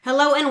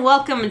Hello and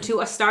welcome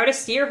to A Star to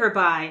Steer Her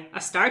By,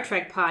 a Star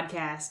Trek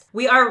podcast.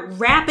 We are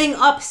wrapping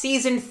up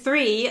Season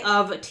 3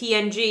 of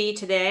TNG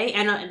today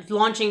and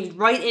launching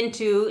right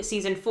into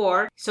Season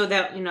 4 so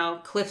that,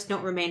 cliffs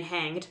don't remain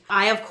hanged.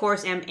 I, of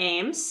course, am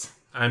Ames.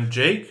 I'm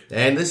Jake.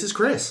 And this is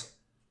Chris.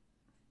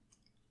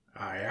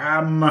 I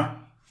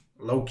am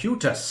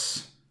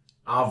Locutus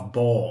of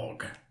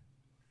Borg.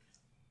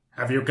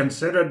 Have you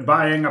considered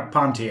buying a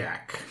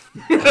Pontiac?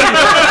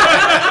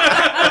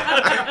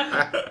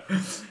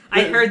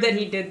 I heard that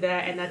he did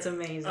that, and that's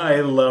amazing. I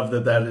love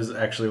that is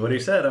actually what he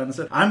said on the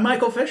set. I'm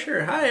Michael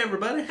Fisher. Hi,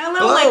 everybody.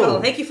 Hello, Michael.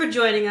 Thank you for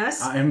joining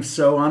us. I'm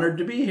so honored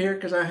to be here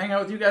because I hang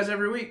out with you guys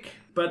every week.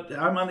 But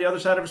I'm on the other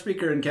side of a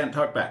speaker and can't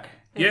talk back.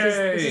 Yay!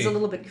 This is a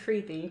little bit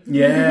creepy.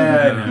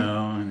 Yeah, I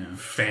know.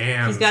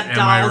 Fans, He's got am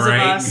dolls I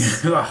right? of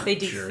us. Ugh, They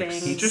do jerks.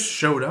 things. He just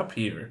showed up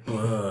here.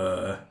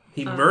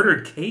 He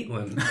murdered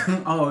Caitlin.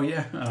 Oh,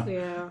 yeah. Oh.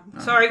 Yeah.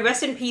 Sorry,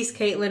 rest in peace,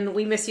 Caitlin.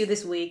 We miss you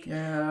this week.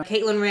 Yeah.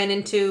 Caitlin ran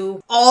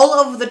into all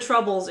of the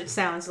troubles, it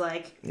sounds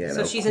like. Yeah, so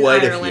no, she's in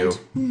quite Ireland.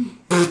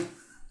 a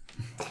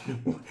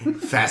few.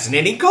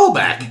 Fascinating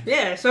callback.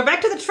 Yeah, so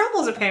back to the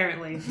troubles,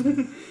 apparently.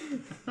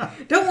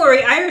 Don't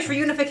worry, Irish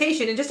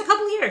reunification in just a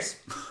couple years.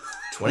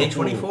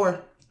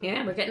 2024.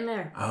 Yeah, we're getting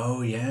there.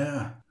 Oh,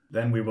 yeah.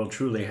 Then we will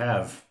truly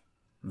have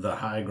the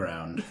high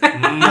ground.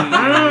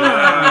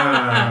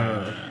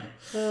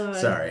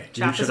 Sorry.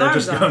 Chop his Should I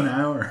just arms go off.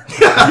 now? Or?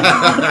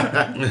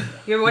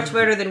 You're much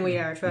better than we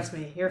are, trust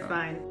me. You're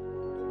fine.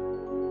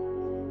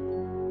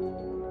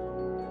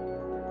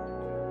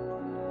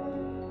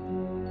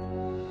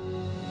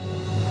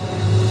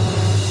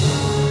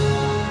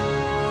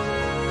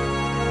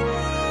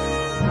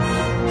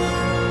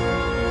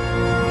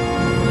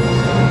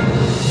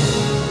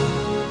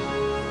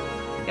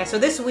 Yeah, so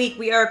this week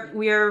we are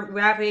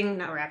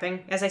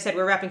as I said,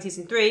 we're wrapping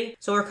season 3.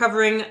 So we're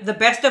covering the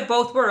best of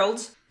both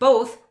worlds,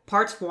 both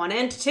parts 1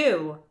 and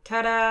 2.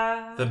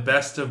 Ta-da! The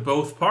best of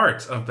both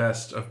parts of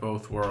Best of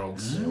Both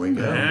Worlds. There we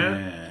go.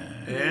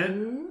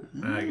 And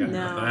I got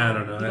No, nothing. I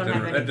don't know. you don't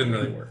have That didn't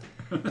really work.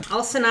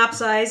 I'll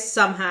synopsize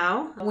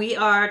somehow. We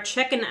are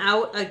checking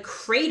out a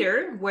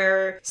crater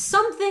where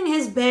something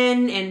has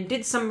been and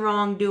did some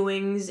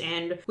wrongdoings,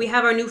 and we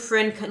have our new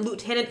friend,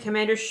 Lieutenant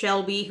Commander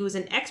Shelby, who's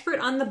an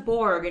expert on the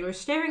Borg, and we're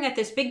staring at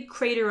this big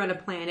crater on a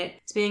planet.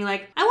 It's being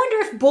like, I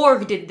wonder if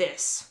Borg did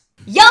this.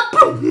 Yup!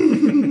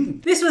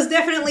 This was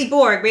definitely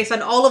Borg, based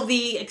on all of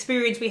the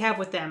experience we have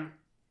with them.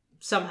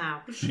 Somehow.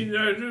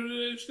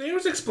 It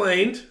was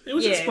explained. It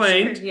was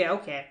explained. Sure. Yeah,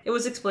 okay. It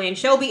was explained.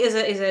 Shelby is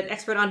an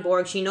expert on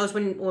Borg. She knows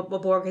when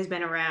Borg has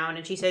been around,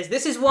 and she says,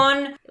 this is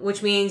one,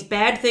 which means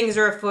bad things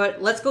are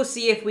afoot. Let's go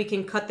see if we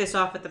can cut this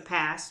off at the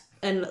pass.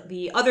 And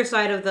the other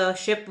side of the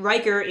ship,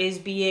 Riker, is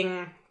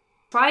being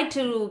tried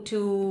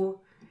to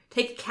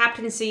take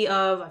captaincy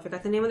of, I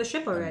forgot the name of the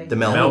ship already. The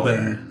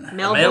Melbourne.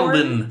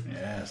 Melbourne.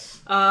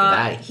 Yes.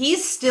 He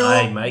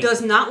still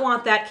does not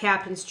want that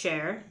captain's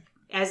chair.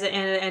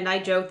 And I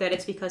joke that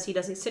it's because he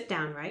doesn't sit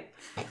down right.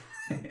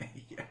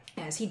 Yeah.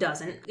 As he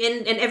doesn't.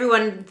 And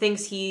everyone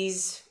thinks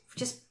he's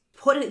just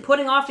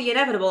putting off the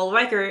inevitable.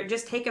 Riker,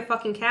 just take a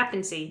fucking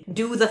captaincy.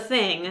 Do the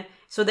thing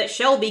so that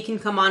Shelby can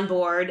come on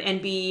board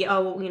and be a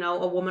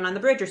woman on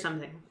the bridge or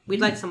something. We'd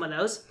like some of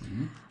those.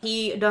 Mm-hmm.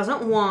 He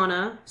doesn't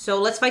wanna,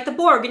 so let's fight the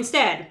Borg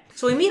instead.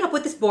 So we meet up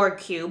with this Borg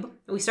cube,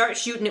 and we start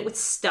shooting it with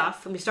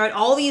stuff, and we start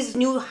all these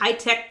new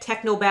high-tech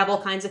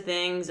technobabble kinds of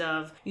things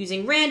of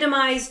using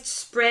randomized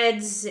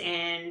spreads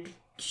and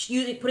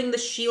putting the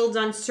shields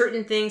on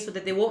certain things so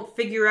that they won't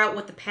figure out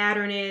what the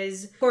pattern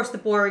is. Of course, the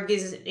Borg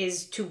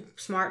is too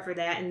smart for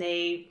that, and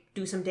they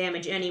do some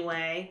damage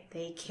anyway.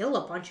 They kill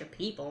a bunch of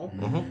people,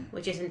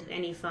 which isn't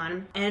any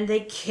fun. And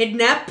they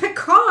kidnap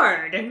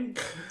Picard,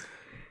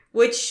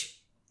 which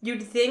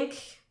you'd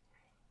think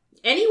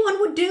anyone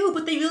would do,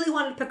 but they really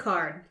wanted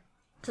Picard.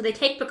 So they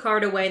take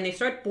Picard away and they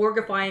start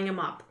Borgifying him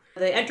up.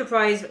 The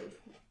Enterprise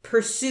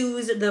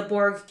pursues the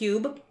Borg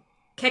cube,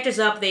 catches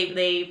up,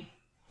 they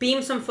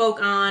beam some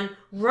folk on.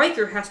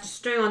 Riker has to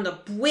stay on the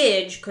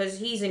bridge because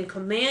he's in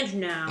command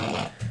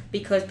now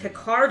because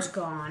Picard's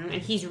gone,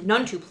 and he's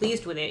none too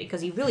pleased with it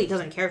because he really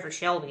doesn't care for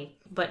Shelby.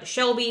 But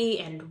Shelby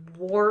and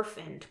Worf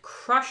and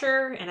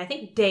Crusher and I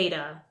think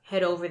Data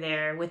head over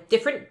there with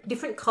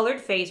different colored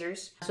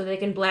phasers so they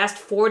can blast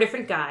 4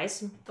 different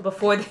guys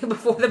before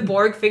the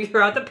Borg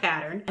figure out the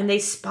pattern. And they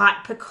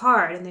spot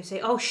Picard and they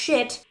say, oh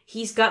shit,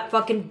 he's got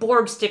fucking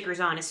Borg stickers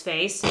on his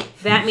face.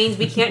 That means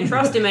we can't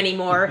trust him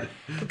anymore.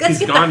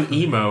 He's gone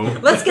emo.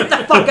 Let's get the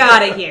fuck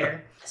out of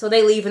here. So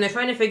they leave and they're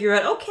trying to figure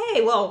out,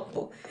 okay,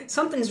 well,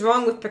 something's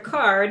wrong with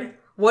Picard.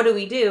 What do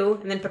we do?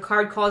 And then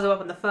Picard calls him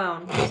up on the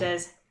phone. He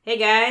says, hey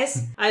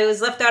guys, I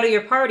was left out of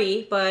your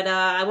party, but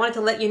I wanted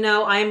to let you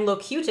know I'm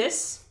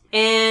Locutus,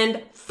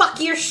 and fuck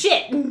your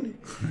shit!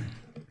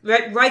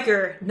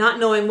 Riker, not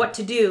knowing what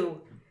to do,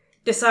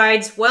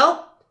 decides,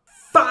 well,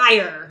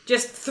 fire!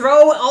 Just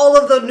throw all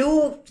of the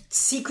new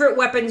secret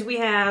weapons we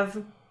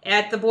have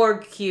at the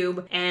Borg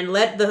cube, and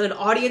let the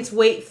audience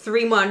wait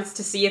 3 months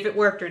to see if it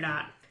worked or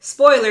not.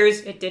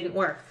 Spoilers, it didn't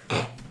work.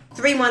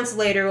 3 months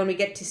later, when we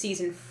get to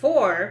season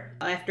 4,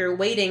 after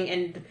waiting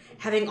and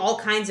having all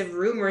kinds of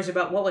rumors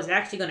about what was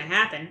actually going to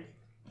happen,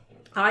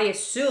 I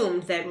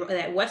assumed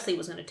that Wesley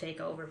was going to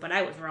take over, but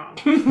I was wrong.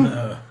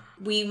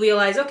 We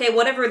realized, okay,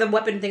 whatever the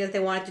weapon thing that they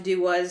wanted to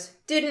do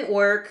didn't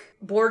work.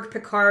 Borg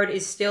Picard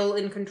is still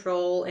in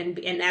control and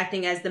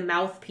acting as the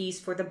mouthpiece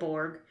for the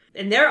Borg.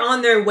 And they're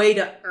on their way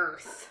to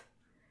Earth.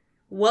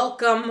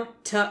 Welcome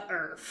to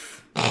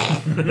Earth.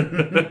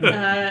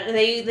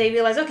 They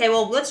realize, okay,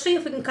 well, let's see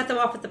if we can cut them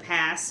off at the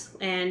pass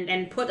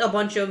and put a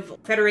bunch of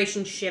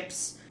Federation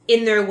ships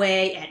in their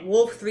way at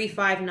Wolf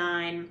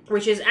 359,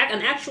 which is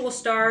an actual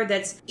star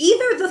that's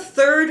either the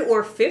 3rd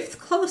or 5th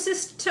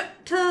closest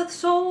to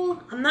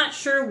Sol. I'm not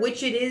sure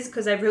which it is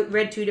because I've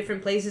read 2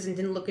 different places and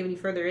didn't look any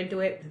further into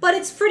it. But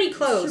it's pretty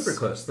close. Super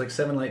close, like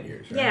 7 light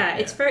years. Right? Yeah,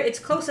 it's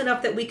close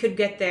enough that we could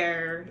get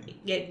there.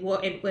 It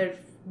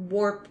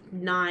warp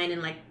 9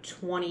 in like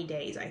 20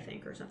 days, I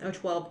think, or something, or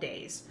 12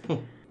 days,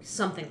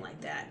 something like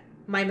that.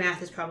 My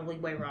math is probably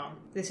way wrong.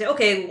 They say,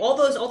 okay, all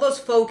those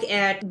folk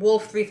at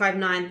Wolf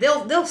 359,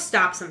 they'll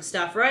stop some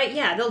stuff, right?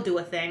 Yeah, they'll do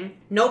a thing.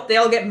 Nope,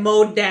 they'll get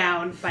mowed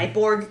down by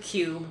Borg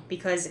Cube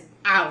because,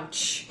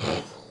 ouch.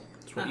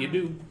 That's what you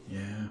do.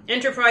 Yeah.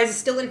 Enterprise is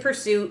still in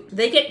pursuit.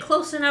 They get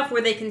close enough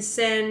where they can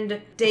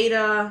send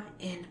Data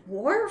and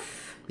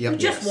Worf. Yep. We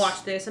just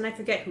watched this, and I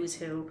forget who's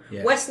who.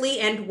 Yeah.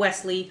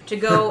 Wesley to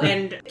go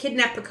and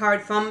kidnap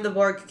Picard from the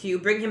Borg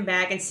Cube, bring him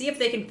back, and see if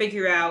they can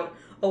figure out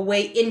a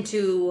way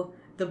into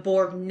the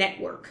Borg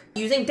network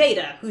using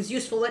Data, who's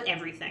useful at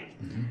everything.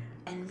 Mm-hmm.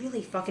 And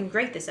really fucking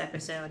great this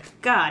episode.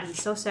 God,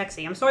 he's so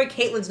sexy. I'm sorry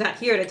Caitlin's not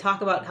here to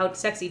talk about how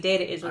sexy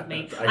Data is with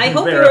me. I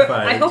hope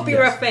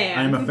you're a fan.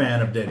 I'm a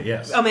fan of Data,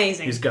 yes.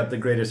 Amazing. He's got the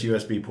greatest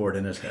USB port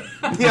in his head.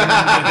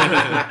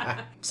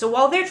 So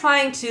while they're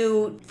trying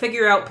to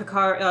figure out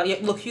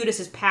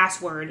Locutus's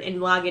password and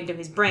log into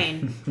his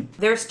brain,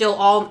 they're still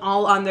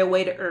all on their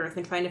way to Earth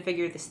and trying to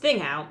figure this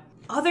thing out.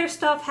 Other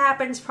stuff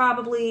happens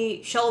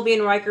probably. Shelby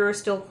and Riker are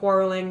still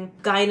quarreling.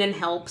 Guinan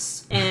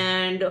helps.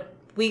 And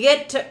we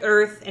get to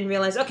Earth and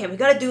realize, okay, we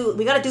gotta do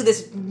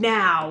this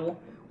now,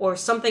 or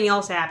something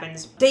else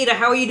happens. Data,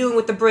 how are you doing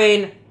with the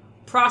brain?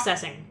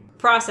 Processing. In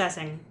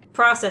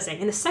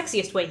the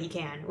sexiest way he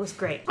can. It was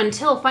great.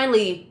 Until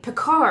finally,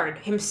 Picard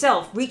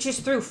himself reaches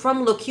through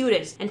from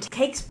Locutus and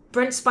takes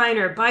Brent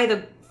Spiner by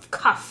the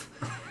cuff.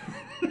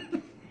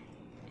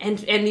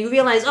 And you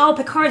realize, oh,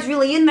 Picard's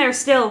really in there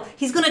still.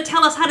 He's going to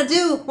tell us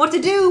what to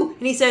do.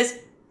 And he says,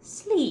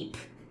 sleep.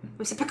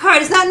 We said,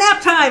 Picard, it's not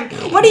nap time.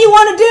 What do you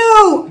want to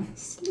do?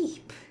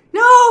 Sleep.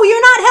 No,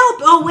 you're not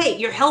helping. Oh, wait,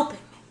 you're helping.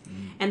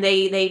 And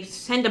they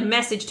send a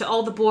message to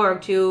all the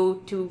Borg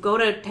to go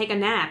to take a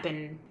nap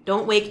and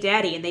don't wake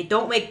Daddy. And they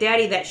don't wake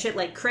Daddy that shit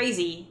like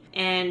crazy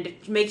and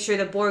make sure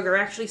the Borg are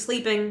actually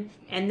sleeping.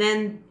 And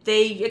then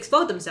they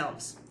explode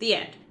themselves. The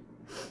end.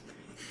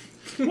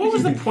 What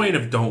was the point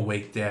of Don't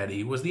Wake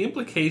Daddy? Was the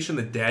implication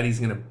that Daddy's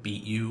going to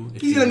beat you?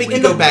 He's going to make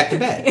you go back to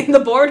bed. In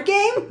the board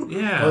game?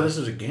 Yeah. Oh, this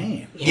is a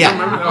game.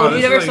 Yeah. Oh,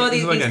 you never saw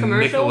these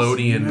commercials?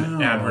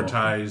 Nickelodeon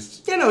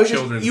advertised. Yeah, no, it's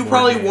just, children's you board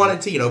probably game.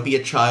 wanted to, be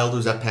a child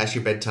who's up past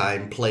your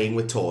bedtime playing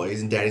with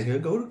toys, and Daddy's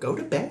going to go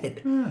to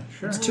bed.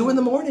 Sure. It's 2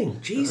 a.m.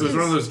 Jesus. It was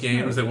one of those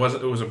games that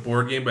it was a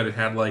board game, but it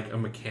had like a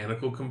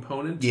mechanical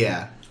component.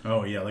 Yeah.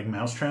 Oh, yeah, like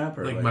Mousetrap?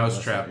 Or Like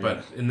Mousetrap, yeah.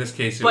 but in this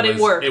case, But it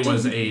worked. It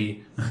was a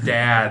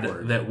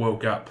dad that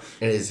woke up.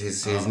 And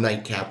his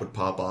nightcap would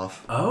pop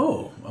off.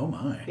 Oh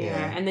my.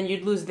 Yeah, and then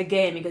you'd lose the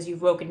game because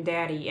you've woken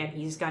Daddy and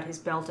he's got his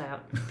belt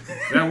out.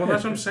 Yeah, well,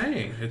 that's what I'm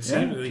saying.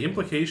 The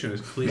implication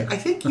is clear. I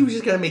think he was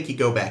just going to make you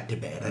go back to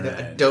bed.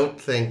 I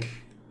don't think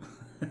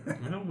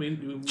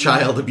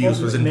child abuse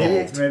was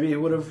involved. Maybe he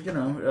would have,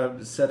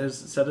 set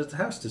his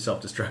house to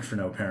self-destruct for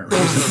no apparent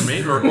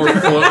reason. or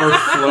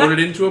floated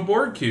into a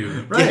board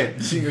cube. Right.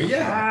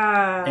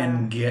 Yeah.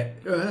 And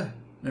get...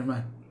 never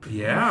mind.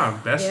 Yeah,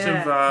 best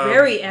of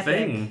very epic.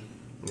 thing.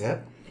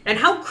 Yep. And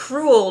how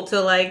cruel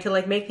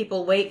to make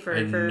people wait for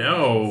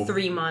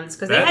 3 months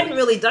because they hadn't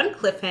really done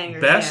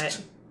cliffhangers best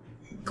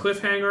yet.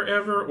 Cliffhanger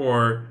ever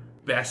or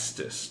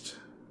bestest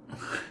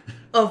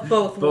Of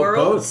both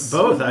worlds.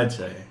 Both, I'd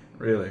say.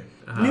 Really.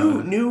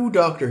 New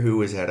Doctor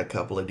Who has had a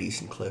couple of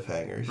decent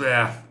cliffhangers.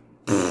 Yeah.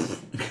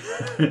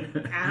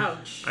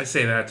 Ouch. I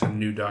say that to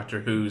new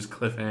Doctor Who's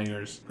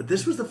cliffhangers. But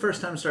this was the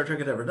first time Star Trek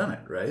had ever done it,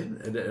 right?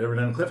 Had ever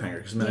done a cliffhanger.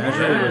 Because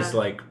Menagerie was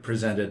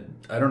presented...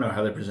 I don't know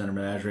how they presented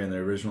Menagerie in the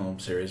original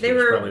series. They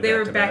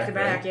were back to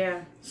back,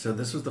 yeah. So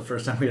this was the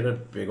first time we had a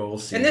big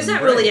old season. And there's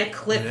not really a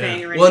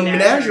cliffhanger in Well,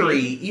 Menagerie,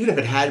 even if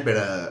it had been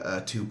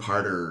a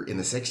 2-parter in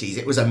the 60s,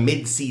 it was a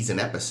mid-season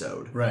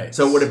episode. Right.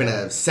 So it would have been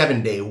a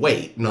 7-day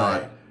wait,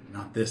 not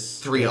this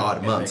 3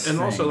 odd months. And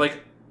also,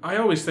 I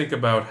always think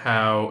about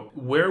how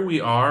where we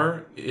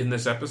are in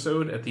this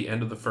episode at the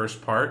end of the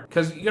first part,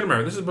 because you gotta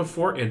remember, this is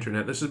before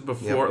internet, this is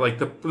before,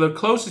 the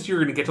closest you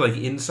were gonna get to,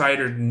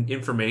 insider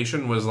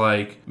information was,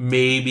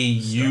 maybe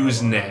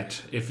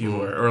Usenet, if you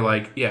were,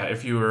 or,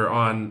 if you were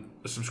on,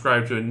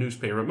 subscribed to a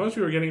newspaper. But most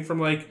people were getting it from,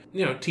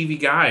 TV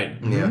Guide.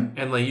 Yeah.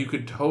 And, you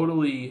could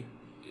totally...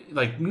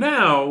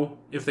 now,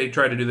 if they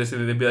tried to do this,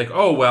 they'd be like,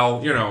 oh, well,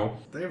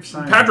 They've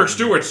signed Patrick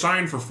Stewart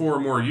signed for 4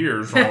 more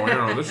years, so,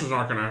 this is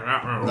not going to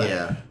happen.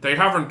 Yeah. They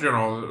haven't,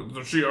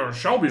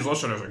 Shelby's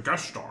listed as a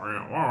guest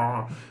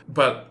star,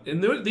 But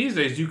in these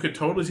days, you could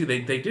totally see they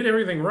did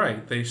everything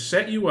right. They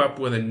set you up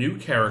with a new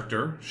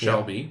character,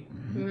 Shelby,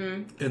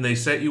 and they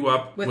set you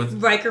up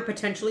with Riker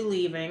potentially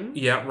leaving.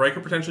 Yeah,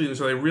 Riker potentially leaving,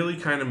 so they really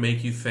kind of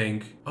make you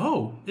think,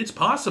 oh, it's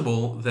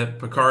possible that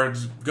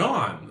Picard's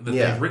gone, that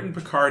they've written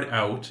Picard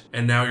out,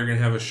 and now you're going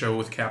to have a show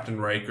with Captain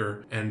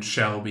Riker and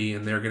Shelby,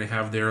 and they're going to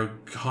have their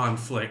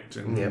conflict.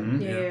 And,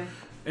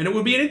 and it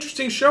would be an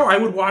interesting show. I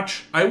would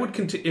watch. I would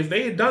continue if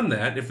they had done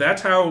that. If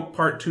that's how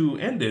part 2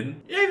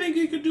 ended, I think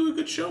you could do a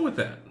good show with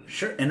that.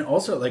 Sure, and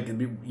also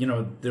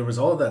there was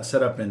all of that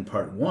set up in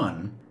part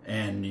 1.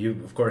 And you,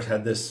 of course,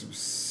 had this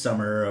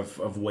summer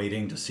of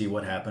waiting to see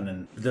what happened.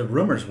 And the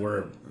rumors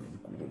were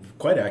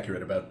quite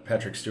accurate about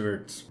Patrick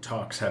Stewart's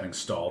talks having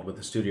stalled with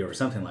the studio or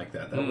something like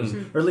that. That was,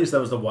 or at least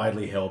that was the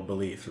widely held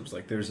belief. It was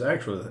like there's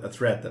actually a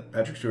threat that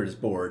Patrick Stewart is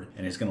bored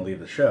and he's going to leave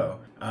the show.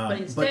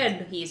 But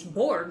instead, he's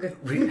Borg.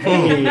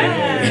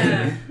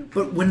 Hey.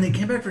 But when they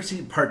came back for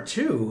part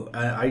 2,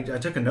 I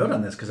took a note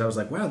on this because I was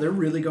like, wow, they're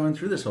really going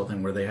through this whole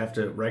thing where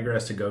Riker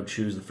has to go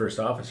choose the first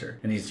officer.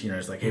 And he's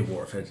like, hey,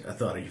 Worf, I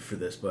thought of you for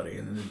this, buddy.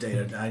 And the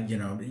Data,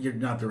 you're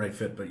not the right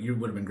fit, but you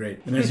would have been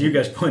great. And as you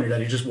guys pointed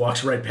out, he just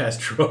walks right past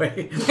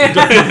Troy.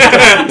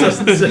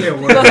 Doesn't say a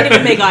word. Doesn't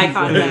even make eye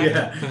contact.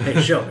 Yeah.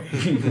 Hey, Shelby,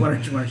 why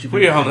don't you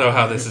We all know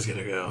how this is going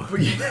to go.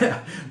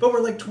 But we're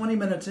like 20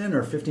 minutes in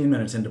or 15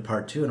 minutes into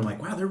part 2, and I'm like,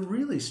 wow, they're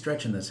really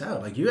stretching this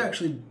out. Like, you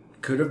actually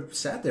could have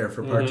sat there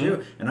for part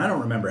 2. And I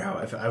don't remember how.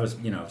 I was,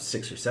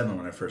 6 or 7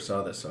 when I first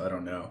saw this, so I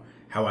don't know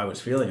how I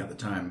was feeling at the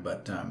time.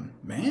 But,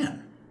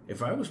 man,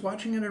 if I was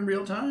watching it in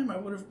real time, I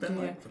would have been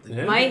like...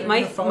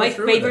 My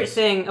favorite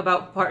thing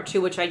about part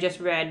 2, which I just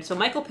read, so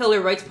Michael Piller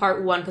writes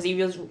part 1 because he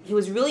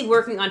was really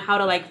working on how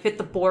to fit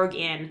the Borg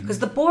in, because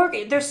the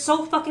Borg, they're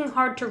so fucking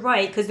hard to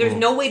write because there's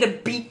no way to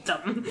beat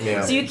them.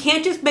 So you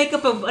can't just make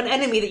up an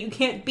enemy that you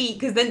can't beat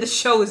because then the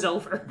show is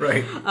over.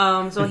 Right.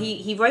 So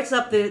he writes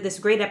up this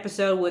great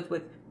episode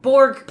with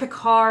Borg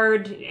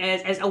Picard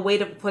as a way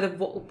for the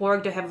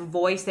Borg to have a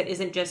voice that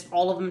isn't just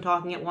all of them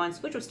talking at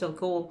once, which was still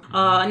cool.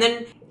 And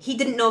then he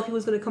didn't know if he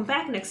was going to come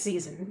back next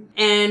season,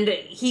 and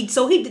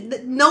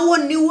no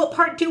one knew what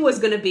part 2 was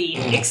going to be,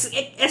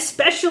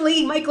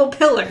 especially Michael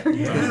Piller.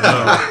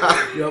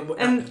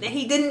 And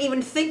he didn't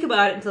even think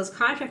about it until his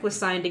contract was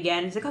signed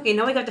again. He's like, okay,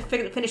 now I got to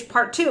finish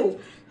part 2.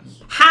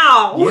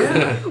 How?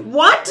 Yeah.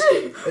 What?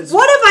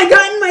 What have I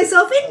gotten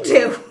myself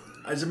into?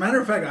 As a matter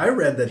of fact, I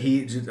read that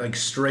he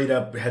straight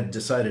up had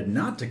decided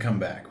not to come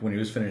back when he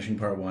was finishing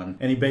part 1,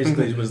 and he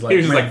basically was like, he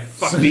was like,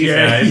 "Fuck these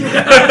guys!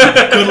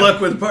 Good luck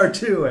with part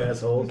 2,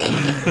 assholes!"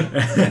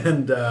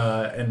 and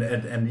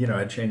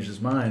had changed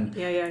his mind.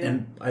 Yeah.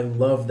 And I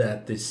love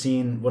that the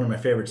scene. One of my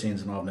favorite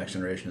scenes in all of Next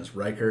Generation is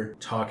Riker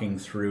talking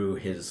through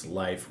his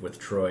life with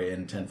Troy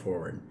in 10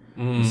 Forward.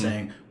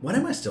 Saying, what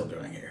am I still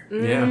doing here?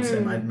 Yeah.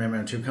 Am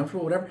I too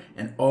comfortable, whatever?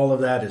 And all of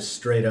that is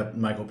straight up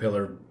Michael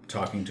Piller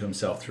talking to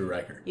himself through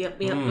Riker.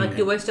 Yep. Like,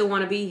 do I still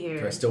want to be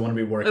here? Do I still want to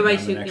be working on the Am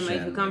next I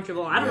too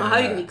comfortable? I don't know how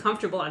you can be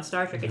comfortable on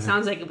Star Trek. It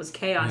sounds like it was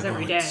chaos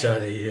every day.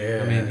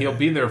 Yeah. I mean, he'll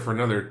be there for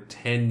another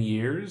 10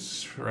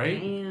 years, right?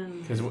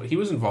 Because he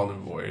was involved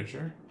in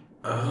Voyager.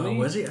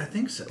 Was he? I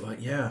think so.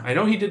 Yeah. I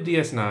know he did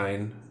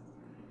DS9.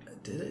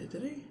 Did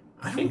he?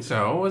 I think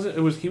so.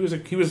 He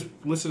was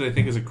listed, I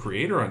think, as a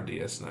creator on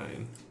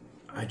DS9.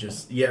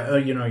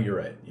 You're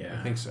right. Yeah,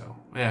 I think so.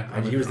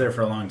 Yeah, he was there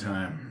for a long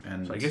time,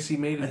 and so I guess he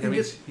made it. I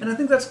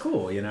think that's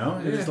cool. It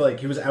was like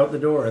he was out the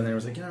door, and they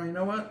was like, you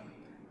know what?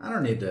 I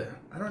don't need to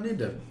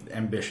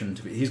ambition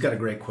to be. He's got a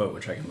great quote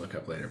which I can look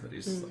up later, but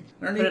he's like,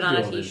 I don't need to do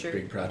all these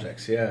big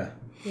projects. Yeah.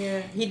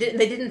 Yeah,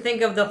 they didn't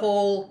think of the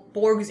whole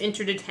Borg's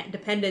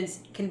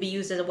interdependence can be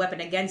used as a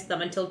weapon against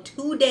them until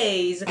 2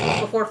 days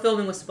before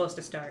filming was supposed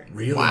to start.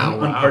 Really? Wow.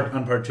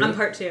 On part 2? On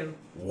part 2.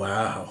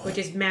 Wow. Which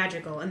is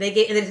magical. And they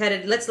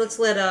decided, let's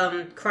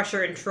let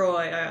Crusher and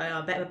Troy,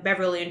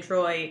 Beverly and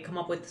Troy come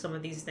up with some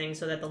of these things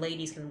so that the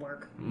ladies can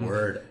work.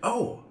 Word.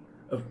 Oh.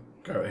 Go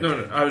ahead.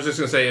 No. I was just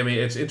going to say, I mean,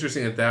 it's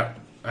interesting that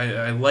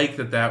I like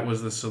that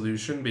was the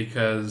solution,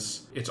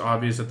 because it's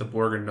obvious that the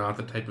Borg are not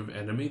the type of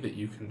enemy that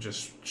you can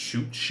just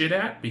shoot shit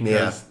at,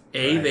 because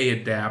A, they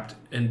adapt,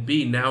 and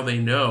B, now they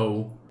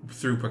know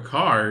through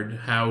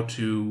Picard how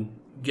to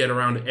get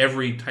around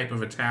every type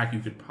of attack you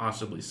could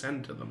possibly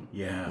send to them.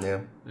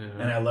 Yeah.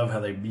 And I love how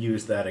they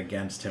use that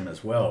against him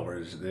as well, where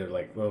they're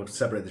like, well,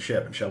 separate the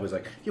ship. And Shelby's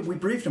like, yeah, we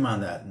briefed him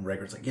on that. And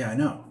Riker's like, yeah, I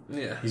know.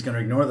 Yeah. He's going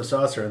to ignore the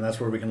saucer, and that's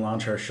where we can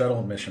launch our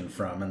shuttle mission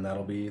from, and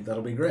that'll be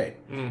great.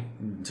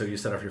 Until you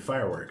set off your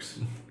fireworks.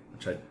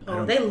 Which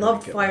they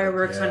love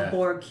fireworks on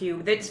Borg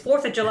Q. It's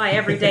 4th of July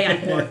every day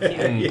on Borg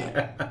Q.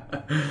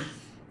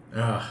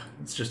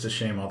 It's just a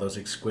shame all those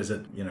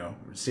exquisite,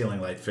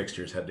 ceiling light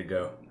fixtures had to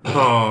go.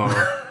 Oh.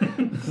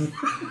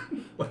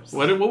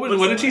 What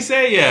did she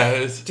say?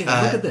 Yeah. Look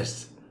at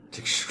this. It's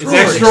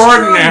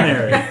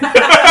extraordinary.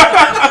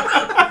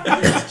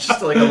 It's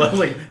just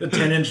like a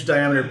 10-inch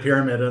diameter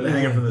pyramid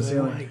hanging from the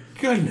ceiling. My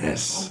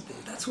goodness.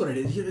 That's what it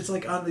is. It's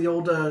like on the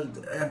old...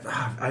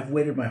 I've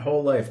waited my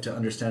whole life to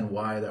understand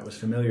why that was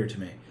familiar to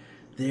me.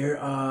 They're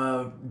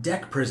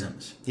deck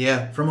prisms.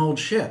 Yeah. From old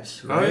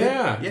ships, right? Oh,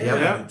 yeah.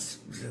 Yeah.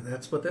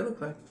 That's what they look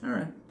like. All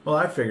right. Well,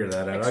 I figured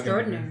that out.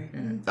 Extraordinary.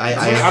 I'm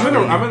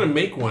I'm gonna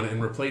make one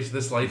and replace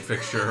this light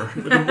fixture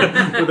with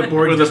a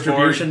board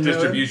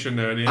distribution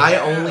node. Yeah. I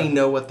only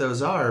know what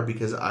those are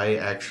because I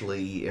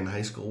actually, in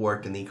high school,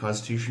 worked in the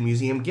Constitution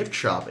Museum gift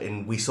shop,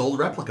 and we sold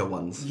replica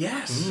ones.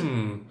 Yes.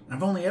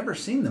 I've only ever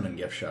seen them in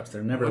gift shops.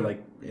 They're never,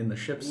 like, in the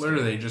ships. Where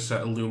do they just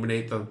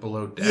illuminate the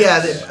below decks?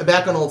 Yeah,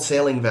 back on old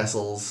sailing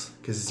vessels,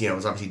 because, it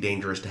was obviously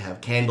dangerous to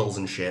have candles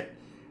and shit,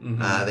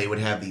 they would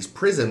have these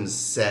prisms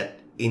set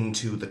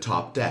into the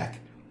top deck,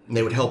 and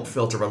they would help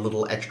filter a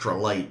little extra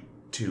light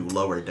to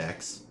lower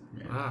decks.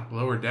 Ah,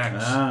 lower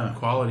decks.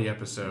 Quality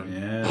episode.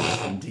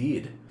 Yeah,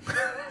 indeed.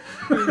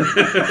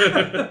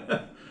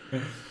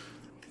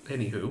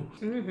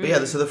 Anywho. But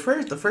yeah, so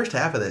the first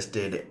half of this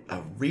did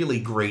a really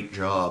great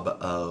job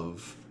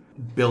of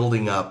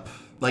building up.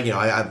 Like,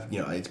 I've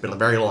it's been a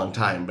very long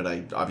time, but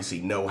I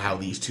obviously know how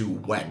these two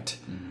went.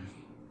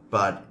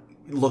 But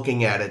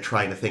looking at it,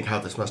 trying to think how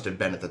this must have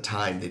been at the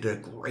time, they did a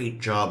great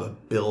job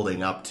of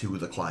building up to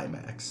the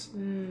climax.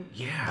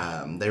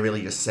 Yeah. They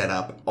really just set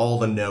up all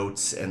the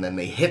notes, and then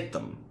they hit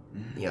them.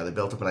 They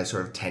built up a nice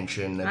sort of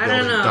tension, I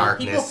don't know.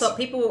 darkness.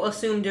 People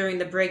assumed during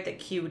the break that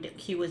Q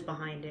was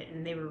behind it,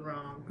 and they were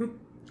wrong.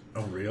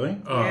 Oh, really?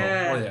 Oh,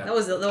 yeah. well, yeah. That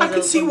was I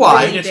can see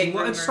why. Really big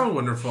rumor. It's so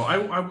wonderful. I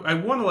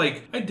want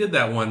to, I did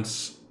that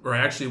once, where I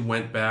actually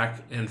went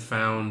back and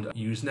found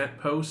Usenet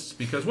posts,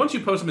 because once you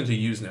post them into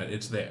Usenet,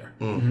 it's there.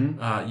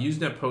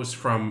 Usenet posts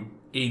from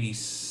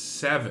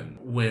 87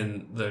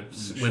 when the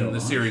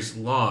series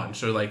launched,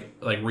 so like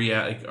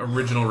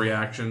original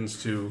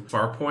reactions to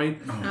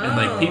Farpoint,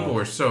 and people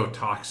were so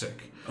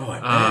toxic. Oh, I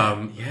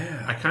bet.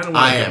 Yeah.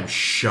 I am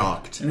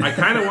shocked. I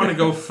kind of want to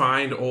go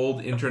find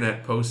old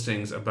internet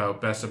postings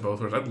about Best of Both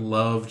Worlds. I'd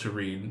love to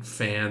read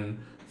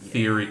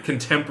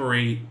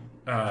contemporary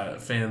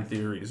fan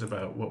theories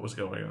about what was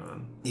going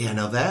on. Yeah,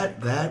 no,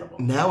 that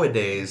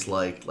nowadays,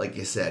 like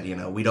you said,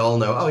 we'd all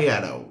know, oh yeah,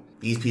 no,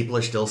 these people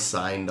are still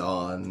signed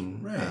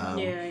on.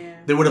 Right.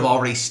 They would have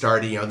already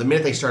started, the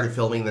minute they started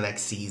filming the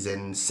next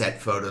season,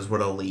 set photos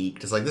would have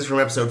leaked. It's like, this is from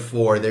episode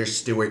 4, there's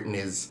Stuart in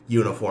his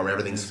uniform,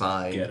 everything's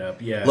fine. Get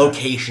up, yeah.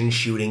 Location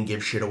shooting,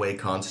 give shit away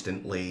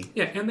constantly.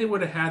 Yeah, and they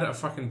would have had a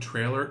fucking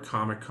trailer at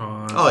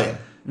Comic-Con. Oh,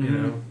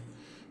 yeah.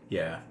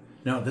 Yeah.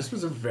 No, this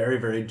was a very,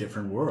 very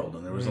different world,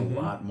 and there was a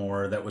lot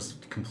more that was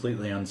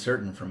completely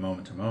uncertain from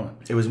moment to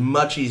moment. It was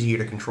much easier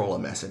to control a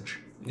message.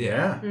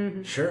 Yeah.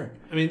 Sure.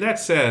 I mean, that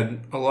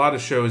said, a lot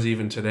of shows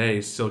even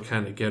today still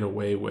kind of get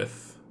away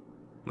with,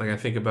 like I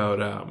think about,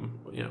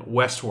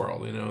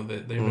 Westworld,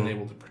 they've been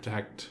able to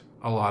protect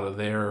a lot of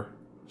their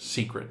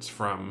secrets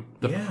from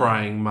the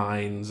prying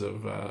minds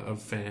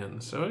of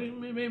fans. So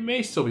it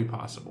may still be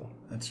possible.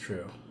 That's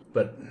true.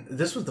 But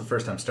this was the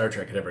first time Star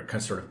Trek had ever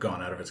sort of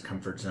gone out of its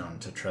comfort zone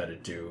to try to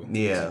do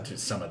to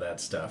some of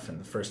that stuff. And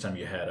the first time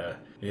you had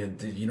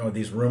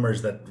these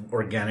rumors that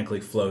organically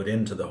flowed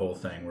into the whole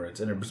thing,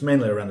 and it was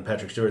mainly around the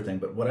Patrick Stewart thing.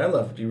 But what I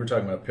loved, you were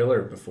talking about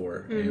Pillar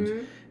before,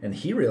 James, and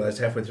he realized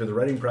halfway through the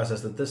writing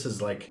process that this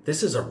is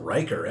a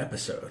Riker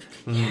episode.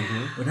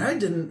 When I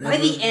didn't. By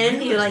the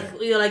end, you're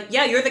like,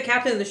 yeah, you're the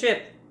captain of the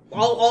ship.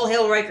 All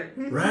hail Riker.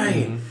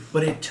 Right.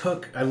 But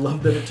I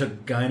love that it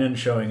took Guinan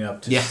showing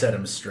up to set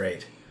him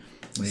straight.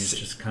 When he's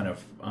just kind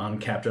of on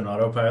Captain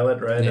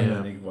Autopilot, right? Yeah. And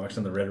then he walks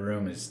in the Red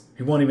Room.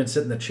 He won't even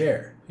sit in the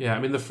chair. Yeah,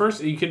 I mean,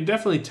 you can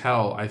definitely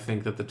tell, I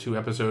think, that the two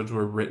episodes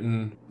were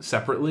written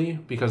separately,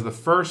 because the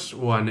first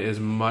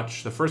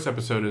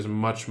episode is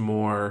much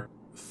more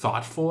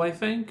thoughtful, I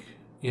think.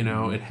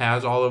 It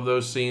has all of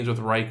those scenes with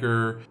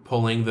Riker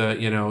pulling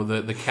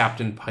the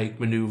Captain Pike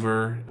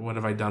maneuver. What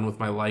have I done with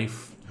my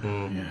life?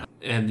 Yeah.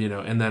 And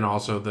and then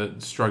also the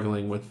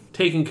struggling with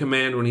taking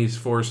command when he's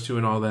forced to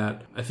and all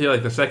that. I feel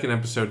like the second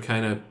episode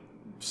kind of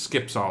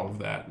skips all of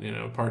that.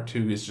 Part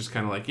 2 is just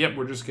kind of like, yep,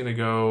 we're just gonna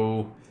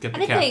go get the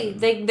captain. I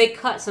think they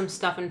cut some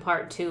stuff in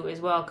part 2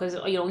 as well, because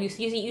you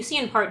see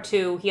in part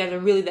 2 he has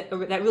that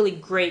really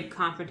great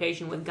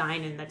confrontation with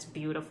Guinan that's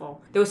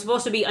beautiful. There was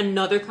supposed to be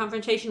another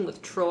confrontation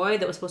with Troy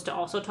that was supposed to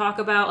also talk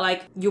about,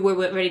 like, you were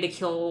ready to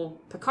kill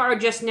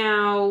Picard just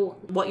now,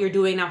 what you're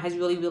doing now has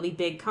really, really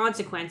big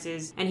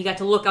consequences, and he got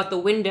to look out the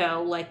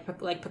window like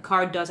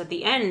Picard does at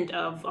the end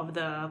of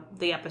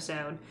the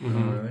episode,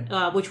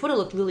 which would have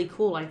looked really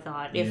cool, I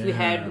thought, if we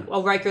had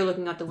a Riker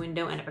looking out the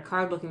window and a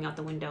Picard looking out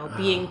the window,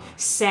 being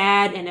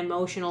sad and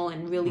emotional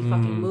and really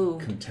fucking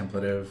moved.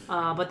 Contemplative.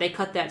 But they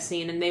cut that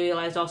scene, and they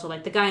realized also,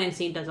 like, the Guinan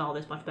scene does all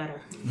this much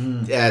better.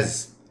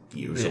 As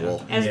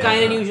usual. As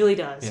Guinan usually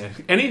does. Yeah.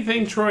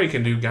 Anything Troy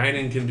can do,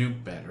 Guinan can do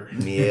better.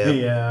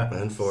 Yeah.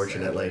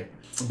 Unfortunately.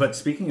 But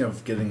speaking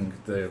of getting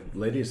the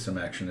ladies some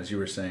action, as you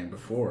were saying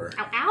before,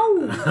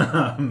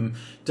 Ow!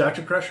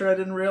 Dr. Crusher, I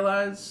didn't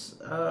realize,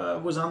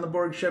 was on the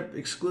Borg ship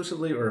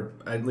exclusively, or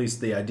at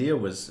least the idea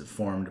was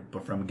formed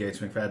from Gates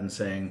McFadden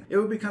saying, it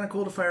would be kind of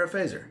cool to fire a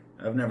phaser.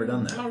 I've never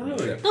done that. Oh,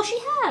 really? No, she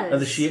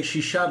has. She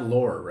shot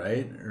Lore,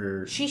 right?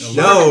 Lore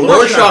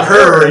shot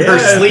her, and her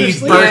sleeve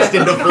burst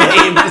into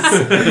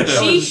flames.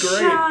 She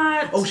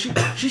shot... Oh, she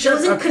It shot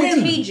was in Quinn.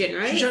 Contagion,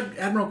 right? She shot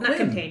Admiral Quinn. Not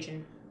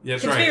Contagion. Yeah,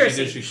 that's Conspiracy. right.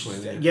 She did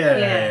shoot Quinn.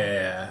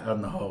 Yeah, out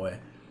in the hallway.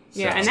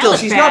 Yeah, and Still, that was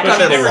she's bad. not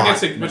done it a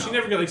lot. But she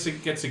never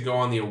gets to go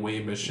on the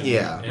away mission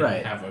and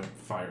right. have a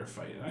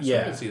firefight. I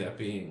still can see that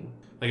being...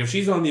 Like, if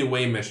she's on the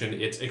away mission,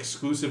 it's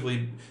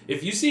exclusively...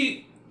 If you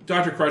see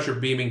Dr. Crusher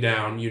beaming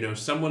down, you know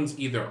someone's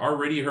either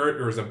already hurt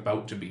or is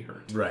about to be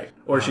hurt. Right.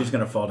 Or she's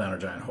going to fall down a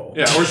giant hole.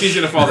 Yeah, or she's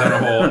going to fall down a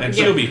hole and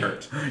she'll be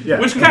hurt. Yeah.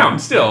 Which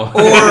counts, still.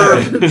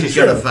 Or she's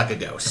going to fuck a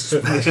ghost.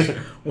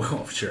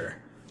 Well, sure.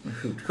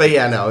 But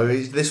yeah, no,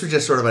 this was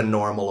just sort of a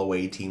normal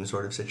away team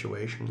sort of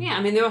situation. Yeah,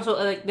 I mean, they were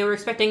also they were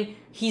expecting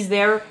he's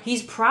there,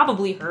 he's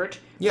probably hurt.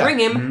 Yeah. Bring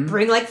him,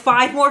 bring like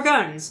 5 more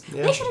guns.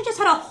 Yeah. They should have just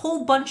had a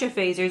whole bunch of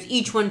phasers,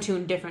 each one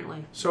tuned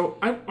differently. So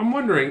I'm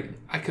wondering,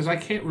 because I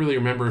can't really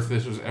remember if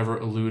this was ever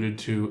alluded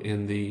to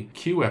in the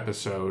Q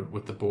episode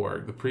with the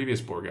Borg, the previous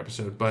Borg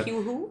episode, but...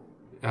 Q who?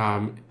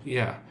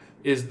 Yeah.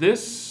 Is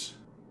this...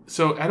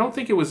 So I don't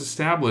think it was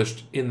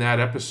established in that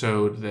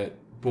episode that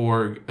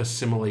Borg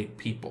assimilate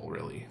people,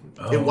 really.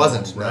 It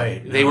wasn't, no.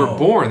 Right. They were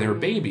born, they were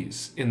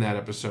babies in that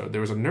episode.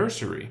 There was a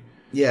nursery.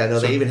 Yeah, no,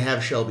 they even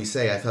have Shelby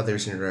say, I thought they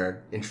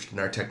were interested in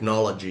our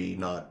technology,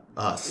 not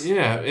us.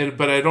 Yeah,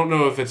 but I don't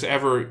know if it's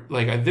ever...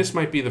 Like, this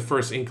might be the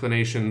first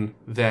inclination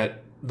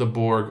that the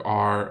Borg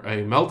are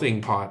a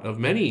melting pot of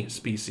many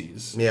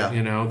species. Yeah.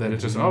 You know, that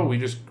it's just,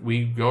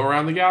 we go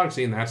around the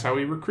galaxy and that's how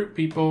we recruit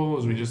people,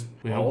 is we just...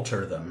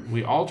 alter them.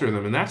 We alter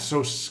them, and that's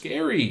so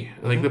scary.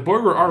 Like, the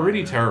Borg were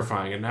already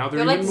terrifying, and now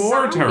they're They're even like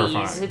more zombies.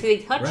 terrifying. If they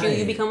touch you, you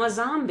Right. become a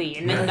zombie,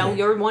 and then now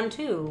you're one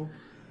too.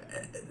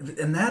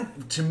 And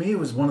that, to me,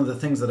 was one of the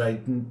things that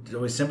I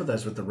always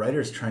sympathize with the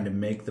writers trying to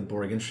make the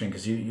Borg interesting,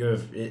 because you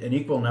have an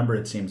equal number,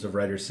 it seems, of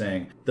writers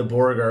saying the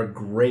Borg are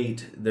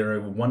great, they're a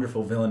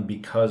wonderful villain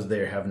because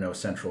they have no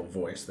central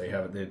voice.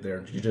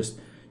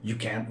 You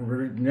can't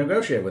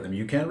negotiate with them,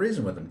 you can't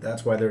reason with them.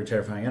 That's why they're a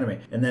terrifying enemy.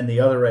 And then the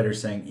other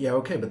writers saying, yeah,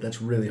 okay, but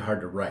that's really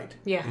hard to write.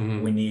 Yeah.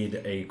 Mm-hmm. We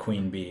need a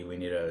Queen Bee, we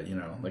need a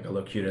like a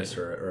Locutus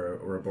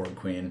or a Borg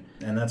Queen,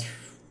 and that's.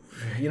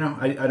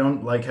 I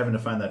don't like having to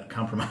find that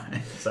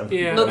compromise.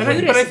 Yeah.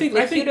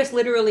 Locutus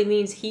literally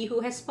means he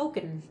who has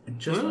spoken.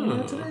 Just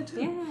learned that today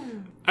too. Yeah.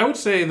 I would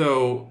say,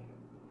 though,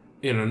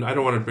 I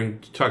don't want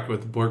to talk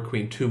about the Borg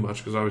Queen too much,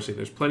 because obviously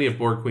there's plenty of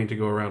Borg Queen to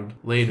go around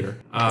later.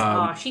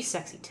 She's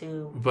sexy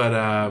too. But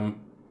I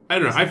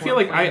don't know. I feel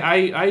like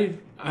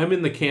I'm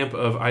in the camp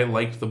of I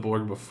liked the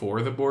Borg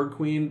before the Borg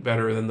Queen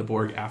better than the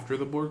Borg after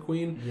the Borg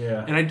Queen.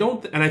 Yeah. And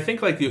I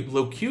think like the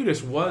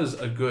Locutus was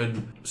a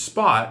good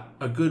spot,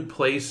 a good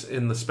place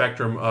in the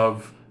spectrum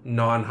of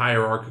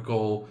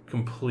non-hierarchical,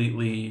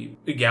 completely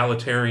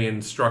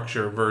egalitarian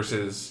structure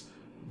versus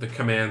the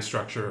command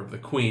structure of the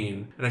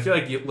Queen. And I feel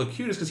like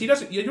Locutus, because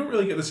you don't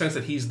really get the sense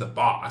that he's the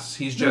boss.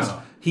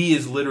 He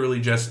is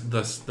literally just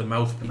the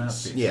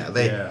mouthpiece.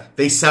 Yeah,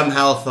 they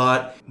somehow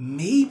thought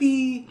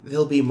maybe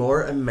they'll be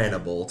more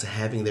amenable to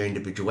having their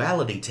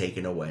individuality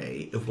taken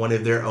away if one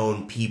of their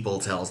own people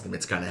tells them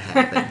it's going to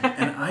happen.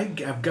 And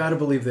I've got to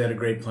believe they had a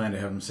great plan to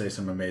have him say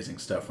some amazing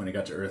stuff when he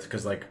got to Earth,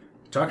 because like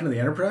talking to the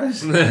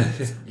Enterprise,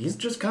 he's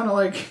just kind of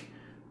like,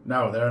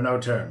 no, there are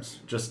no terms,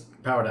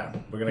 just power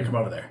down, we're going to come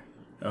over there.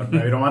 Oh,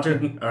 no, you don't want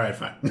to? All right,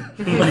 fine.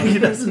 Like, he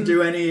doesn't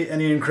do any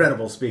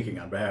incredible speaking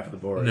on behalf of the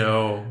Borg.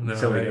 No.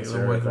 Until he gets to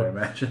Earth, I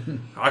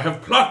imagine. I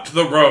have plucked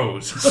the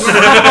rose.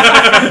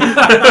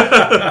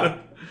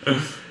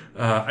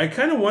 I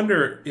kind of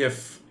wonder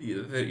if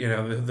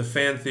the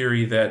fan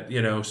theory that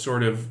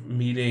sort of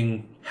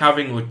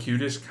having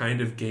Locutus kind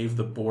of gave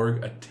the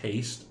Borg a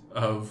taste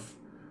of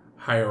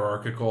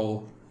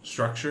hierarchical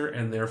structure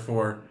and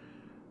therefore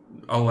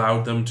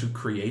allowed them to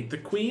create the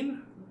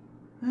Queen.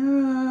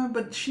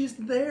 But she's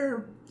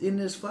there in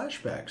his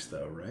flashbacks,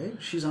 though, right?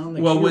 She's on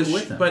the cube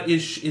with him. But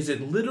is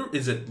it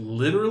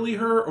literally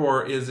her,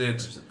 or is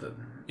it the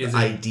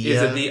idea?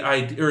 Is it the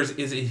idea, or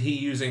is he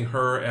using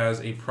her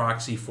as a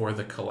proxy for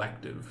the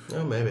collective?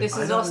 Oh, maybe. This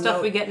is all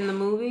stuff we get in the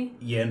movie.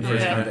 Yeah, in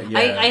First Contact. Yeah.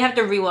 I have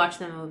to rewatch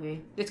the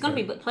movie. It's going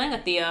to be playing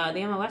at the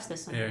MOS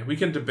this summer. Yeah, we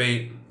can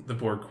debate the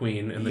Borg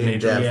Queen and the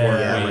nature of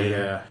Borg Queen.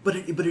 Yeah. But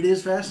it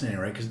is fascinating,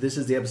 right? Because this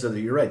is the episode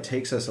that, you're right,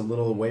 takes us a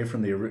little away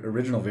from the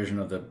original vision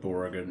of the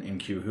Borg in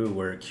Q Who,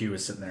 where Q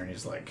is sitting there and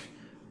he's like,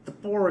 the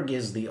Borg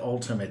is the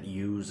ultimate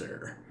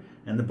user.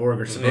 And the Borg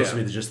are supposed to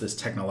be just this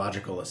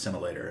technological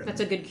assimilator.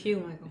 That's a good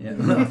cue, Michael. Yeah,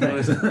 no,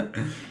 thanks.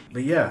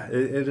 But yeah,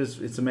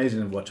 it's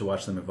amazing to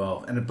watch them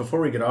evolve. And before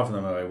we get off of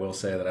them, I will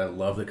say that I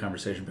love the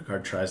conversation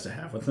Picard tries to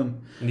have with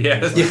them.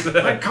 Yes.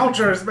 My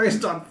culture is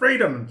based on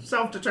freedom and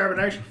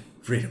self-determination.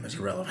 Freedom is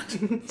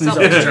irrelevant.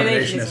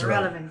 Self-determination is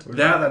irrelevant. We'd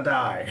rather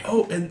die.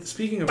 Oh, and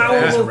speaking of Bowel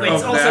that,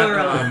 movements also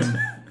irrelevant.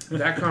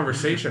 That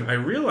conversation, I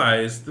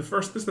realized this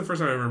is the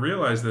first time I ever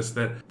realized this,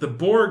 that the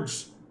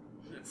Borg's,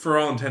 for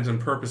all intents and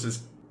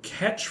purposes,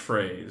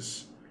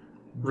 catchphrase,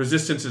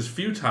 "resistance is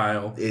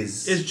futile,"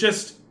 is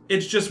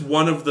just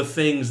one of the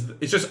things.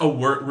 It's just a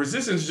word.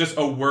 Resistance is just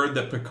a word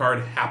that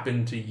Picard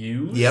happened to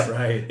use. Yep.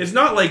 Right. It's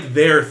not like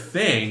their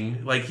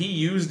thing. Like, he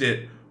used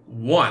it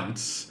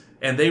once,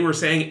 and they were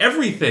saying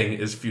everything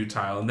is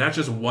futile, and that's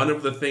just one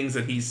of the things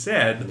that he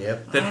said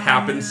that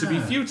happens to be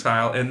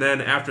futile. And then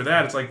after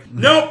that, it's like,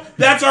 nope,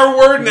 that's our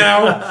word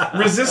now.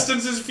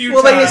 Resistance is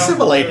futile. Well, they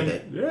assimilated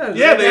it.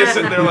 Yeah,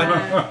 they're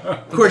like,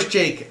 Of course,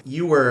 Jake,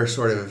 you were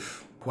sort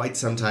of quite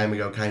some time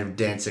ago kind of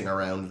dancing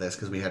around this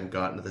because we hadn't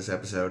gotten to this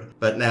episode.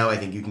 But now I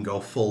think you can go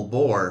full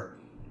bore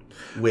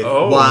with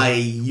why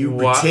you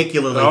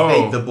particularly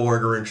think the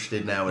Borg are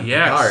interested now in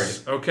Picard.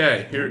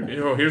 Okay.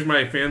 Here's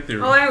my fan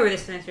theory. Oh, I remember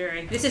this fan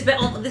theory. This is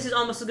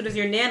almost as good as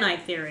your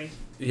nanite theory.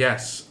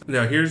 Yes.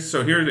 Now here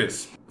it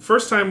is.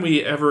 First time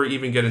we ever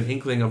even get an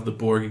inkling of the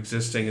Borg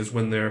existing is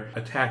when they're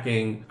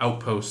attacking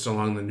outposts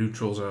along the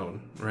neutral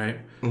zone, right?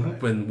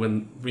 Mm-hmm.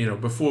 When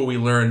before we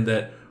learn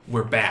that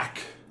we're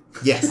back.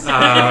 Yes. The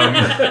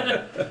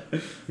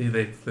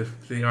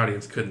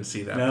audience couldn't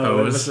see that No,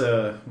 pose.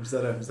 Was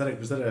that a?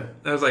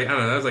 That was like, I don't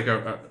know. That was like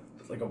a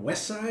like a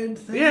West Side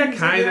thing? yeah,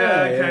 kind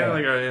of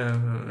like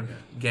a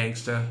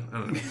gangsta. I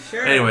don't know.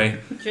 Sure. Anyway,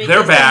 Jake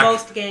they're is the back.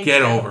 most gangsta.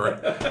 Get over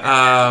it.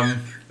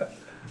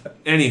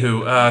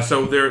 Anywho,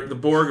 so the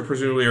Borg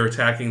presumably are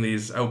attacking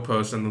these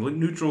outposts in the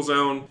neutral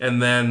zone,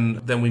 and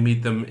then we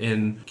meet them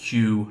in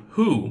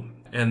Q-Who,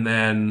 and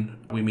then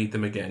we meet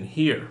them again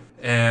here.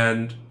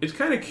 And it's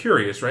kind of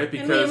curious, right?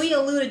 Because we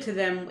alluded to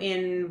them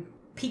in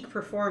peak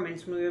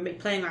performance when we were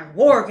playing our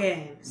war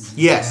games.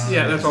 Yes.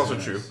 Yeah, that's also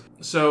true.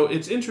 So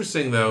it's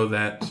interesting, though,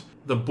 that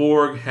the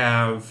Borg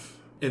have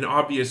an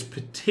obvious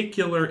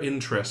particular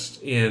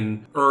interest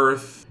in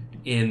Earth,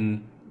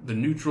 in the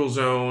neutral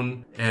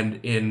zone, and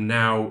in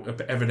now,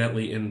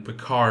 evidently, in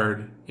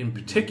Picard in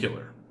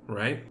particular,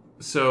 right?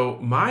 So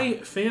my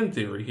fan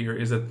theory here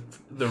is that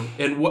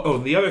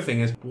the other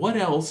thing is, what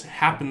else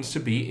happens to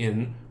be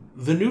in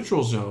the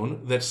neutral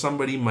zone that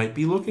somebody might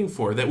be looking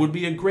for that would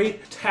be a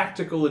great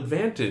tactical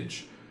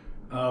advantage?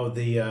 Oh,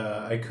 the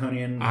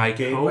Iconian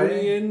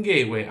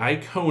Gateway,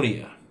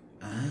 Iconia.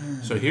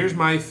 So here's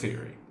my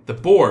theory. The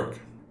Borg,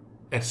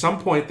 at some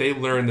point they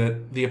learn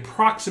that the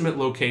approximate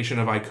location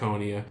of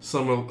Iconia,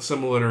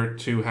 similar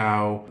to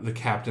how the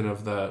captain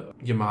of the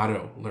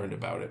Yamato learned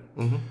about it.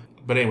 Mm-hmm.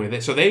 But anyway,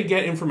 so they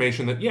get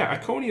information that,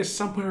 Iconia is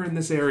somewhere in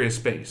this area of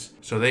space.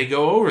 So they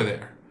go over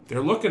there.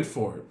 They're looking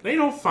for it. They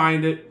don't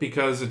find it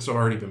because it's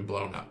already been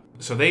blown up.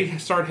 So they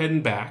start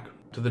heading back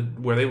to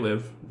where they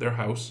live, their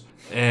house.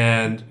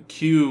 And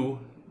Q,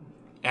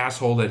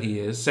 asshole that he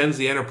is, sends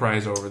the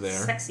Enterprise over there.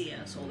 Sexy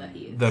asshole that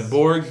he is. The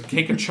Borg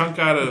take a chunk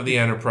out of the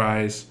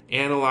Enterprise,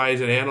 analyze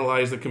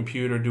the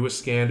computer, do a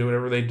scan, do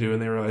whatever they do,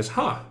 and they realize,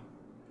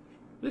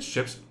 this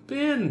ship's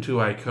been to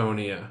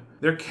Iconia.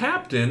 Their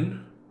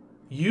captain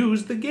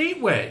used the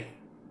gateway.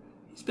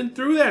 He's been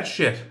through that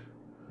shit.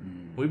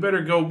 We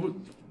better go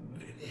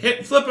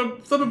flip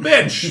a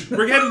bitch.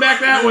 We're getting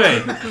back that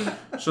way.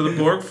 So the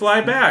Borg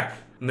fly back.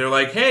 And they're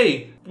like,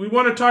 hey, we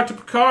want to talk to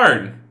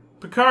Picard.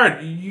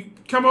 Picard, you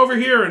come over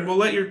here and we'll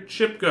let your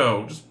ship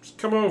go. Just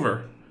come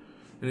over.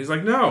 And he's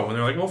like, no. And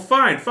they're like, well,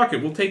 fine, fuck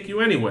it. We'll take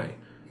you anyway.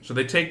 So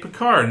they take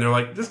Picard and they're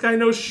like, this guy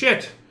knows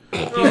shit.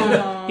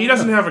 He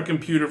doesn't have a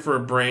computer for a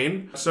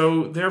brain,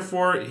 so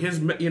therefore he has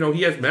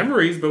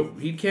memories, but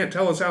he can't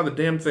tell us how the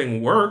damn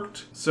thing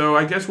worked. So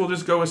I guess we'll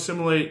just go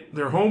assimilate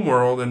their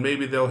homeworld, and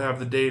maybe they'll have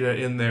the data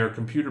in their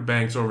computer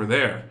banks over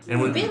there.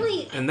 And when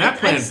that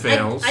plan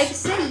fails, I'd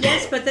say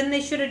yes, but then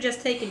they should have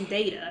just taken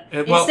data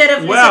instead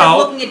of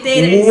looking at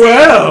data. And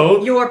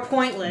saying, you're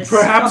pointless.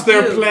 Perhaps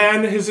their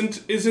plan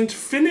isn't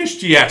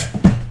finished yet.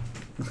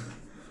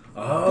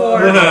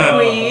 Borg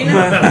Queen.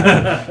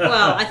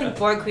 Well, I think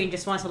Borg Queen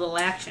just wants a little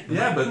action.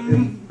 Yeah, but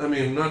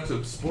not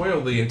to spoil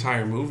the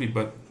entire movie,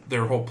 but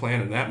their whole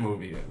plan in that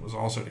movie was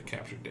also to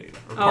capture data.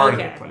 Or part of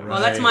their plan.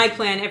 Well, that's my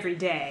plan every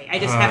day. I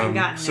just haven't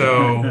gotten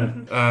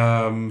there.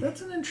 So,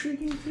 that's an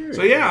intriguing theory.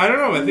 So yeah, I don't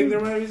know. I think there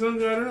might be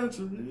something. I don't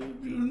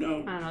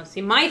know.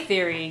 See, my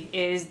theory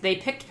is they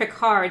picked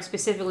Picard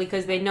specifically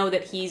because they know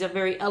that he's a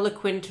very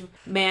eloquent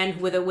man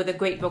with a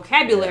great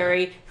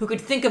vocabulary who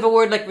could think of a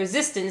word like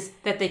resistance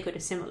that they could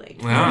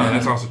assimilate.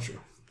 That's also true.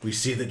 We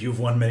see that you've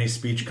won many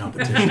speech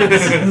competitions.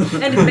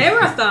 And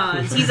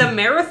marathons. He's a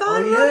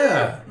marathon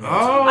runner?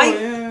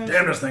 Yeah.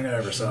 Damnedest thing I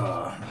ever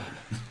saw.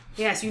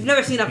 Yes, you've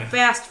never seen a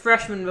fast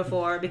freshman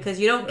before because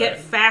you don't get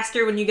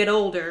faster when you get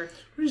older.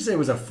 What did you say? It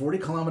was a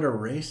 40-kilometer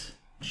race?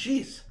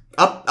 Jeez.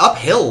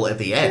 uphill at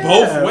the end.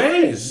 Both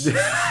ways.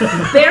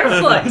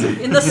 Barefoot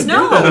in the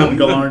snow.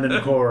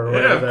 Galarn Core.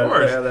 Yeah, of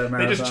course.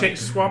 They just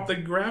just swap the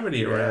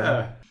gravity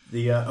around.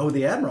 Yeah.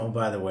 The Admiral,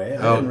 by the way.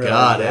 Oh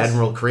God,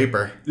 Admiral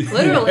Creeper.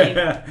 Literally.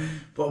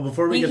 Well,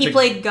 before we get He to...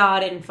 played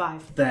God in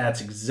 5.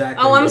 That's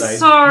exactly Oh, I'm what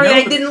sorry. No,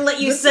 I but didn't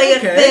let you that's say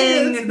okay.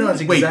 a thing.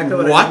 That's Wait, exactly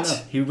what what? I know.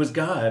 He was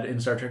God in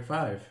Star Trek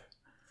 5.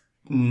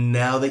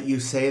 Now that you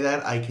say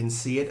that, I can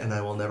see it, and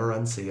I will never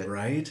unsee it.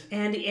 Right?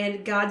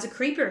 And God's a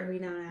creeper, we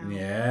know now.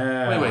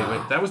 Yeah.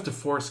 Wait. That was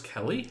DeForest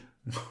Kelly?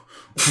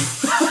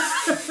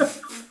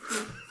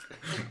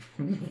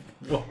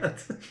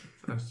 What?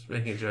 I was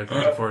making a joke.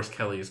 DeForest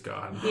Kelly is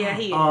God. Yeah,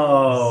 he is.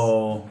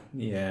 Oh,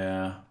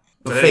 yeah.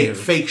 The But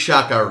fake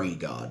anywho. Shakari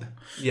god.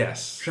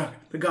 Yes.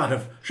 The god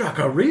of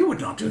Shakari would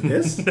not do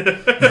this.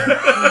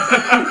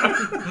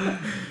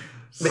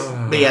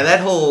 But yeah, that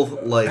whole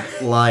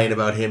line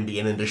about him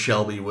being into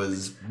Shelby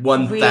was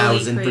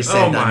 1,000%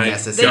 Oh my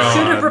unnecessary. They God.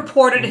 should have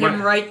reported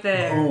him right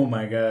there. Oh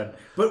my god.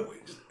 But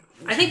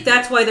I think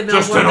that's why the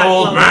Just Billboard an got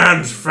old blown.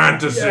 man's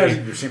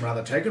fantasy. you seem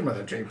rather taken with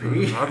it,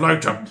 JP. I'd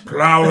like to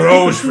plow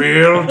those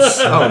fields.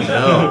 Oh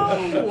no.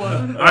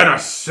 Oh. I'd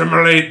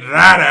assimilate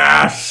that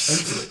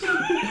ass.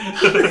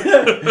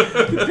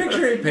 The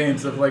picture he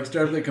paints of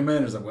Starfleet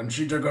commanders, when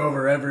she took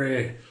over,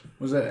 every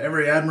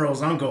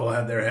admiral's uncle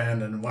had their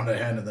hand and wanted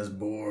a hand in this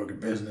Borg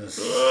business.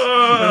 They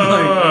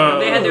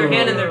had their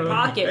hand in their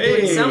pocket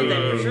doing something,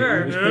 for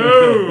sure.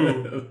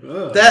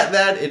 No.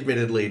 That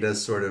admittedly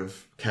does sort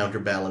of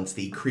counterbalance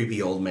the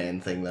creepy old man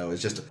thing, though.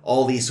 It's just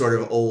all these sort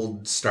of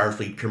old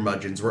Starfleet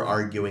curmudgeons were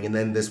arguing, and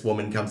then this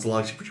woman comes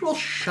along. She, would you all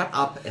shut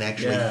up and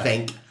actually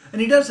think? And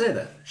he does say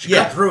that. She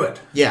got through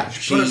it. Yeah,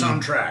 She put us on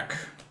track.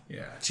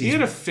 Yeah. You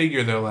gotta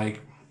figure though,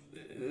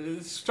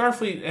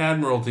 Starfleet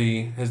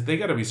Admiralty they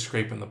got to be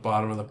scraping the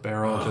bottom of the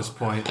barrel at this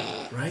point,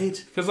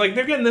 Right? because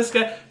they're getting this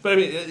guy. But I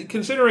mean,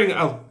 considering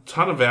a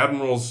ton of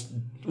admirals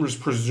was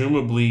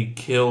presumably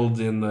killed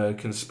in the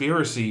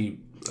conspiracy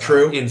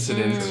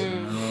incident,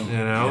 you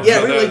know, Yeah,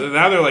 so really.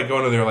 now they're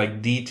going to their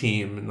D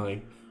team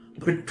and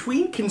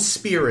Between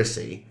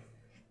conspiracy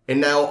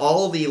and now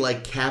all the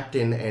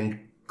captain and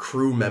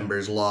crew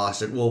members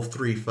lost at Wolf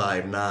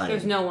 359.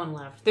 There's no one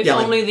left. There's Yeah,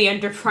 only the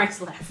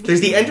Enterprise left.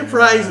 There's the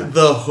Enterprise,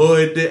 the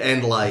Hood,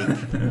 and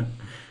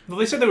well,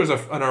 they said there was an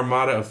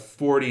armada of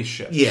 40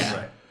 ships. yeah,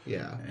 Right.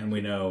 yeah. And we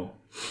know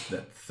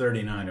that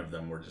 39 of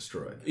them were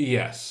destroyed.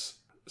 Yes.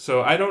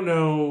 So I don't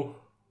know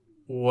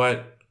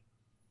what.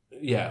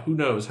 Yeah, who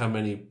knows how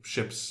many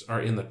ships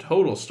are in the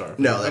total Starfleet?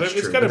 No, that's but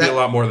it's true. got to But be a that-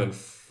 lot more than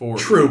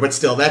 40. True, but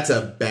still, that's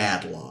a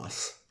bad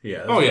loss.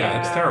 Yeah. Oh yeah, Yeah.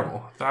 it's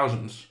terrible.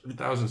 Thousands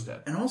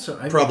dead. And also,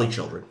 Probably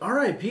children.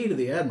 R.I.P. to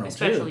the Admiral,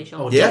 Especially too.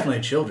 children. Oh, Yeah.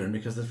 definitely children,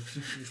 because the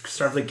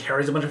Starfleet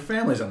carries a bunch of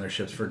families on their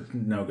ships for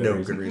no good No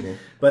reason. good reason.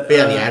 But But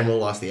yeah, the Admiral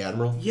lost the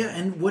Admiral. Yeah,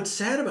 and what's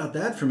sad about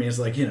that for me is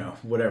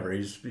whatever,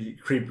 he's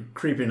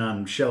creeping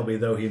on Shelby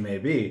though he may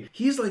be.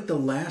 He's the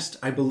last,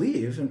 I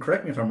believe, and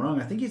correct me if I'm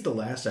wrong, I think he's the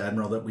last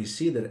Admiral that we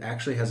see that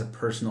actually has a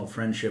personal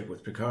friendship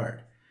with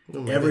Picard.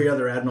 Every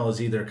other Admiral is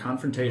either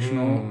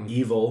confrontational,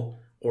 evil,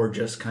 or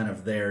just kind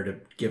of there to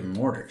give him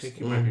orders. I think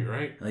you might be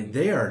right.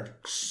 They are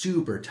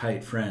super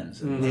tight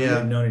friends, and Yeah.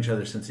 they've known each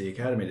other since the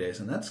Academy days,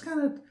 and that's kind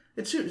of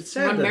it's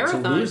sad Run to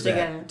marathons lose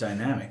together. that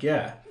dynamic.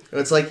 Yeah,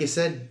 It's like you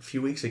said a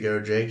few weeks ago,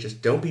 Jake.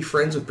 Just don't be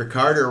friends with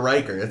Picard or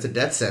Riker. That's a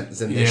death sentence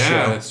in this Yeah,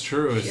 show. that's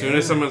true. As soon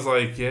as someone's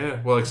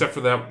well, except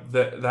for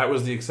that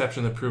was the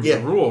exception that proved Yeah,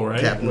 the rule, right?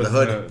 Captain With,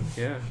 the Hood.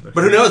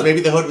 But who knows? Maybe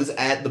the Hood was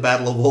at the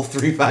Battle of Wolf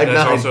 359.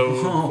 that's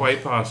also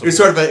quite possible.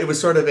 It was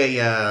sort of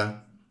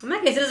a In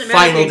that case, it doesn't matter.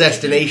 Final if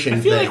Destination. I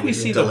feel thing like we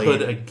was see the delayed.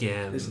 Hood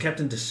again. is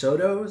Captain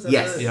DeSoto? Is that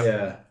Yes. what it is? Yep.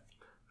 Yeah.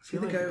 Is he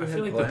the guy who I had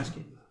feel like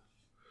Pulaski?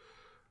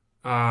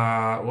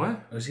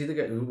 What? Was he the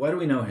guy? Why do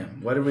we know him?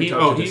 Why did we He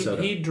talk to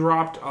DeSoto? he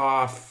dropped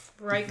off.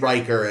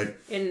 Riker.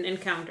 in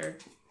Encounter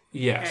at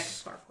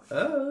Yes. Starport.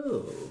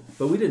 Oh,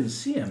 but we didn't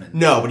see him.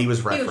 No, but he was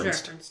He was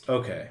referenced. referenced.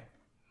 Okay.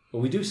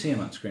 Well, we do see him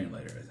on screen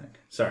later, I think.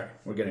 Sorry,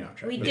 we're getting off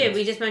track. We But did. yes.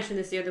 We just mentioned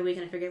this the other week,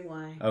 and I forget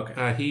why.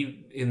 Okay.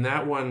 He in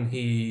that one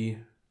he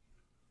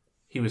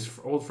was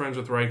old friends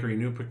with Riker. He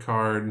knew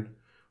Picard.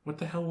 What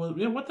the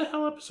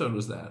hell episode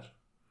was that?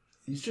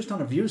 He's just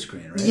on a view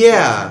screen, right?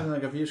 Yeah. Something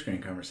like a view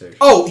screen conversation.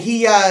 Oh,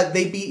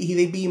 they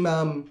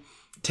beam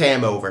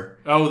Tam over.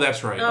 Oh,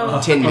 that's right. Oh.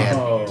 Tin Man.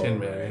 Oh, Tin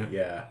Man, right,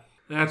 yeah.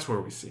 That's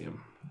where we see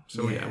him.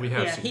 So we have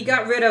Yeah, seen he him.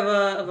 got rid of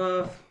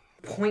a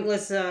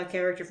pointless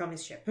character from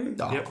his ship.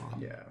 Oh. Yep.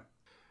 Yeah.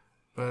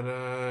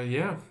 But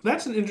yeah,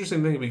 that's an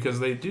interesting thing because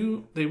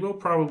they will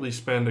probably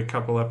spend a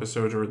couple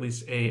episodes or at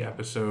least a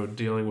episode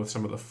dealing with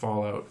some of the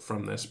fallout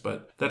from this.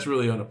 But that's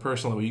really on a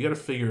personal level. You got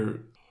to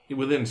figure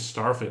within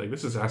Starfleet,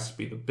 this has to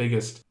be the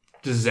biggest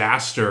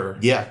disaster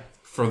Yeah.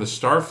 for the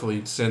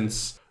Starfleet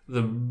since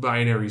the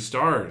binary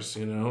stars.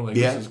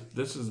 Yeah.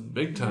 This is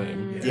big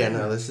time. Yeah,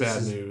 no, this Bad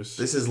is news.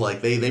 This is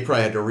they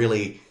probably had to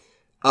really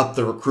up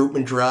the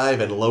recruitment drive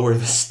and lower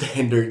the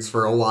standards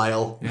for a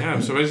while. Yeah,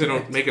 I'm surprised they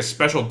don't make a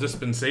special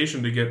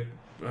dispensation to get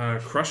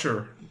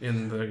Crusher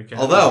in the academy. I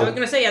Although, was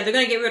going to say, they're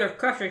going to get rid of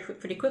Crusher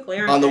pretty quickly,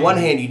 aren't they? on the one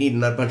hand, you need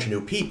a bunch of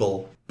new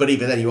people, but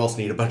even then, you also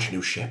need a bunch of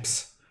new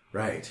ships.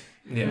 Right.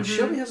 Yeah.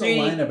 Shelby has a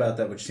line about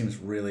that which seems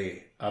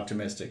really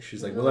optimistic.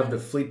 She's like, we'll have the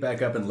fleet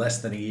back up in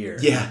less than a year.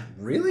 Yeah.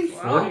 Really?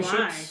 Oh, 40 my.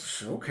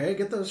 ships? Okay,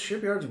 get those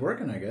shipyards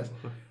working, I guess.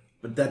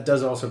 But that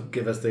does also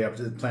give us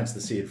the plants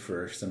the seed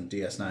for some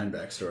DS9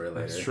 backstory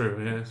later. That's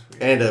true, yes.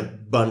 And a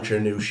bunch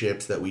of new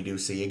ships that we do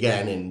see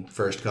again in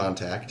First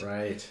Contact.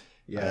 Right.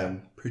 Yeah.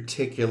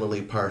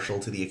 Particularly partial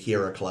to the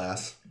Akira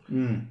class.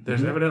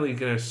 There's evidently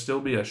going to still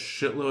be a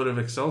shitload of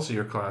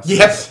Excelsior classes.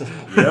 Yes.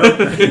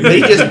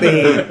 They just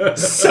made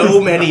so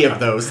many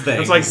of those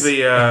things.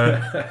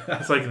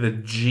 It's like the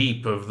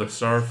Jeep of the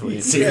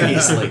Starfleet.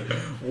 Seriously.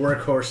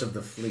 Workhorse of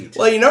the fleet.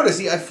 Well, you notice,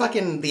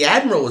 the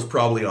Admiral was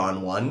probably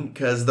on one,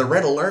 because the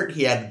red alert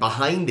he had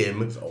behind him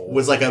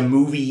was like a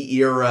movie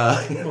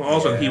era. Well,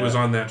 also, he was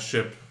on that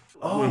ship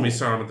when we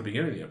saw him at the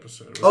beginning of the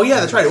episode. Oh,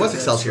 yeah, that's right. It was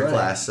That's Excelsior right.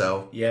 class,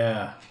 so.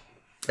 Yeah.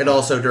 And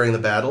also during the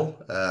battle,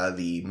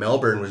 the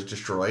Melbourne was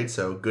destroyed,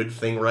 so good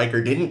thing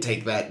Riker didn't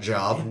take that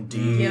job.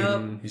 Indeed.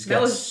 Yep. He's got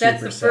That's super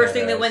the first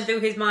thing sad that eyes. went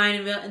through his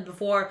mind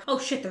before. Oh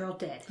shit, they're all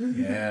dead.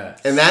 Yeah.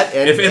 And that,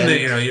 and, If in and-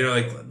 the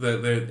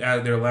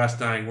like their last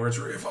dying words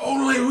were, "If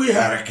only we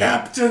had a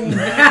captain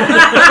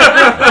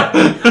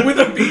with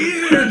a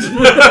beard."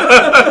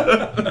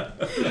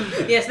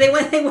 Yes, they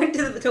went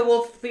to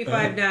Wolf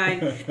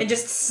 359 and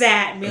just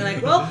sat and be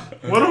like, well,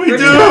 What do we we're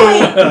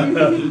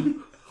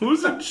do?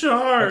 Who's in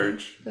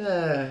charge?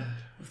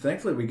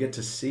 Thankfully, we get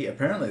to see.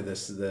 Apparently,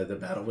 the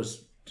battle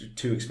was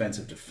too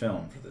expensive to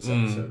film for this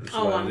episode, which is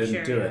why I'm they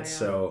didn't sure, do yeah, it. yeah.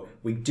 So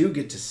we do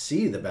get to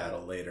see the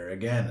battle later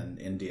again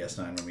in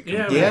DS9 when we come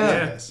Yeah, back yeah,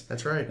 to this.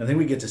 that's right. I think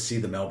we get to see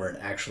the Melbourne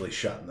actually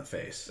shot in the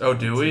face. Oh,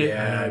 do we?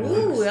 Yeah.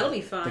 Ooh, that'll be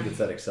I think fun. it's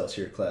that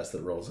Excelsior class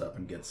that rolls up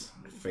and gets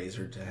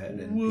phasered to head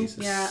in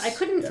pieces. Yeah, I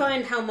couldn't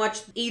find how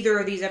much either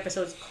of these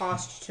episodes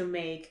cost to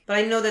make, but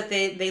I know that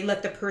they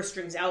let the purse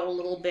strings out a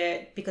little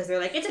bit because they're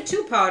like, it's a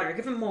 2-powder,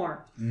 give them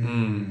more.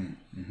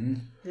 Mm-hmm.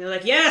 They're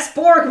like, yes,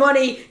 Borg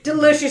money,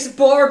 delicious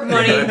Borg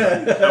money.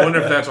 I wonder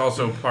if that's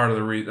also part of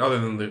the reason, other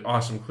than the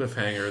awesome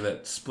cliffhanger,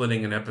 that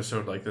splitting an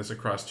episode like this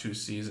across 2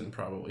 seasons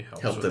probably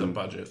helps with them. the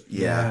budget.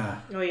 Yeah.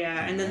 Oh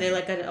yeah, and then they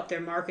like gotta up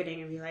their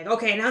marketing and be like,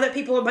 okay, now that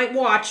people might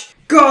watch,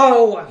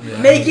 go,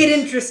 make it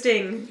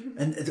interesting.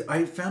 And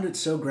I found it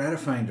so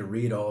gratifying to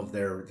read all of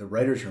the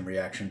writers' room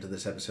reaction to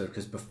this episode,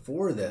 because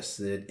before this,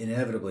 it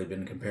inevitably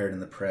been compared in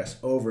the press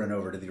over and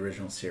over to the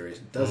original series.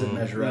 It doesn't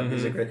measure up.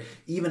 Is it great?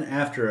 Even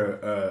after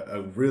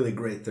a really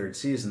great third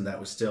season, that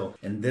was still,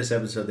 in this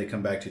episode, they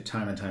come back to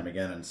time and time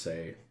again and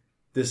say,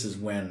 this is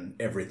when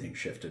everything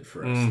shifted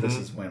for us. This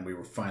is when we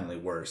finally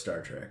were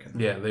Star Trek.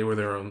 And, Yeah, they were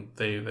their own.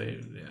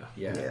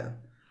 Yeah.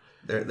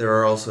 There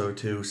are also,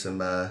 too, some,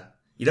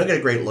 you don't get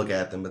a great look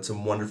at them, but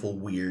some wonderful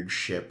weird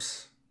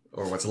ships,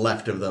 or what's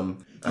left of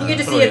them. You get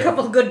to see a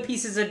couple of good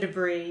pieces of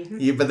debris.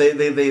 Yeah, but they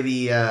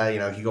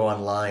if you go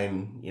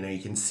online, you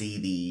can see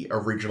the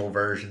original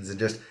versions and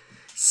just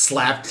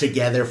slapped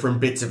together from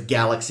bits of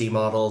Galaxy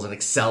models and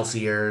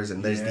Excelsiors,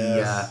 and there's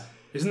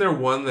Isn't there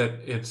one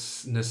that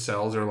its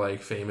nacelles are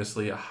like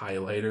famously a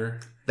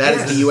highlighter? that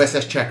is the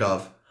USS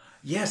Chekhov.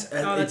 Yes,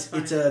 that's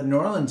fine. it's a New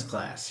Orleans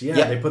class. Yeah,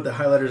 Yep. they put the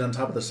highlighters on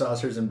top of the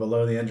saucers and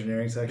below the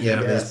engineering section. Yeah,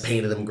 they yes. just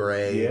painted them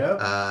gray.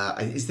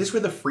 Yep. Is this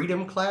where the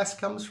Freedom class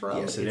comes from?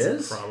 Yes, it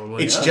is.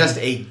 Probably. It's just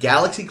a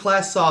Galaxy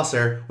class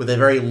saucer with a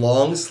very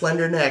long,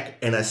 slender neck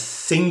and a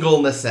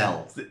single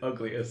nacelle. the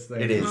ugliest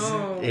thing. It is.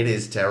 Oh. It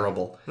is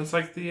terrible. It's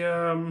like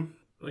the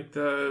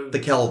Kelvin. The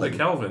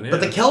Kelvin, yeah. But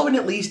the Kelvin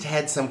at least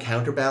had some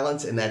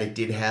counterbalance in that it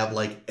did have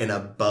like an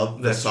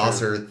above the That's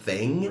saucer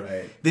thing.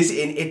 Right.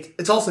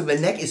 It's also, the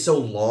neck is so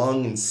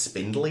long and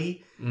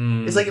spindly.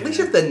 It's like, at least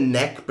if the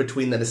neck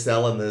between the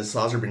nacelle and the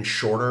saucer had been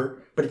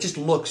shorter, but it just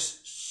looks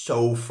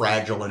so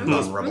fragile and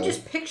vulnerable. I'm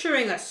just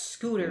picturing a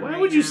scooter. Why right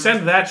would you now.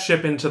 send that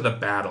ship into the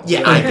battle?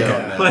 Yeah, I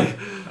don't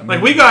know.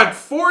 Like we got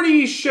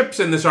 40 ships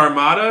in this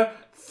armada.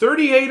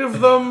 38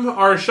 of them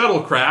are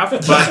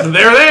shuttlecraft, but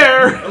they're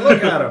there.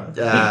 Look at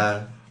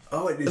them.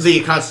 It is The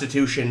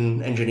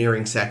Constitution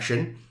Engineering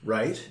section.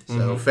 right.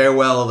 So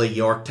farewell the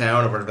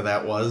Yorktown, or whatever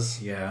that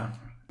was. Yeah,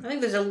 I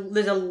think there's a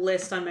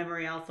list on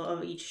Memory Alpha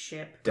of each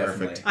ship.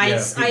 definitely. Perfect. I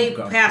Yeah,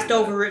 people passed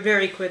gone through over it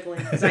very quickly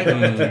because I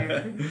don't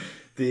care.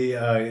 The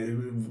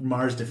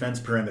Mars Defense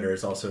Perimeter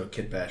is also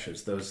kit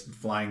bashes. Those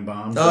flying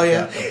bombs. Oh, that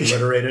yeah. got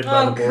obliterated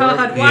by Oh the board.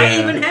 God, why Yeah.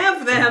 even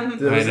have them?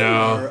 Those I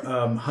know.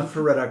 are, Hunt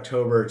for Red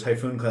October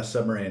Typhoon class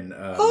submarine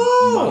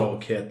model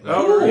kit.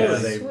 Oh, yeah,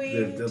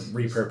 really? they're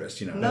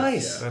repurposed.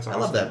 Nice. Yeah. That's I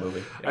love awesome. that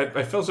movie.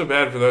 I feel so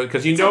bad for those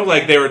because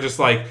like they were just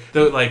like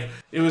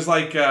it was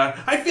like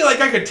I feel like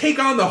I could take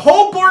on the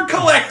whole Borg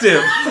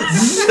collective.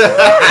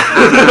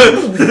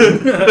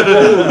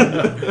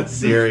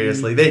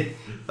 Seriously.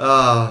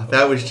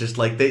 That was just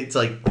like, it's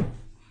like,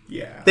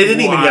 Yeah. they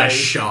didn't even get Why? a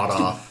shot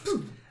off.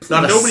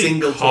 Not a Nobody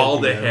single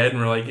called torpedo. ahead and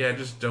we're like, yeah,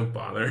 just don't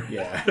bother.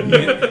 Yeah. You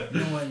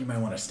know what? You might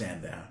want to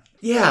stand down.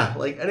 Yeah,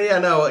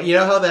 no, you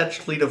know how that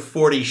fleet of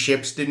 40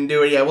 ships didn't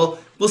do it? Yeah, we'll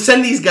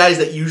send these guys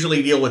that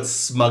usually deal with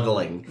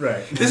smuggling.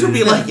 Right. This would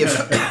be like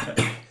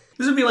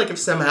if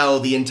somehow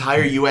the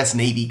entire U.S.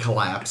 Navy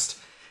collapsed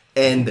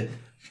and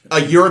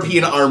a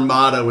European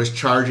armada was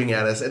charging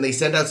at us, and they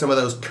sent out some of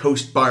those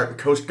Coast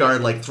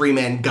Guard like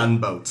 3-man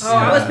gunboats. Oh,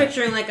 I was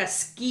picturing like a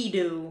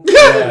ski-doo.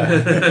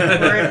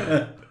 Yeah. Or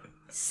a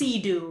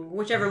sea-doo,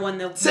 whichever one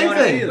the Same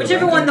water, thing.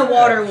 whichever one the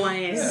water one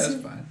is. Yeah, that's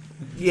fine.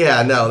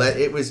 Yeah, no,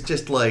 it was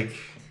just like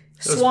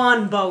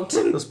Swan boat.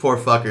 those poor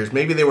fuckers.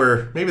 Maybe they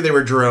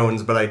were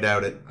drones, but I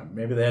doubt it.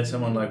 Maybe they had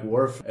someone like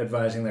Worf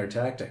advising their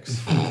tactics.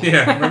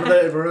 Yeah.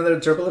 Remember the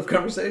turbulent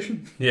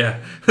conversation? Yeah.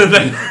 They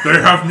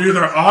have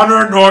neither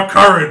honor nor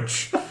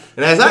courage.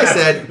 And as I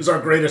said, It was our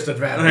greatest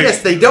advantage.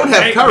 yes, they don't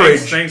have courage.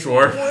 Thanks,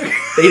 Worf.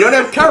 They don't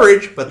have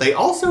courage, but they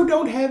also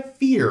don't have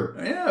fear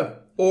Yeah.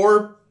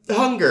 or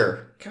hunger.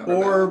 Or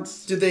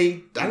Counterbalance. do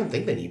they? I don't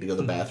think they need to go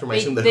to the bathroom. I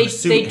assume the They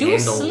suit do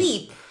handles.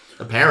 sleep.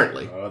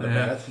 Apparently. Oh,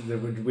 Yeah.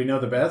 We know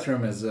the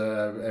bathroom is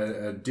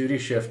a duty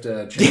shift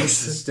change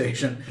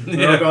station.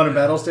 We're all going to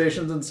battle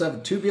stations and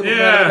stuff. 2 people go to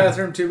Yeah. the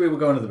bathroom, 2 people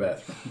going to the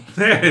bathroom.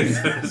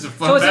 It's a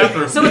fun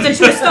bathroom. So it's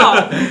a true stall.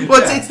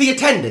 Well, it's the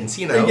attendance,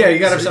 you know. Yeah, you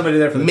got to have somebody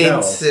there for the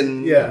Mints towels.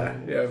 and- Yeah,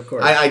 of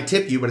course. I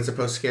tip you, but it's a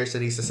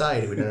post-scarcity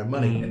society. We don't have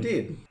money.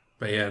 Indeed.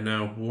 But yeah,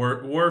 no,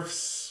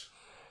 Worf's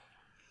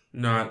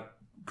not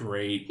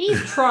great. He's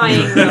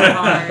trying real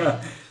hard.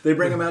 They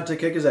bring him out to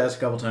kick his ass a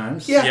couple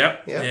times. Yeah.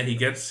 Yep. Yeah. Yeah, he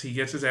gets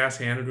his ass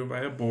handed to him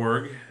by a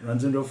Borg.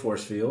 Runs into a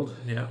force field.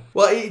 Yeah.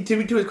 Well, to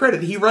his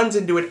credit, he runs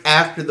into it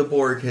after the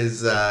Borg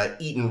has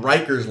eaten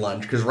Riker's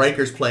lunch, because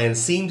Riker's plan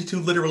seemed to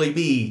literally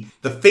be,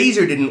 the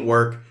phaser didn't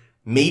work,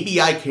 maybe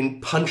I can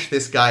punch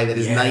this guy that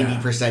is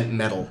 90%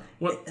 metal.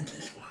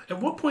 At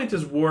what point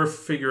does Worf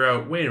figure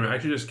out, wait a minute, I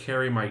should just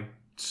carry my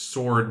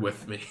sword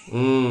with me?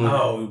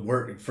 Oh,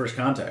 first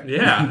contact.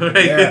 Yeah.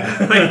 Yeah.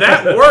 Like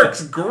that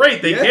works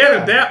great. They Yeah.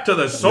 can't adapt to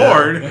the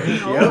sword.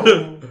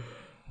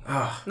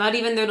 Not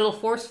even their little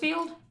force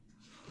field?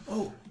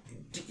 Oh,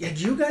 had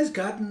you guys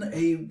gotten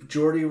a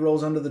Geordie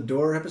rolls under the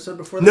door episode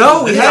before?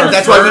 No, we haven't.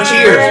 That's why we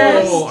cheered.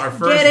 Oh, our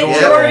first Get it, door.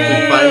 Geordie!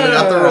 Yeah, we finally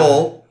got the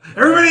roll.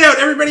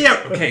 Everybody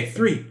out. Okay,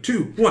 3,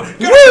 2, 1.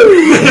 Yep,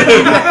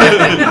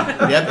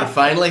 it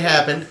finally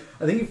happened.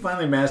 I think he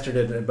finally mastered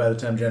it by the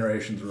time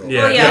Generations rolled.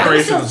 Yeah. Oh yeah, there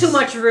was still Generations. too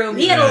much room.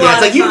 He had a lot Yeah,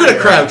 it's like of you time. could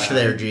have crouched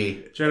there,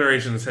 G.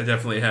 Generations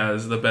definitely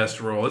has the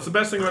best role. It's the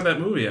best thing about that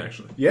movie,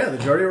 actually. Yeah, the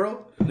Geordie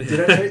roll.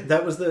 Did I say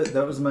that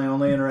was my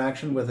only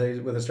interaction with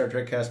a Star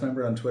Trek cast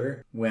member on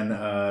Twitter when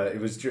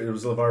it was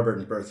LeVar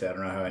Burton's birthday. I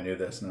don't know how I knew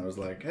this, and I was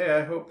like, hey,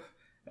 I hope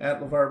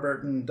at LeVar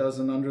Burton does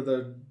an under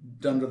the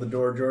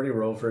door Geordie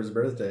roll for his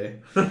birthday.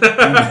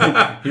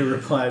 And he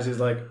replies, he's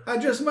like, I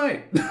just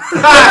might. Yay!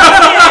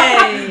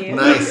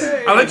 Nice.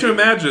 I like to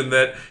imagine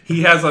that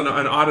he has an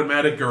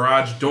automatic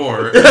garage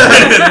door in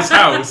his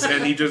house,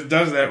 and he just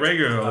does that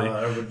regularly.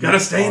 That would be Gotta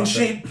stay in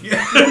awesome. shape.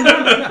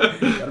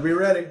 Gotta be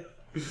ready.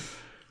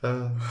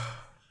 Oh,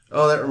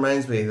 that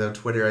reminds me, though,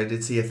 Twitter, I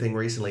did see a thing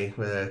recently,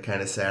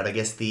 kind of sad. I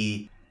guess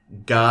the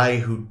guy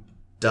who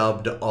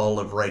dubbed all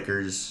of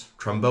Riker's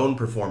trombone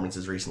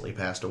performances recently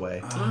passed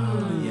away.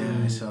 Oh,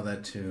 yeah, I saw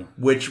that too.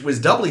 Which was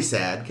doubly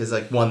sad, because,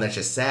 like, one, that's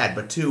just sad,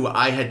 but two,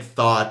 I had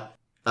thought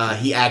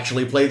he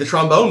actually played the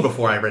trombone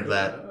before I read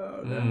that.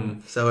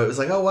 So it was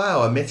like, oh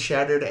wow, a myth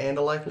shattered and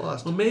a life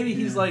lost. Well, maybe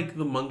he's like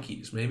the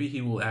monkeys. Maybe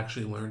he will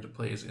actually learn to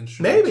play his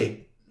instrument.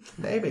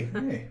 Maybe.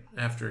 Hey.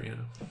 After,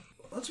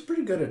 That's a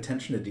pretty good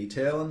attention to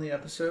detail in the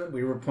episode.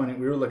 We were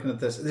looking at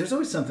this. There's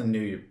always something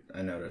new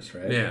I noticed,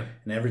 right? Yeah.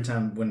 And every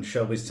time when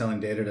Shelby's telling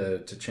Data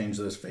to change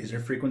those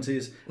phaser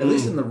frequencies, at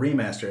least in the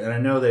remaster, and I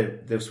know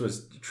that this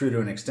was true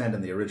to an extent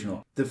in the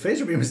original, the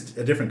phaser beam is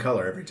a different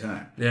color every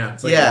time. Yeah.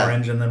 It's like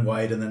orange and then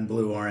white and then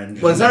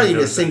blue-orange. Well, it's not and even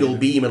then a single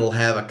beam, it'll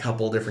have a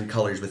couple different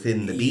colors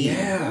within the beam.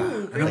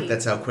 Yeah. Like,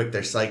 that's how quick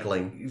they're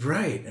cycling.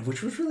 Right,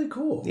 which was really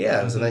cool. Yeah,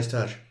 it was a nice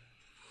touch.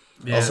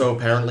 Yeah. Also,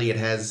 apparently it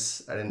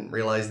has, I didn't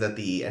realize that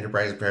the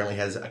Enterprise apparently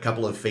has a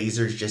couple of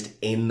phasers just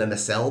in the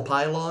nacelle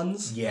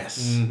pylons.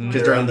 Yes.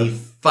 Because during the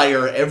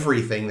fire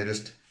everything,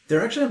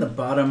 They're actually on the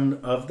bottom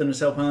of the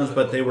nacelle pylons,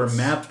 but they were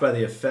mapped by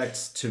the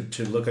effects to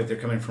look like they're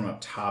coming from up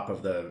top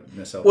of the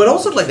nacelle well, it pylons.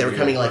 also looked like they were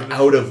coming like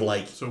out of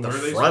like So the where are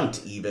they-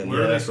 front even.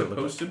 Where are they that's what it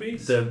supposed to be?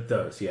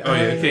 Those, yeah. Oh,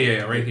 yeah. Okay,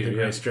 yeah, right The here.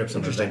 gray Yeah. strips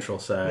on the ventral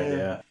side,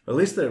 yeah. At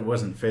least there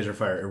wasn't phaser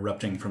fire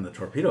erupting from the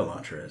torpedo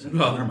launcher, is it?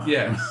 Never Well, mind.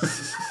 yeah.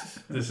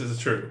 This is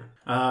true.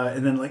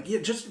 And then, like,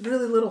 just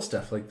really little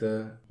stuff. Like,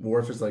 the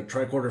Worf is like,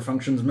 tricorder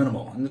functions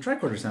minimal. And the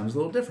tricorder sounds a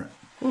little different.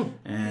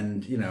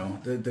 And,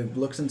 the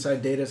looks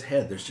inside Data's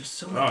head. There's just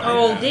so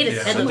much.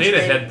 Data's head The looks Data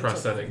great. head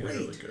prosthetic is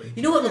really good.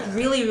 You know what looked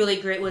really, really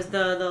great was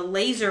the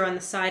laser on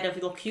the side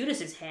of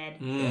Locutus's head.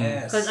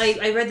 Yes. Because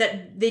I read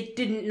that they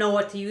didn't know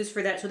what to use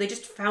for that, so they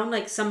just found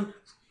like some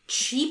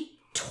cheap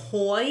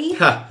toy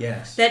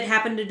Yes. that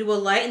happened to do a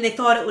light, and they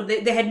thought it would.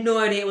 They had no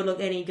idea it would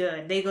look any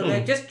good. They go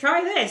like, just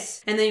try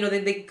this, and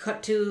then they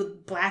cut to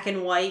black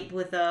and white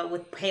with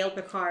Pale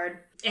Picard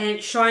and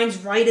it shines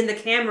right in the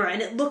camera,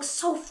 and it looks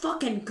so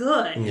fucking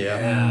good.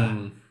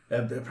 Yeah.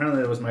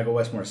 Apparently, it was Michael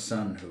Westmore's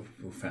son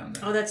who found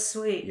that. Oh, that's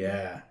sweet.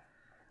 Yeah.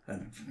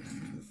 And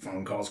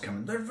phone calls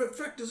coming. Their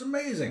effect is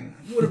amazing.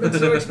 It would have been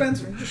so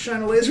expensive. Just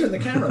shine a laser in the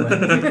camera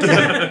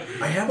lens.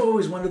 I have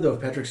always wondered though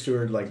if Patrick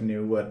Stewart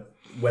knew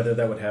whether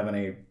that would have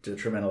any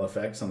detrimental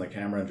effects on the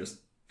camera and just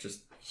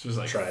She was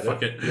like, tried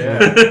fuck it.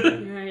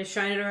 Yeah. Yeah,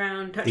 shine it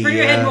around. Turn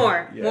your head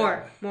more.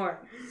 Yeah. More.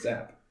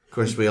 Zap. Of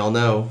course, we all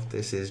know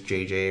this is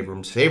J.J.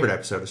 Abrams' favorite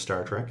episode of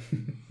Star Trek.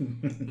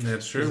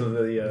 That's true. So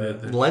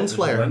the Lens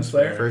flare. lens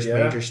flare. First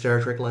major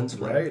Star Trek lens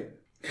flare.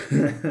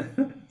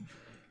 Right.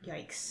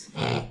 Yikes.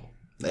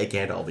 They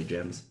can't all be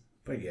gems.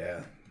 But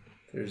yeah,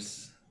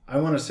 I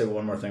want to say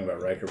one more thing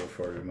about Riker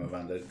before we move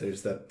on. There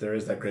is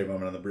that great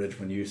moment on the bridge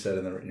when you said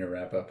in your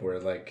wrap up where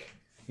he's like,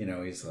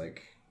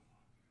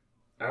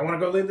 I want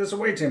to go lead this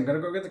away team. I'm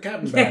going to go get the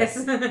captain back. Yes.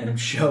 And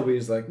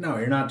Shelby's like, no,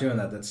 you're not doing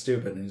that. That's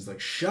stupid. And he's like,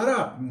 shut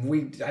up.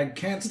 I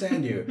can't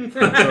stand you. So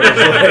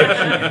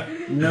it's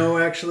like, no,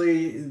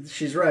 actually,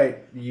 she's right.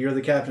 You're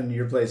the captain.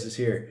 Your place is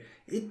here.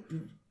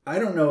 I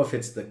don't know if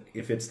it's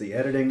the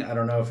editing. I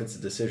don't know if it's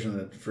a decision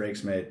that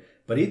Frakes made.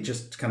 But he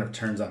just kind of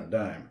turns on a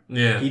dime.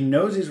 Yeah. He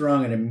knows he's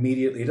wrong and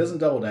immediately, he doesn't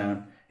double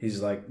down. He's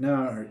like,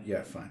 no,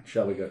 yeah, fine.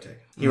 Shall we go take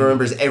it? He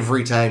remembers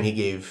every time he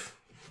gave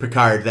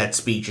Picard that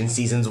speech in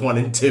seasons 1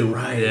 and 2.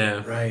 Right,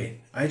 Yeah. right.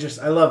 I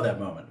love that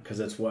moment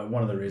because it's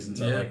one of the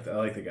reasons I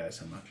like the guy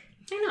so much.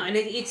 I know, and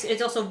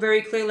it's also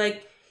very clear,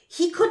 like,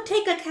 he could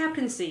take a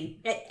captaincy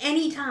at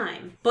any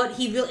time, but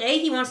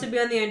he wants to be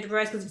on the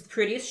Enterprise because it's the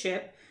prettiest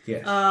ship.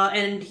 Yes.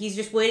 And he's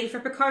just waiting for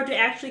Picard to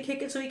actually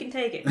kick it so he can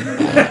take it.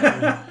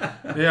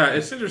 Yeah,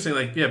 it's interesting.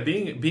 Like, yeah,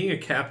 being a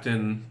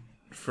captain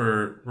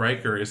for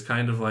Riker is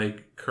kind of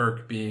like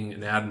Kirk being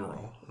an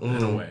admiral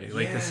in a way.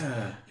 Like,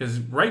 because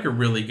Riker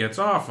really gets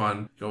off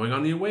on going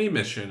on the away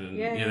mission and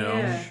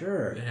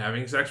Sure.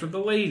 having sex with the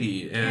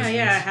lady. And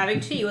having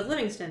tea with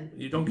Livingston.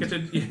 You don't get to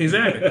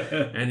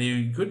exactly, and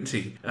you good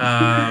tea.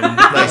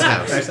 Nice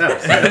house. Nice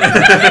house.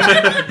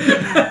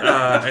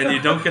 And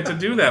you don't get to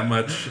do that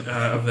much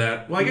of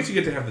that. Well, I guess you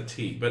get to have the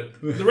tea, but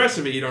the rest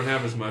of it you don't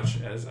have as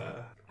much as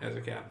a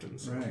captain.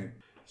 So. Right.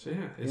 So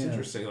yeah, it's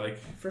interesting. Like,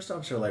 First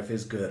officer life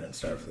is good in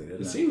Starfleet, isn't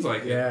it? it seems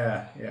like it.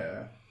 Yeah.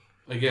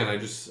 Again, I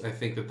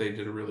think that they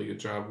did a really good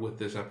job with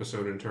this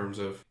episode in terms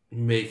of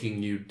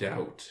making you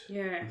doubt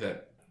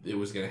that it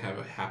was going to have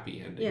a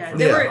happy ending. Yeah,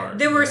 for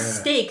there were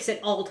stakes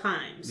at all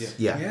times.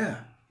 Yeah.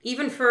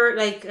 Even for,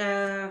 like,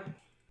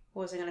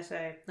 what was I going to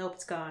say? Nope,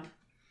 it's gone.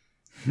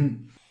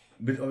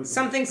 But,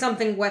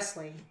 Something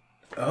Wesley.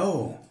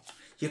 Oh.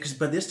 Yeah, because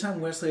by this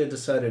time Wesley had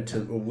decided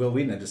Will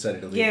Wheaton had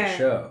decided to leave the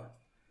show.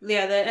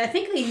 Yeah, I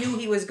think they knew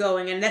he was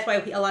going, and that's why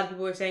a lot of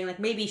people were saying, like,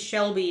 maybe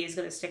Shelby is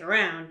going to stick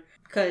around.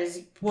 Because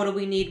what do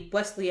we need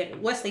Wesley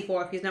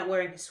for if he's not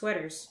wearing his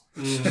sweaters?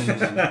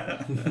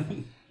 Yeah.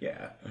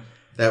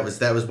 That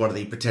was one of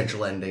the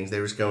potential endings. They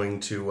was going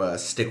to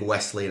stick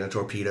Wesley in a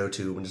torpedo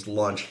tube and just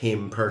launch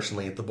him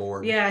personally at the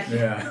board.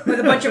 Yeah.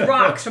 With a bunch of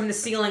rocks from the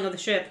ceiling of the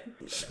ship.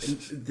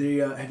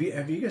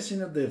 Have you guys seen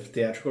the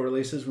theatrical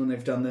releases when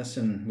they've done this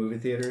in movie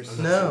theaters?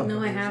 No,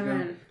 I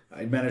haven't.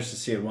 I managed to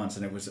see it once,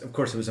 and it was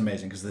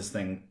amazing because this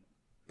thing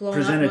Blown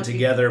presented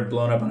together,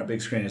 blown up on a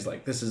big screen is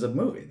like, this is a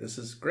movie. This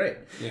is great.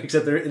 Yeah.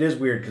 Except it is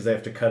weird because they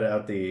have to cut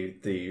out the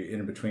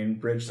in-between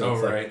bridge. So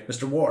it's like,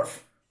 Mr.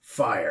 Worf,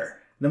 fire.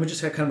 And then we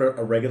just had kind of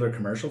a regular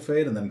commercial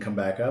fade and then come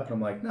back up. And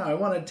I'm like, no, I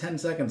wanted 10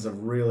 seconds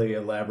of really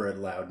elaborate,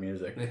 loud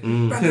music.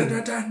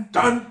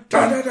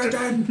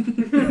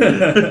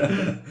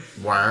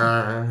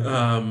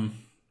 Wow.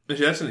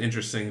 That's an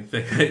interesting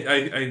thing.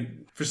 I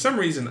for some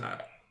reason,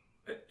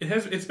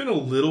 it's been a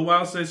little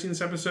while since I've seen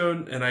this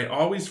episode, and I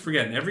always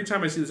forget. And every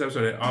time I see this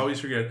episode, I always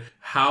forget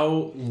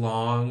how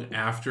long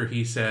after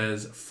he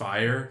says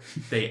fire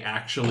they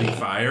actually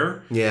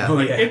fire. Yeah.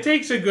 It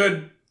takes a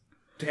good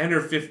 10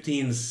 or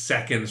 15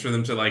 seconds for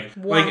them to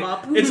warm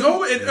up. It's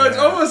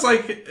almost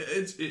like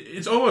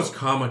it's almost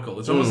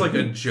comical. It's almost like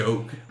a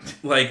joke.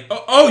 Like,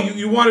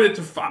 you wanted it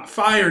to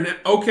fire now.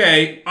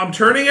 Okay, I'm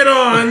turning it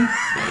on.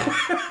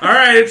 All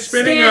right, it's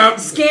spinning up.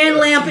 Scan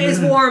lamp is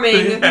warming.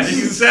 Yeah,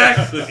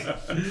 exactly.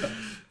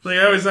 Like,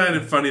 I always find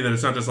it funny that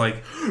it's not just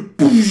like,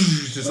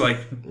 it's just like,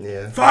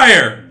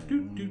 fire.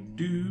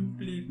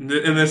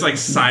 And there's like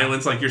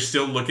silence, like they're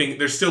still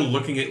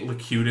looking at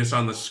Locutus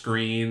on the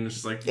screen.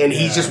 It's like, and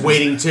he's just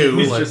waiting too.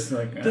 He's just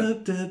like,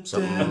 something's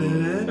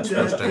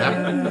supposed to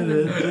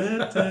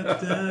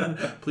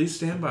happen. Please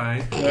stand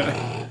by.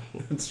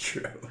 That's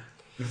true.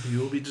 You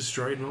will be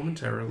destroyed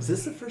momentarily. Is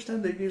this the first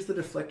time they've used the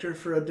deflector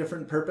for a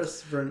different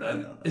purpose?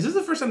 Is this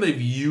the first time they've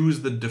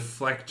used the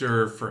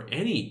deflector for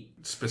any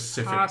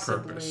specific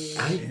purpose?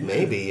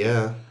 Maybe,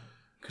 yeah.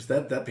 Because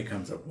that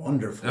becomes a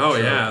wonderful show.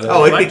 Yeah.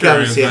 It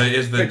becomes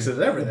fixes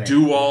everything.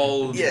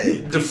 Dual. Yeah,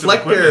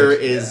 deflector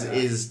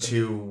is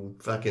to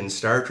fucking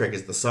Star Trek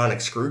as the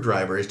sonic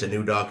screwdriver is to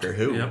New Doctor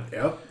Who.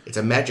 Yep. It's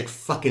a magic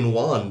fucking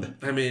wand.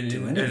 I mean,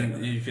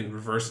 and you can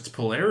reverse its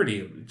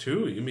polarity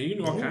too. I mean, you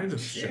can do all kinds of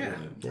shit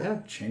with it. Yeah.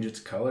 Change its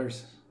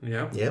colors.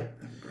 Yeah.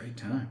 Yep. Have a great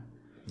time.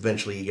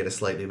 eventually you get a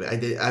slightly...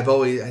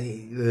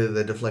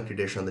 the deflector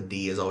dish on the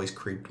D has always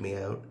creeped me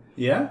out.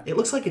 Yeah? It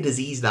looks like a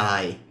diseased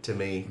eye to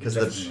me. Because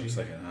It looks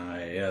like an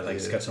eye. Yeah, like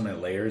it's got so many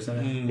layers in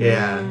it.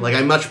 Yeah, like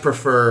I much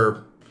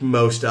prefer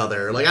most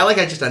other... Like I like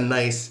just a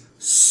nice,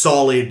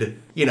 solid,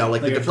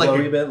 like the a deflector...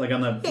 glowy bit, like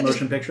on the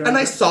motion picture? A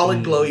nice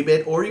solid glowy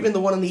bit, or even the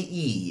one on the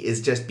E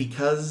is just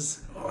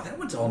because... Oh, that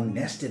one's all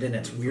nested in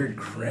its weird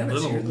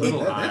crevice.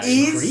 Little That's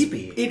eye.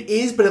 creepy. It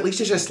is, but at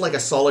least it's just like a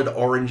solid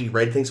orangey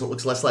red thing, so it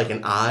looks less like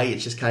an eye.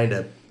 It's just kind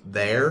of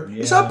there.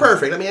 Yeah. It's not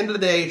perfect. I mean, at the end of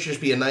the day, it should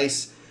just be a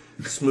nice,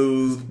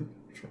 smooth,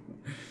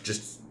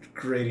 just...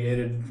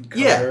 Gradiated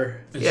Yeah.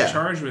 color. It's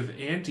charged with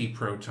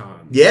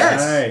anti-proton.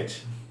 Yes!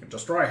 Right.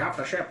 Destroy half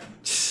the ship.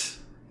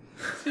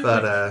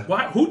 But,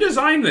 Who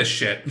designed this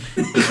shit?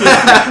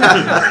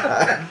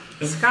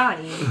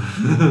 Scotty.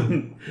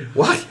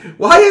 why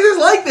is this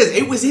like this?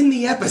 It was in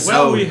the episode.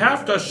 Well, we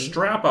have to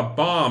strap a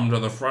bomb to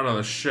the front of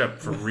the ship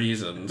for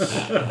reasons.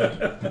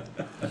 I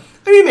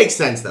mean, it makes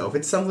sense, though. If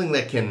it's something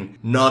that can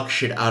knock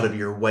shit out of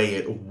your way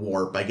at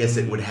warp, I guess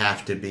it would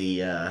have to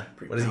be,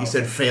 what is it? You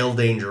said fail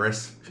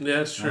dangerous. Yeah,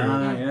 that's true.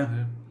 Yeah.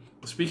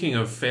 Speaking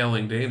of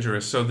failing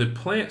dangerous, so the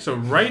plant,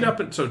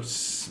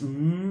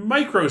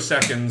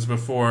 microseconds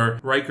before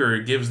Riker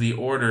gives the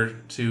order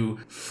to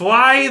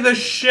fly the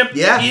ship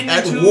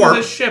into warp.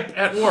 the ship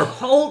at warp.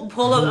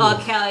 Pull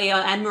up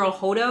Admiral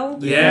Hodo.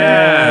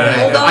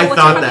 Yeah. Holdo, I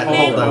what's thought her that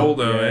name?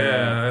 Holdo,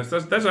 yeah.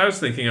 That's what I was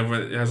thinking of.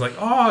 I was like,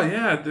 oh,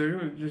 yeah, they're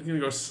going to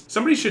go.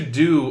 Somebody should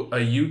do a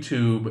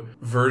YouTube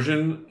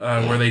version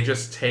where they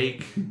just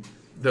take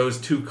those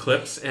two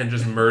clips and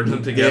just merge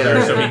them together.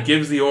 Yeah. So he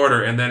gives the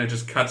order, and then it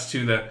just cuts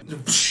to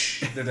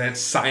that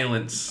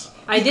silence.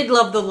 I did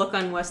love the look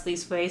on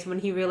Wesley's face when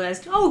he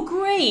realized, oh,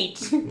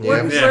 great!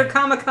 We're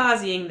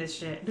kamikazing this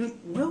shit.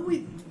 Well,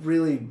 we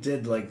really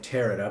did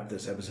tear it up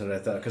this episode, I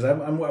thought, because I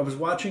was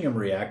watching him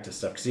react to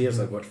stuff, because he has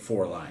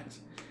 4 lines.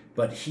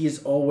 But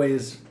he's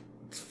always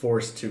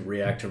forced to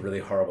react to really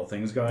horrible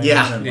things going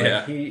on.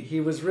 And he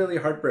was really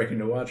heartbreaking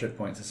to watch at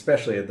points,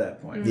 especially at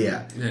that point.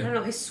 Yeah. I don't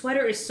know, his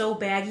sweater is so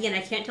baggy, and I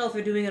can't tell if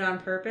they're doing it on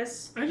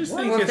purpose. I just Or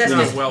think if it's that's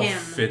not just well him.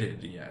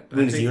 fitted yet. You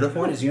mean his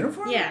uniform? His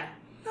uniform? Yeah.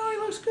 No, he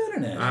looks good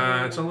in it.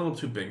 It's a little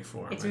too big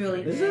for him. It's I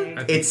really think. Is it? big.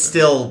 I think It's so.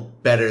 still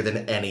better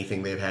than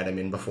anything they've had him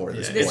in before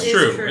this This point. is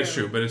true. It's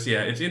true, but it's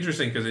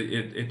interesting because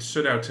it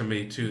stood out to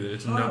me too that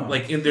it's not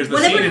there's the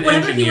Whenever, scene in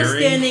whenever he was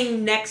engineering.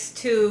 standing next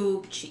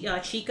to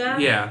Chica,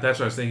 Yeah, that's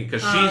what I was thinking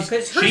because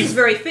hers is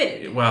very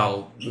fitted.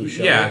 well,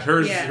 Lucia. yeah,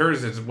 hers Yeah.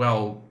 hers is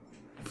well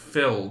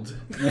filled.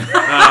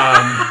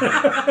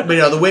 But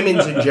the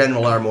women's in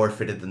general are more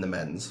fitted than the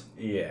men's.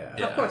 Yeah.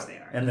 Of course they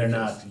are. And they're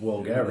not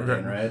wool Gavin,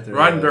 right? They're,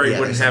 Roddenberry yeah,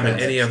 wouldn't they're have it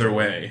synthetic. any other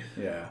way.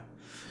 Yeah.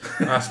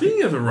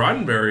 Speaking of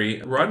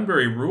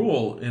Roddenberry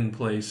rule in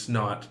place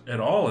not at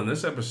all in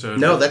this episode.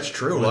 No, that's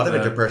true. A lot of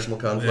With, interpersonal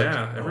conflict.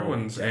 Yeah,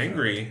 everyone's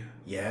angry.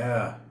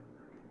 Yeah.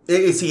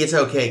 See, it's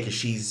okay because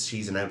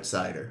she's an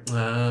outsider.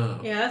 Oh.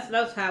 Yeah,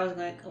 that's how I was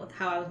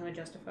gonna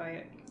justify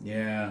it.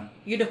 Yeah.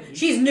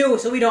 She's new,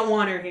 so we don't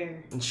want her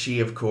here. And she,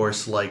 of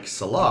course, like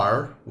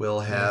Solar, will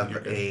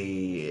have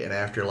an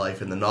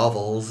afterlife in the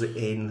novels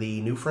in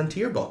the New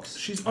Frontier books.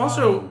 She's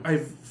also,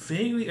 I'm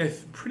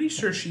pretty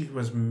sure she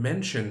was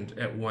mentioned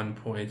at one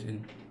point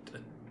in a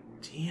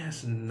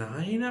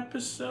DS9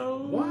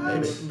 episode.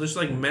 What? Just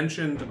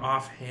mentioned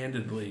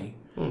offhandedly.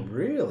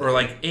 Really?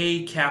 Or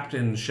a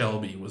Captain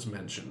Shelby was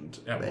mentioned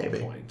at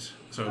one point.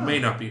 So it may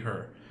not be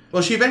her.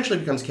 Well, she eventually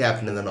becomes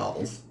captain in the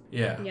novels.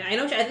 Yeah. Yeah,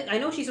 I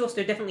know she's supposed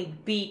to definitely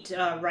beat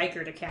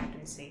Riker to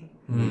captaincy.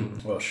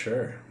 Well,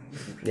 sure.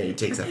 Yeah, it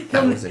takes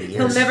 1,000 years.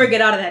 He'll never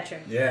get out of that chair.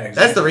 Yeah, exactly.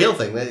 That's the real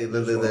thing.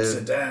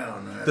 Sit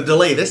down. The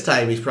delay this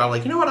time, he's probably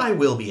like, you know what, I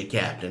will be a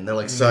captain. They're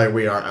like, sorry,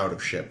 we are out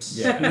of ships.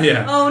 Yeah.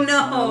 Yeah. Oh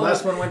no! The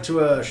last one went to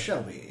a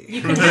Shelby.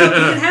 You can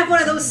have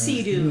one of those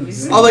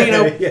sea-doos. Although,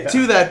 Yeah.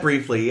 to that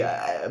briefly,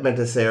 I meant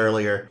to say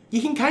earlier,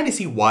 you can kind of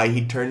see why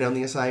he'd turn down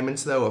the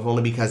assignments, though, if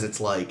only because it's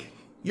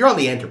you're on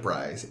the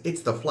Enterprise.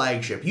 It's the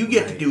flagship. You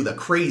get to do the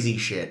crazy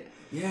shit.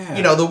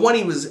 Yeah. The one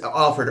he was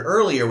offered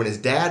earlier when his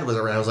dad was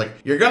around was like,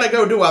 you're going to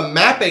go do a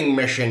mapping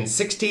mission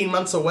 16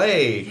 months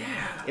away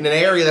in an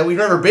area that we've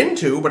never been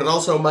to, but it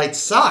also might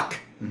suck.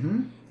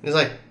 Mm-hmm. He's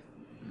like,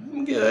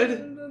 I'm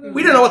good.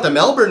 We don't know what the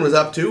Melbourne was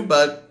up to,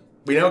 but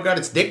we know it got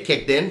its dick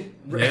kicked in.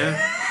 Yeah.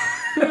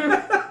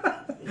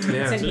 It's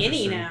an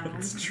innie now.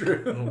 It's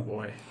true. Oh,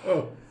 boy.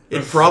 Oh.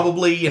 It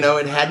probably, it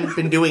hadn't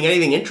been doing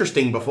anything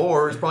interesting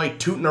before. It's probably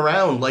tooting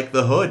around like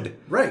the Hood.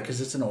 Right,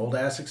 because it's an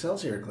old-ass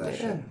Excelsior class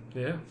ship.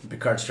 Yeah.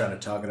 Picard's trying to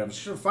talk it up.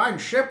 It's a fine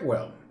ship,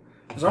 Will.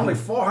 There's only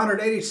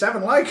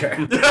 487 like her.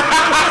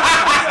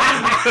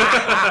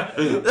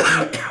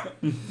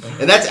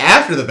 And that's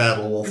after the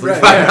Battle of Wolf Right,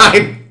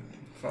 359.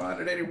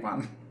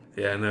 481.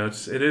 Yeah, no,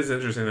 it is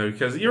interesting, though,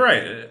 because you're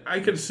right.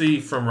 I could see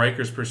from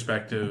Riker's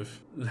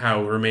perspective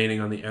how remaining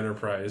on the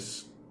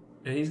Enterprise,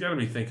 and he's got to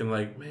be thinking,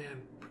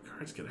 man,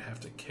 Picard's gonna have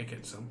to kick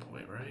at some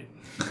point, right?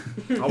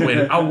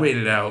 I'll wait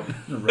it out.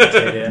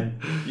 Rotate in.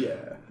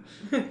 Yeah.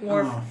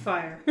 War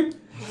fire.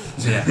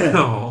 Yeah.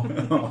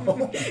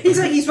 Oh. He's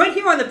right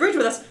here on the bridge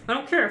with us. I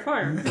don't care,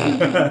 fire.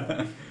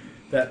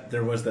 That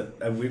there was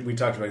that we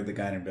talked about the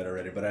Guinan bit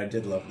already, but I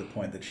did love the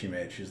point that she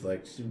made. She's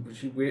like,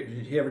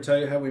 did he ever tell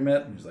you how we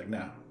met? And he's like,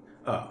 no.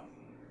 Oh,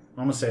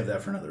 I'm gonna save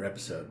that for another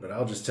episode, but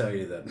I'll just tell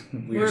you that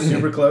we're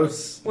super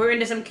close. We're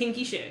into some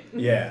kinky shit.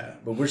 Yeah,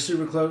 but we're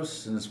super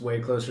close, and it's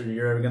way closer than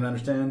you're ever gonna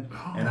understand.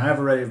 And I've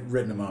already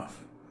written him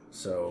off,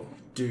 so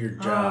do your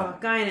job.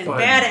 Oh, Guinan,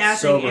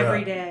 badassing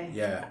every day.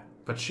 Yeah,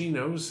 but she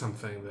knows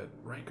something that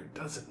Riker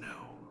doesn't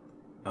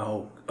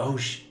know. What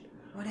is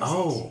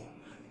it?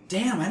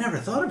 Damn, I never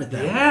thought of it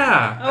that way.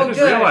 Yeah, I just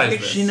good. realized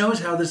this. She knows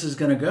how this is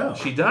gonna go.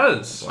 She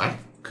does. What?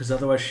 Because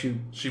otherwise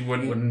She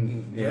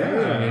wouldn't.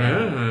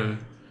 Yeah.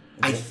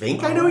 I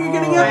think I know what you're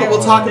getting at, but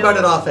we'll talk about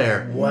it off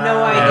air. Wow.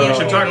 No idea. We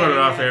should talk about it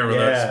off air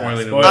without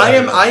spoiling it.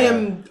 I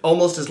am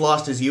almost as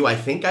lost as you. I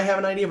think I have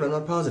an idea, but I'm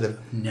not positive.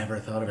 Never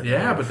thought of it.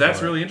 Yeah, but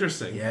that's really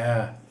interesting.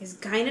 Yeah. Is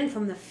Guinan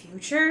from the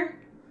future?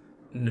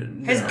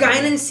 No. Has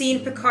Guinan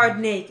seen Picard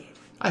naked?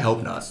 I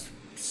hope not.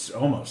 It's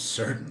almost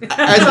certain.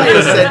 As I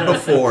have said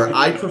before,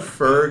 I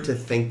prefer to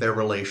think their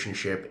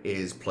relationship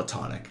is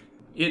platonic.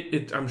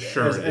 I'm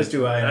sure. As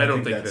do I. I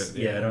don't think that's. that.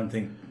 Yeah, I don't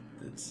think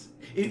it's.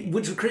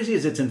 What's crazy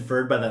is it's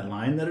inferred by that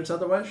line that it's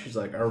otherwise. She's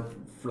like, our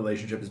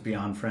relationship is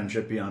beyond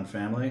friendship, beyond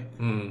family.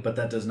 But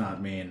that does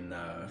not mean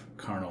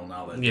carnal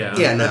knowledge.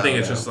 Yeah, no, I think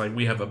it's just like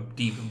we have a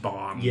deep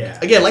bond. Yeah.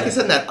 Again, like I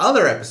said in that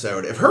other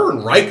episode, if her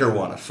and Riker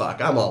want to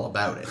fuck, I'm all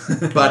about it.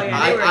 But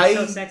They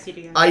were so sexy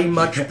together. I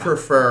much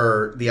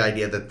prefer the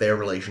idea that their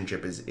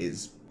relationship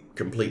is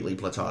completely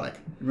platonic.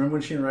 Remember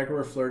when she and Riker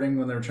were flirting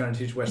when they were trying to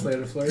teach Wesley how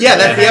to flirt? Yeah,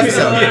 that's the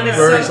episode. It's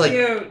where so it's like,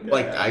 cute.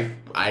 like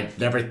I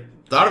never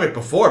thought of it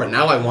before, but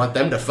now I want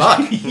them to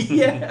fuck.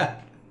 Yeah.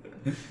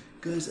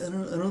 Guys, I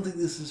don't think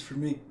this is for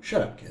me.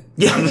 Shut up, kid.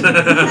 Yeah.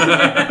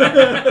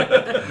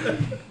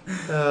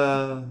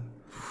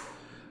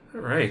 All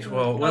right.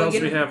 Well, what else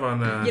do we have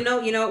on? You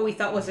know what we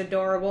thought was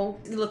adorable?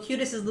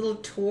 Locutus's little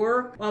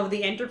tour of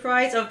the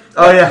Enterprise of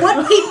yeah.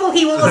 what people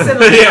he will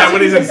assimilate. Yeah,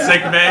 when he's in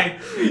sick bay.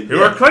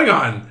 You are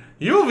Klingon.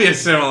 You will be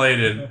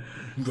assimilated.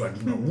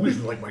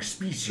 Like my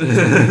species.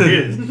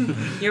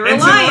 You're a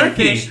Ensign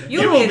lionfish. Ricky,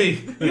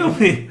 You'll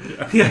be.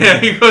 Yeah,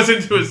 he goes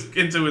into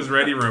his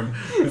ready room.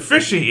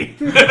 Fishy.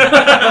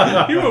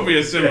 You will be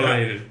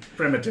assimilated.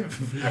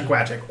 Primitive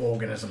aquatic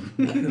organism.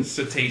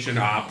 Cetacean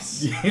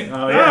ops.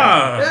 Oh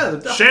yeah.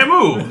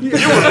 Shamu. You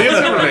will be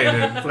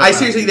assimilated. I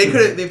seriously,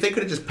 if they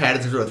could have just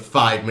padded through with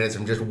 5 minutes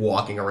of just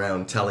walking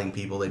around telling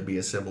people they'd be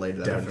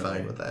assimilated, I'd be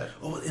fine with that.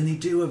 Oh, and they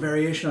do a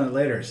variation on it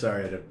later.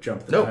 Sorry to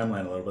jump the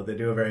timeline a little, but they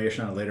do a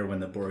variation on it later when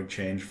the Borg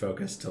change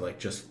focus to like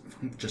just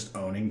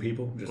owning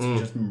people,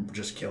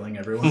 just killing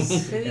everyone,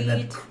 and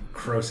that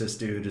Croesus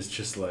dude is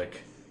just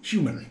like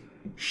human.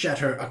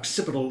 Shatter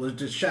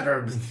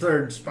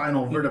third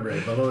spinal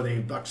vertebrae below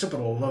the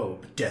occipital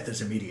lobe. Death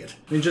is immediate.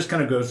 And he just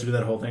kind of goes through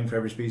that whole thing for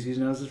every species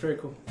now. This is very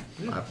cool.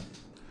 Wow.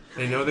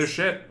 They know their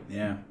shit.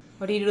 Yeah.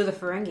 What do you do to the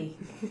Ferengi?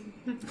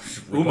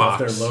 Rip off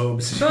their Umox.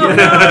 lobes. Oh,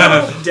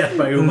 no. Death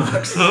by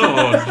Umox.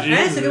 Oh, That's a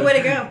Jesus. good way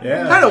to go.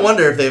 Yeah. I kind of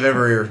wonder if they've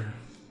ever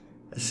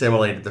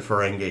assimilated the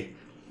Ferengi.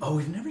 Oh,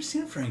 we've never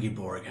seen a Ferengi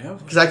Borg, have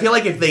we? Because I feel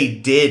like if they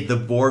did, the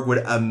Borg would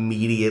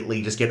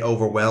immediately just get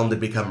overwhelmed and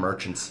become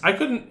merchants. I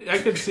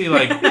could see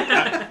like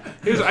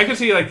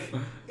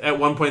at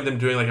one point them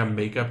doing like a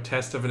makeup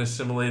test of an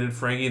assimilated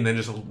Ferengi and then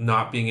just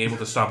not being able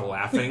to stop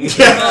laughing.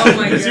 Oh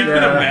my Because you could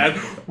god.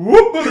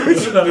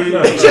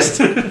 imagine. Just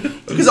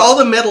because all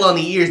the metal on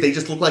the ears, they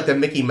just look like the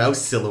Mickey Mouse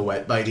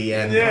silhouette by the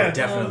end. Yeah.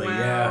 Definitely, Oh, wow.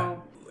 yeah.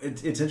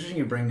 It's interesting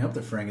you bring up the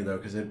Ferengi, though,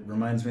 because it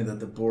reminds me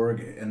that the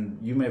Borg, and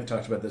you may have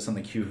talked about this on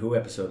the Q Who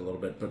episode a little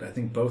bit, but I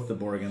think both the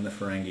Borg and the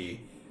Ferengi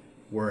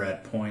were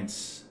at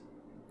points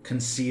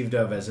conceived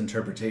of as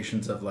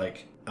interpretations of,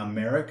 like,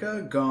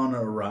 America gone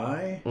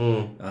awry. I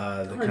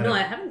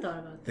haven't thought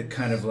about that. The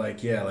kind of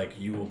like, yeah, like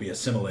you will be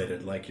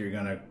assimilated, like you're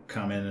gonna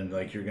come in and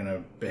like you're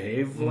gonna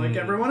behave like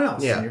everyone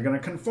else, Yeah. and you're gonna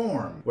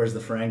conform. Whereas the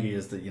Ferengi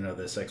is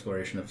this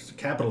exploration of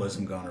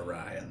capitalism gone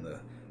awry, and the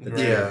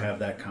two Yeah. have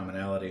that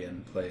commonality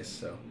in place.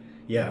 So,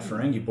 yeah,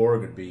 Ferengi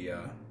Borg would be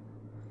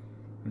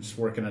just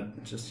working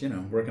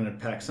at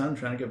Pac Sun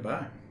trying to get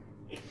by.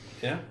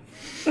 Yeah.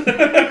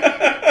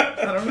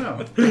 I don't know.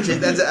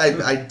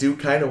 I do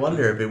kind of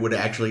wonder if it would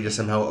actually just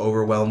somehow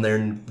overwhelm their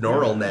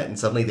neural net and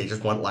suddenly they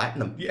just want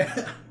Latinum.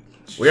 Yeah.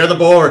 We are the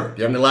Borg.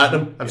 You have any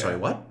Latinum? I'm sorry,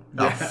 what?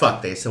 Oh,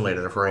 fuck, they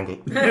assimilated a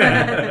Ferengi.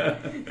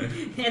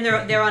 And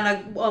they're on a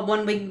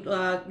one big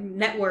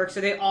network,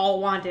 so they all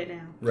want it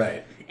now.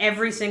 Right.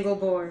 Every single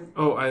Borg.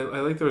 Oh, I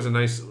like there was a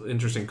nice,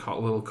 interesting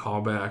little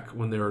callback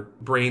when they were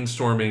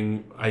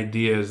brainstorming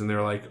ideas, and they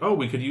were like, "Oh,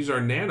 we could use our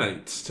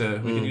nanites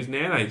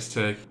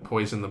to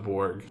poison the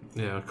Borg."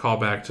 Yeah,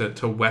 callback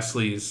to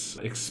Wesley's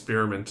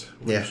experiment,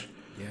 which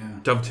Yeah.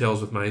 dovetails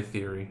with my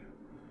theory.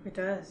 It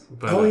does.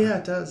 But, Oh, yeah,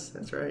 it does.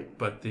 That's right.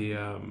 But the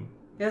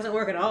doesn't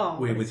work at all.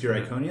 Wait, with your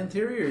Iconian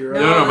theory or your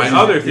No, my His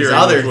other theory,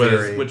 other which,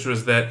 theory. which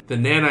was that the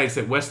nanites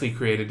that Wesley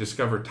created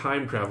discover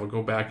time travel,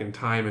 go back in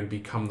time, and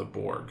become the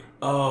Borg.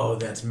 Oh,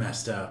 that's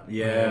messed up.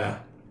 Yeah.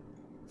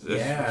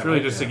 It's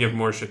really just to give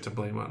more shit to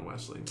blame on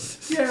Wesley.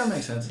 But. Yeah, that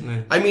makes sense.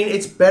 I mean,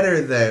 it's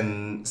better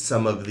than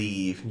some of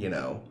the,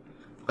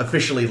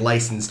 officially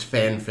licensed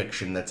fan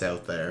fiction that's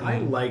out there. I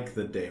like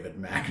the David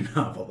Mack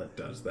novel that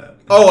does that.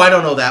 Oh, I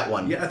don't know that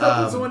one. Yeah, I thought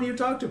that was the one you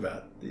talked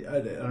about.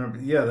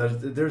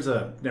 There's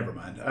a... Never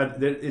mind.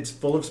 It's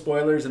full of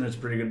spoilers, and it's a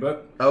pretty good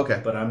book.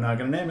 Okay. But I'm not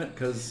going to name it,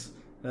 because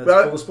that's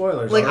But, full of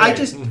spoilers. Like, already. I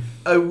just...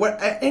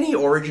 any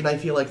origin, I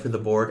feel like, for the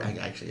Borg... I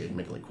actually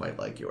admittedly quite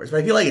like yours.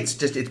 But I feel like it's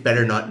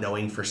better not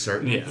knowing for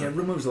certain. Yeah. Yeah, it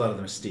removes a lot of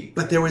the mystique.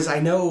 But there was... I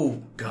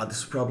know... God,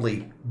 this was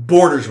probably...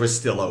 Borders was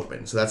still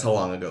open, so that's how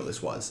long ago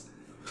this was.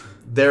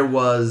 There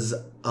was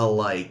a,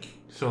 like...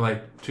 So,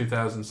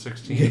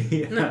 2016?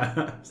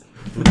 Yeah.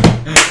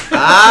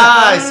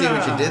 I see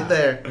what you did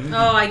there.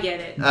 Oh, I get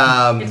it.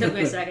 It took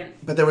me a second.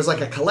 But there was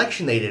like a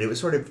collection they did. It was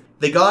sort of...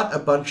 They got a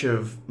bunch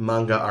of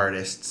manga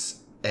artists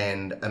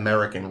and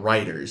American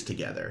writers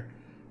together.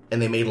 And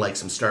they made like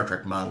some Star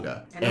Trek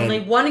manga. And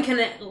only one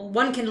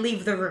can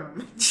leave the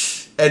room.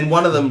 And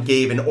one of them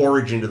gave an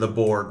origin to the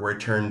Borg where it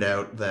turned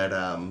out that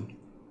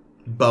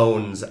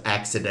Bones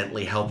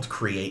accidentally helped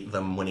create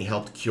them when he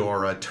helped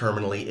cure a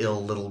terminally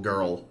ill little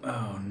girl.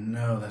 Oh,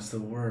 no, that's the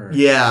word.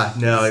 Yeah,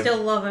 no.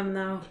 Still love him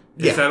though.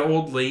 It's that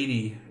old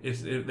lady.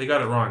 They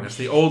got it wrong. It's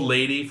the old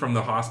lady from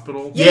the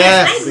hospital.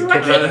 Yes! I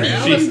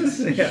recognize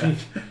Yeah.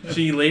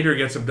 She later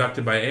gets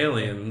abducted by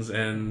aliens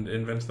and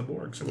invents the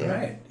Borg. So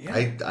Right. Yeah.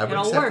 I would It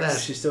all accept works.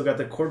 that. She's still got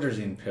the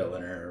cortisone pill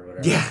in her or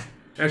whatever. Yeah.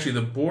 Actually,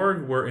 the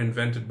Borg were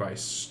invented by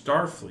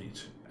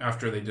Starfleet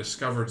after they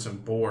discovered some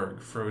Borg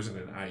frozen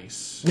in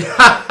ice. It's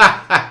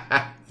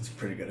a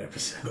pretty good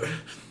episode.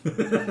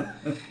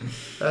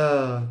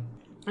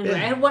 Anyway,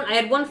 I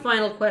had one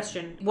final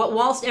question.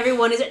 Whilst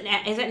everyone is at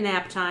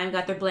nap time,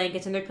 got their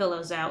blankets and their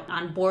pillows out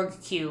on Borg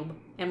Cube,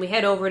 and we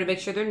head over to make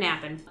sure they're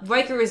napping,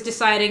 Riker is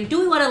deciding, do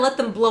we want to let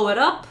them blow it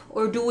up,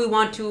 or do we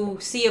want to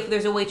see if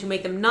there's a way to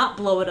make them not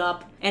blow it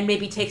up, and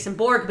maybe take some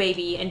Borg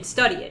baby and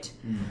study it?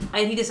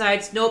 And he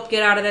decides, nope,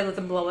 get out of there, let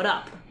them blow it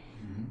up.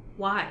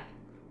 Why?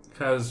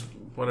 Because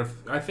what if...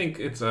 I think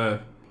it's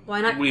a... Why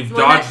not? We've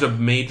why dodged not? a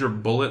major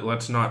bullet.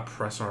 Let's not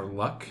press our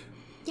luck.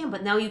 Yeah,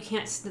 but now you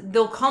can't...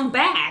 They'll come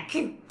back.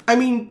 I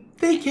mean,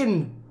 they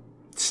can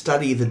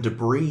study the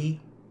debris.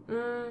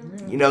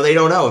 They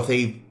don't know if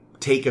they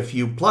take a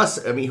few...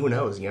 Plus, I mean, who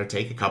knows?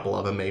 Take a couple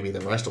of them. Maybe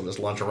the rest will just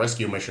launch a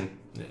rescue mission.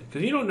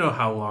 Because you don't know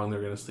how long they're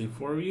going to sleep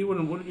for. What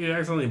if you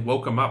accidentally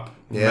woke them up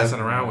Yeah.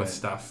 messing around with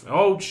stuff?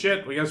 Oh,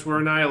 shit. I guess we're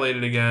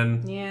annihilated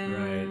again. Yeah.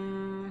 Right.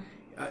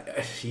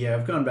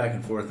 I've gone back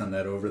and forth on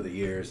that over the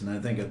years, and I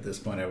think at this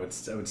point I would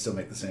still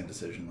make the same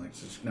decision. Like,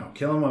 just, no,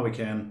 kill them while we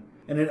can.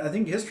 And I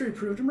think history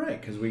proved him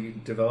right, because we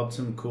developed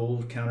some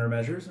cool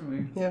countermeasures, and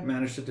we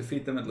managed to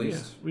defeat them at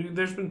least. Yes.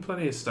 There's been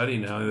plenty of study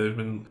now. They've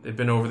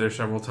been over there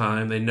several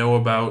times. They know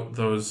about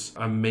those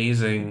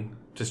amazing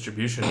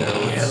distribution nodes.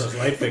 Yeah, those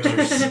light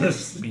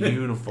fixtures.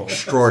 Beautiful.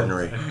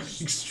 Extraordinary.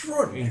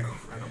 Extraordinary.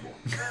 Incredible.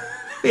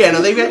 Yeah,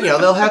 no, they've got,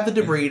 they'll have the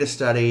debris to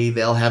study.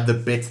 They'll have the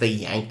bits they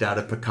yanked out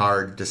of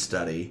Picard to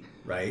study.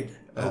 Right?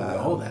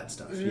 All that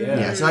stuff. Yeah.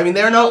 Yeah, so I mean,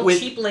 they're not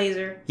with... Cheap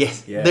laser.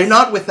 Yes, Yes. they're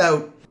not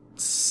without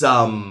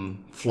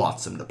some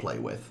flotsam to play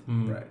with.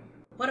 Right.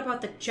 What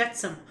about the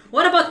Jetsam?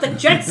 What about the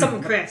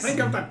Jetsam, Chris? Think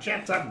of the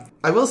Jetsam.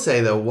 I will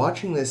say, though,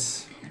 watching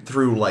this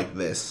through like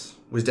this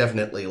was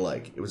definitely,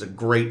 it was a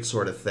great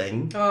sort of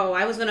thing. Oh,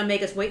 I was going to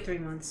make us wait 3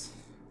 months.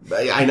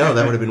 I know,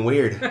 that would have been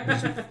weird.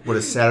 Would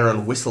have sat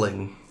around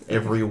whistling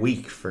every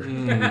week for...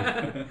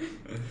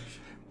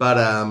 But,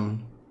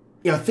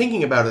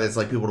 thinking about it, it's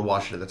like people to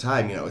watch it at the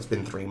time, it's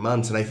been 3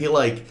 months, and I feel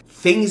like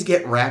things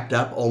get wrapped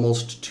up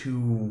almost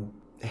too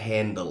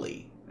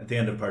handily. At the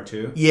end of part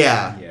 2?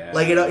 Yeah. Yeah.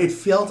 It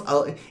felt...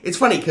 it's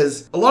funny,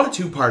 because a lot of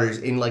two-parters,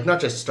 in,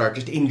 not just Star,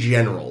 just in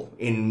general,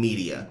 in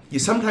media, you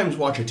sometimes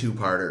watch a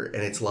two-parter,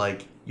 and it's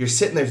like, you're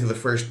sitting there through the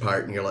first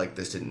part, and you're like,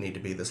 this didn't need to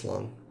be this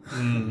long.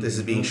 This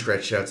is being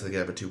stretched out so they can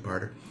have a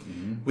two-parter.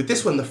 With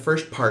this one, the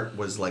first part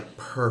was,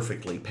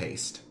 perfectly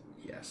paced.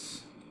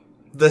 Yes.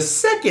 The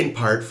second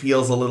part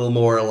feels a little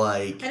more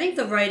like... I think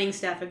the writing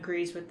staff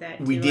agrees with that,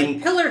 too. We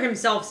didn't- Pillar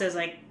himself says,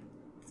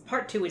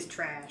 part 2 is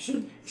trash.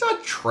 It's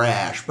not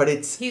trash, but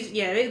it's...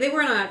 They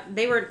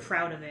weren't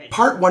proud of it.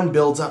 Part 1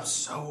 builds up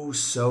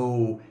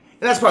so...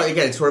 And that's probably,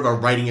 again, it's sort of a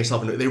writing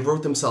yourself into... They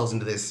wrote themselves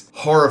into this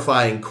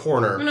horrifying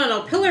corner.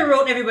 No. Pillar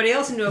wrote everybody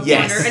else into a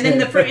Yes. corner,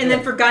 and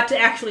then forgot to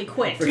actually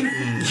quit.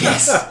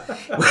 Yes!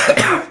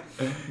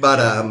 But,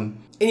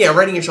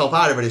 writing yourself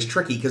out of it is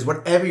tricky, because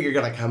whatever you're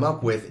going to come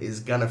up with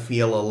is going to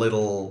feel a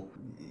little...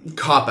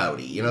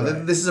 cop-outy. You know,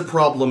 this is a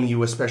problem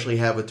you especially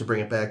have with, to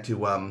bring it back to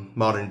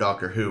modern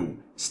Doctor Who.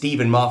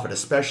 Stephen Moffat,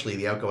 especially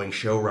the outgoing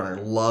showrunner,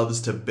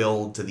 loves to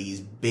build to these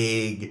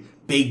big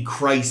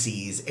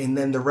crises, and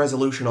then the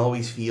resolution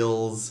always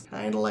feels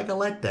kind of like a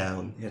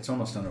letdown. Yeah, it's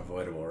almost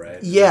unavoidable,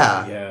 right?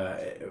 Yeah.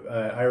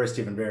 Yeah. Ira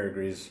Stephen Bear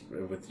agrees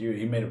with you.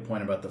 He made a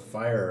point about the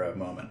fire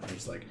moment.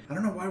 He's like, I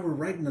don't know why we're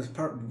writing this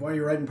part, why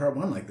you're writing part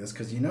 1 like this,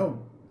 because you're not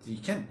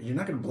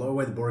going to blow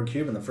away the Borg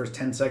cube in the first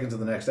 10 seconds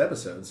of the next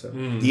episode. So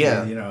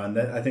Yeah. you know, and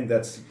I think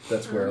that's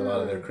where a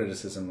lot of their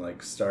criticism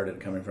like started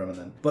coming from. And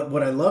then, but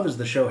what I love is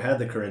the show had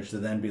the courage to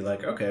then be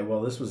like, okay,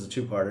 well, this was a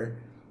 2-parter,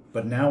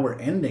 but now we're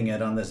ending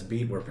it on this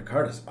beat where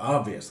Picard is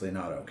obviously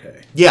not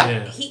okay. Yeah.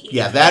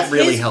 That it's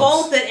really his helps.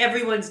 fault that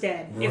everyone's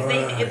dead.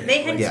 Right. If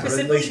they had Yeah.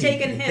 specifically At least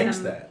taken he him, thinks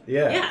that.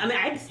 Yeah. I mean,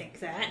 I'd think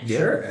that. Yeah.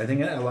 Sure, I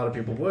think a lot of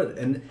people would,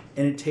 and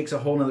it takes a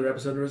whole nother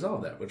episode to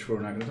resolve that, which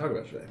we're not going to talk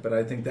about today. But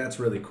I think that's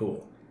really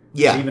cool.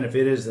 Yeah. Even if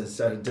it is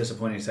a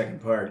disappointing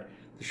second part,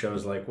 the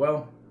show's like,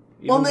 well,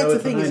 Well, even that's though the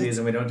it's the thing is 90s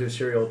and we don't do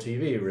serial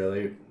TV,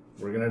 really,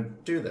 we're going to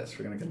do this.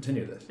 We're going to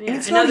continue this. Yeah.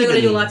 it's And now not they're going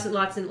to do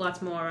even-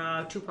 lots more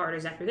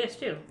 2-parters after this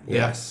too,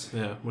 Yes.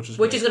 Yeah, which is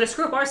which is going to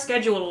screw up our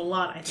schedule a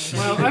lot. I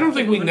think. well, I don't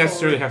think we Moving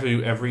necessarily forward. have to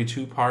do every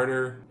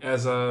 2-parter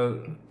as a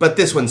But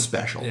this one's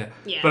special.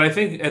 Yeah. But I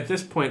think at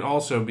this point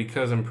also,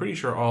 because I'm pretty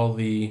sure all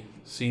the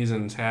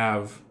seasons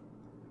have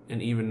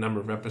an even number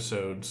of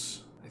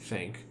episodes, I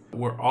think,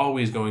 we're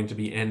always going to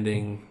be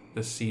ending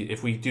the season.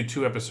 If we do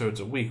 2 episodes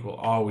a week, we'll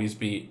always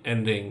be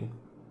ending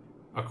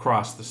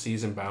across the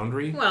season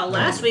boundary. Well,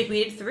 last week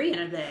we did 3 in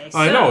a day. So.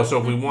 I know. So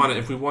if we want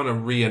to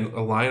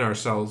realign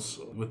ourselves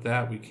with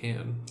that, we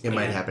can. It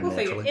might happen We'll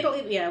naturally.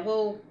 figure.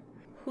 Well,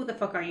 who the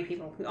fuck are you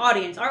people? The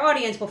audience. Our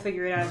audience will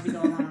figure it out as we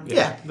go along.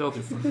 Yeah. They'll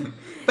do fine.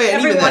 But and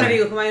Every even one then, of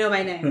you whom I know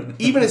by name.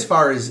 even as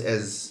far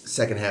as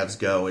second halves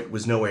go, it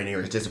was nowhere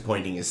near as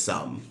disappointing as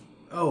some.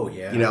 Oh,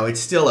 yeah. You know, it's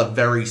still a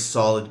very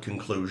solid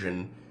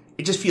conclusion.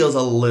 It just feels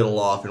a little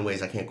off in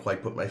ways I can't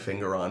quite put my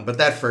finger on. But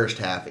that first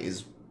half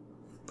is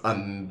a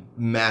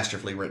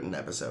masterfully written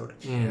episode.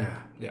 Yeah.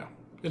 Yeah.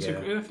 I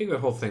think the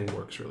whole thing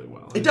works really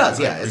well. It does,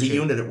 I yeah. As a appreciate-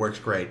 unit, it works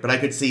great. But I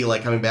could see,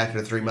 like, coming back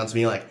after 3 months and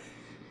being like,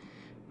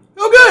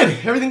 oh, good,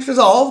 everything's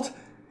resolved.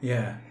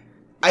 Yeah.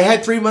 I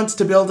had 3 months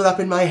to build it up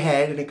in my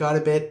head, and it got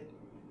a bit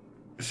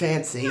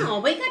fancy. No,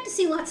 we got to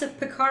see lots of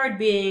Picard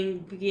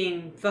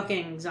being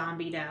fucking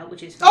zombied out,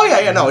 which is fun. Oh,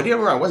 yeah, no, don't get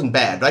me wrong, it wasn't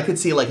bad. But I could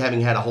see, like, having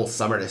had a whole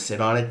summer to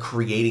sit on it,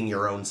 creating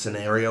your own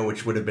scenario,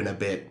 which would have been a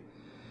bit...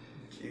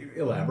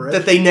 Elaborate.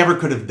 that they never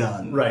could have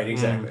done. Right,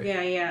 exactly.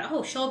 Yeah.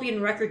 Oh, Shelby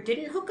and Record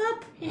didn't hook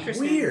up?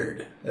 Interesting.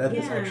 Weird. That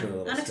is Yeah, actually a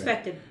little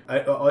unexpected.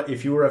 strange.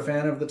 If you were a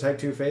fan of the Type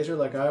 2 phaser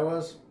like I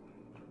was,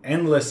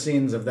 endless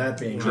scenes of that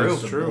being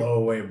used to True. blow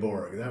away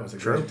Borg. That was a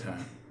great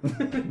time.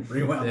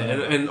 Rewound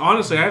that. And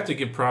honestly, I have to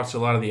give props to a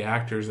lot of the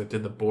actors that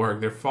did the Borg.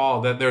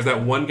 There's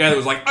that one guy that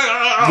was like,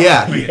 "Ah!"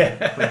 Yeah.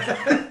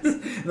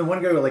 The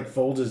one guy who like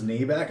folds his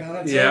knee back on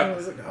it. So Yeah. I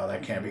was like, oh,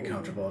 that can't be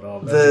comfortable at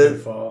all. That's The- a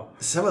good fall.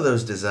 Some of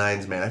those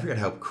designs, man, I forgot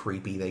how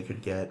creepy they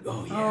could get.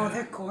 Oh, Oh,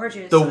 they're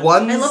gorgeous. The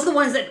ones- I love the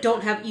ones that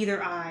don't have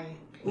either eye.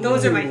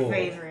 Those are my Ooh.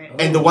 favorite.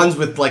 And the ones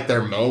with, like,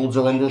 their molds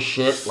on this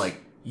shit, like,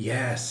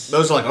 Yes.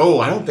 those are like, oh,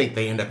 I don't think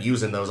they end up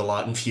using those a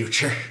lot in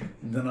future.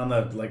 Then on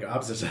the like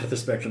opposite side of the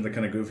spectrum, the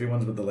kind of goofy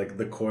ones with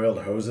the coiled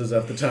hoses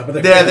at the top of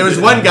their Yeah, there was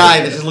one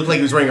guy that just looked like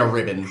he was wearing a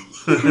ribbon.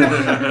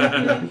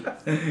 Yeah.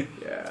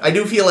 I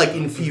do feel like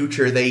in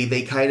future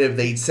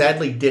they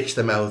sadly ditch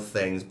the mouth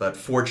things, but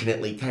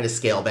fortunately kind of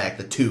scale back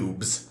the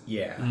tubes.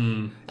 Yeah.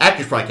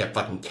 Actors probably kept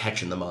fucking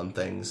catching them on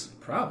things.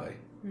 Probably.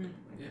 Yeah,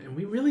 and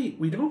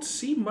we don't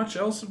see much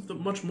else of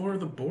much more of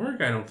the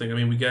Borg. I don't think. I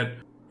mean, we get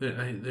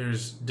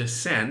there's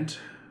Descent.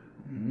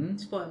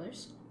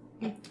 Spoilers.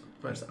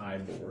 There's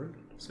Iborg.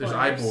 There's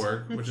Spoilers.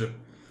 Iborg, which is a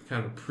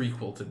kind of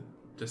prequel to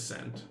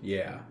Descent.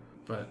 Yeah.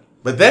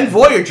 But then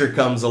Voyager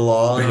comes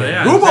along.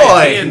 Yeah, Oh it's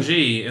boy!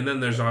 TNG, and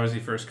then there's obviously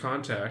First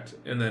Contact,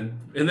 and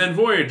then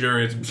Voyager.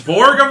 It's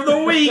Borg of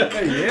the Week.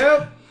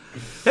 Yep.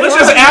 Let's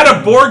just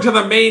add a Borg to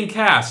the main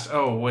cast.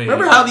 Oh wait,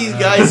 Remember how these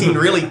guys seemed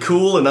really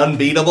cool and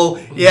unbeatable?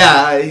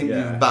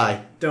 Yeah.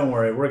 Bye. Don't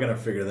worry, we're gonna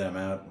figure them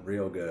out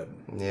real good.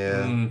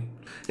 Yeah.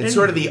 It's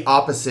sort of the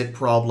opposite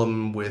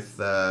problem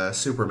with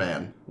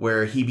Superman,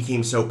 where he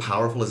became so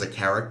powerful as a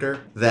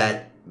character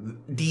that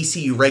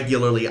DC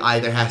regularly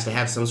either has to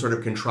have some sort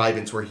of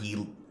contrivance where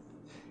he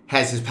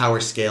has his power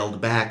scaled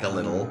back a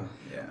little,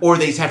 Yeah. or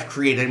they just have to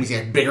create enemies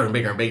that get bigger and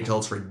bigger and bigger until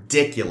it's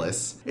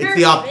ridiculous.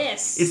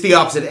 This. It's the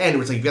opposite end,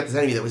 where it's like you've got this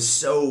enemy that was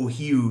so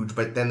huge,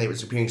 but then they were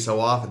appearing so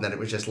often that it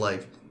was just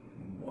like,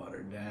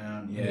 Watered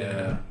down.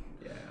 Yeah.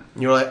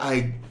 you're like,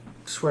 I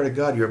swear to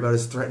God, you're about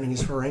as threatening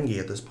as Ferengi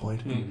at this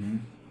point. Mm-hmm.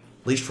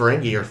 At least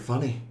Ferengi are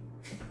funny.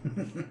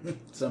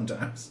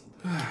 Sometimes.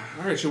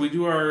 All right, shall we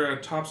do our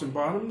tops and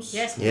bottoms?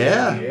 Yes.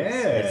 Yeah.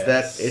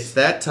 Yes. It's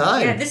that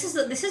time. Yeah, this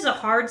is a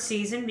hard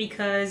season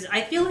because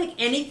I feel like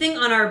anything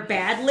on our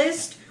bad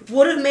list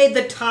would have made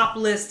the top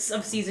lists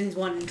of seasons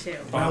 1 and 2.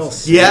 Well,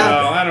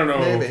 Yeah. Well, I don't know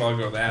Maybe. if I'll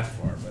go that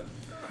far, but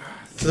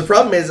So the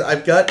problem is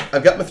I've got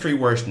my 3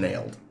 worst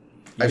nailed.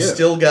 I've do.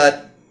 still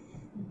got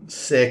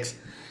 6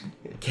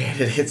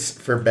 candidates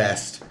for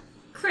best.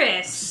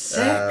 Chris,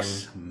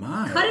 6.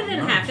 My. cut it in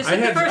half. Just I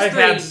like the first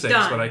had three. 6,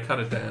 Done. but I cut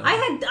it down. I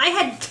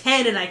had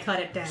 10 and I cut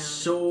it down.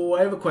 So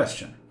I have a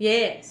question.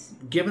 Yes.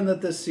 Given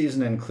that this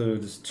season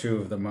includes 2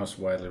 of the most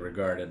widely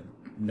regarded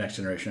Next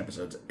Generation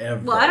episodes ever.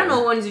 Well, I don't know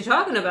what ones you're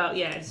talking about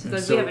yet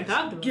because we haven't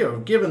talked about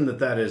it. Given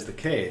that is the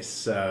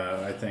case,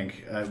 I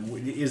think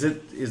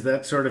is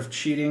that sort of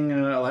cheating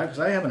allowed? Because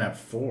I haven't had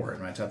 4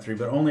 in my top 3,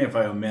 but only if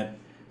I omit.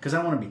 Because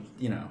I want to be,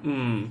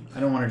 I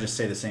don't want to just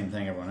say the same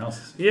thing everyone else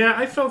is. Yeah,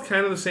 I felt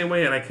kind of the same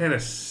way, and I kind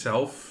of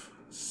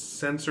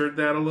self-censored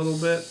that a little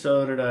bit.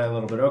 So did I a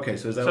little bit. Okay,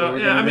 so is that what we're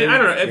yeah, I mean, do? I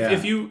don't know.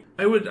 If you,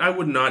 I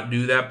would not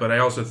do that, but I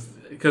also,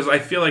 because I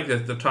feel like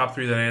the top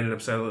 3 that I ended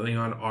up settling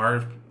on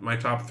are my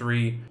top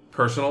 3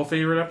 personal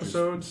favorite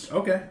episodes.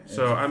 Okay.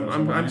 So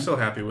I'm still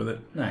happy with it.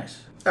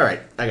 Nice. All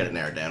right, I got it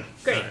narrowed down.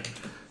 Great.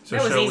 So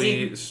That was shall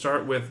easy. we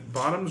start with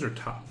bottoms or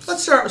tops?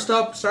 Let's start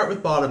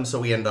with bottom so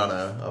we end on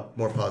a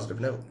more positive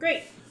note.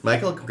 Great.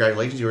 Michael,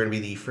 congratulations. You're going to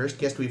be the first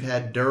guest we've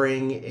had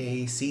during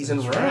a season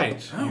That's wrap.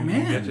 right. Oh, You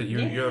man. get to-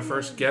 you're the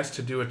first guest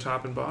to do a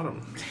top and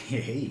bottom.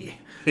 Hey.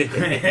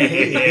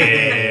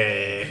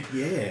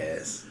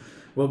 Yes.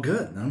 Well,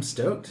 good. I'm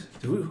stoked.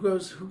 Who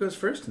goes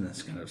first in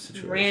this kind of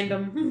situation?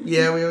 Random.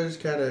 Yeah, we always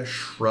kind of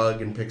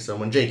shrug and pick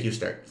someone. Jake, you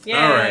start. Yay.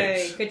 All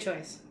right. Good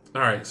choice. All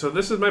right, so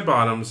this is my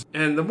bottoms,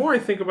 and the more I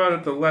think about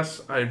it, the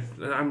less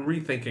I'm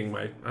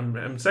rethinking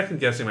I'm second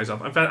guessing myself.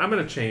 In fact, I'm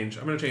going to change.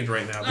 I'm going to change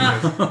right now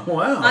because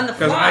Wow. On the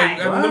fly.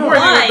 the more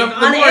I think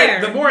Live, on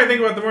air. the more I think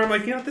about it, the more I'm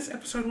like, this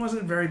episode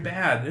wasn't very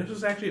bad. It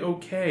was actually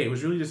okay. It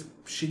was really just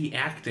shitty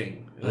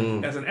acting.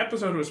 Like, as an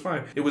episode, it was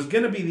fine. It was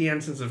going to be the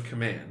Ensigns of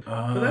Command,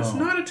 but that's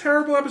not a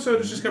terrible episode.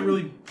 It's just got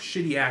really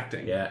shitty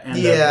acting. Yeah.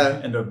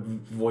 And a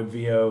Void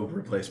VO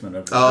replacement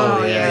of.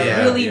 Oh,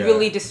 yeah.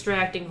 Really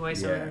distracting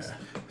voiceovers. Yeah.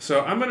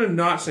 So I'm going to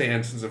not say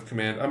Ensigns of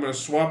Command. I'm going to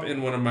swap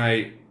in one of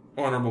my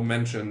honorable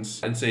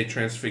mentions and say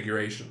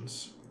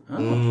Transfigurations. Oh.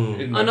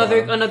 In my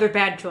bottom. Another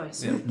bad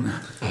choice.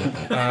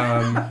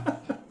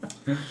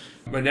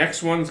 My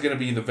next one's going to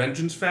be The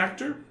Vengeance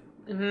Factor.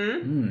 I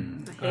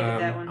hated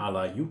that one. A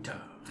la Utah.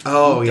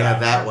 Oh, yeah,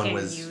 that one Fucking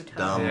was Utah.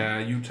 dumb. Yeah,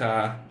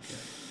 Utah.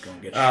 Go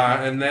and get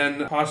shot. And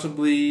then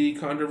possibly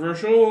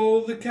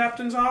controversial, The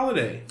Captain's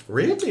Holiday.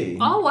 Really?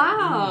 Oh,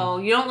 wow.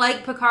 You don't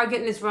like Picard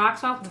getting his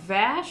rocks off with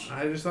Vash?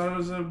 I just thought it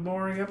was a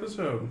boring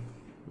episode.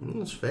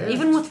 That's fair.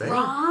 Even that's with fair.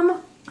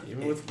 Rom?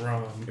 Even with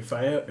Rom. If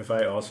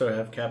I also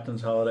have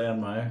Captain's Holiday on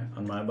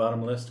my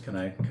bottom list, can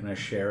I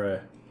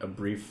share a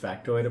brief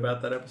factoid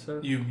about that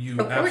episode? You Of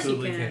course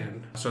absolutely you can.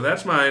 can. So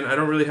that's mine. I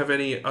don't really have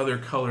any other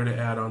color to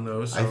add on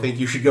those. So. I think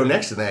you should go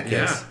next in that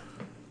case.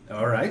 Yeah.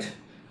 All right.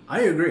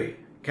 I agree.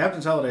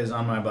 Captain's Holiday is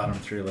on my bottom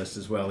 3 list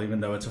as well,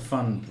 even though it's a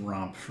fun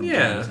romp from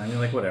time to time. I mean,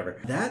 like,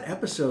 whatever. That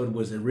episode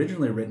was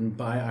originally written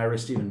by Ira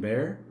Stephen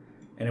Bear,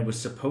 and it was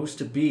supposed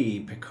to be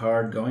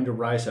Picard going to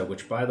Risa,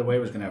 which, by the way,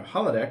 was going to have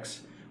holodecks,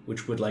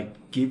 which would,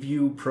 like, give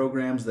you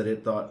programs that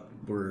it thought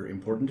were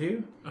important to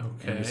you. And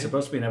it Okay. was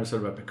supposed to be an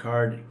episode about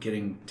Picard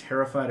getting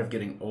terrified of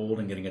getting old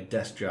and getting a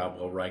desk job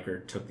while Riker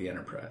took the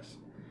Enterprise.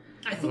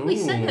 I think we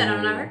said that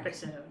on our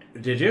episode.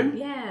 Did you?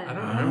 Yeah. I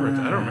don't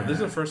remember. I don't remember. This is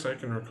the first I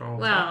can recall.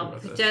 Well,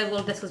 talking about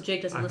this. that's because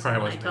Jake doesn't I listen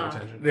probably to my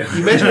wasn't paying talk. attention.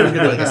 You mentioned it was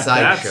going to be like a That's-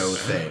 sideshow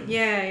thing.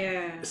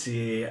 Yeah.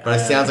 See, But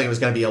it sounds like it was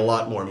going to be a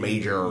lot more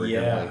major originally.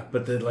 yeah,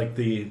 but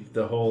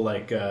the whole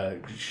like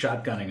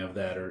shotgunning of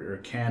that or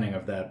canning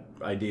of that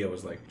idea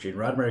was like Gene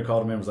Roddenberry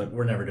called him in and was like,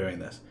 we're never doing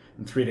this.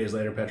 And 3 days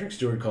later, Patrick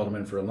Stewart called him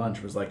in for a lunch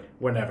and was like,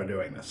 we're never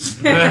doing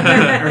this.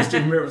 And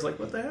Stephen Bear was like,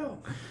 what the hell?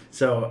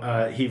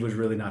 So he was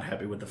really not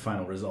happy with the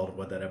final result of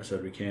what that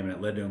episode became, and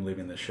it led to him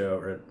leaving the show,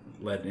 or it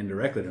led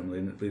indirectly to him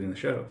leaving the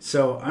show.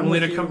 So I'm Only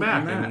with to you come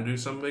back on that. and do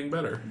something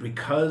better.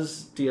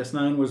 Because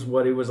DS9 was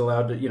what he was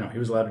allowed to, he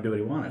was allowed to do what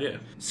he wanted. Yeah.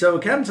 So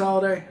Captain's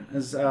Holiday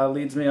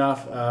leads me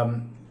off.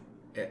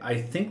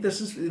 I think this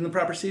is in the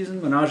proper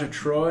season. Menage a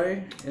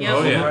Troy is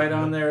Oh, yeah. right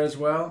on there as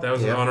well. That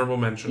was Yeah. an honorable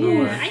mention.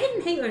 Yeah, I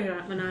didn't hate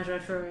Menage a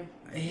Troy.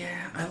 Yeah,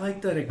 I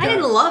like that it I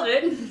didn't got, love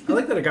it. I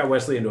like that it got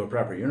Wesley into a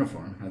proper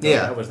uniform. I thought Yeah,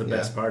 that was the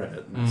best part of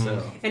it.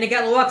 So. And it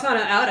got Luoxana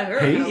out of her.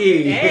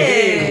 Hey.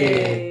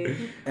 Hey.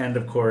 And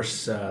of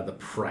course, the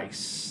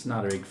price.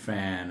 Not a big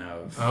fan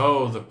of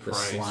Oh, the the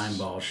price. slime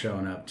ball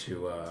showing up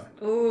to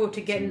Ooh,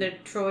 to get into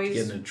Troy's.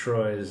 get into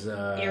Troy's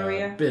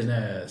Area.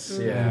 business.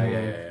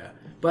 Yeah.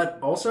 But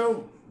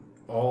also,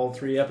 all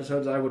 3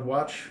 episodes I would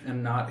watch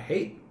and not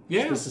hate.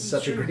 Yeah, This is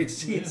such a great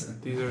season.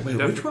 These are Wait,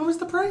 which one was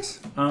the price?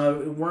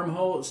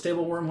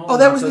 Stable wormhole. Oh,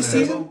 that was the Outside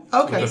season? Stable.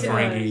 Okay. With the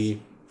Ferengi.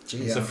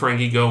 Jeez. The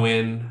Ferengi go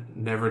in,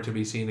 never to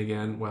be seen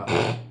again. Well,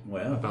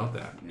 Well, about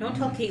that. Don't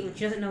tell Caitlin,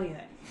 she doesn't know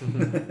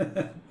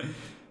yet.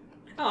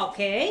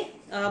 Okay.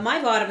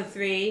 My bottom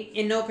 3,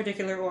 in no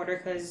particular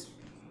order, because,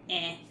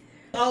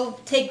 I'll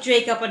take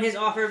Jake up on his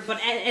offer,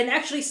 but and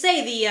actually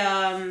say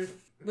the,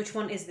 which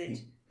one is it?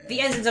 The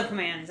Ensigns of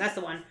Command, that's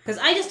the one. Because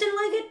I just didn't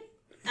like it.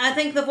 I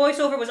think the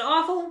voiceover was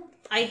awful.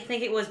 I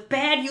think it was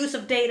bad use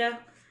of data.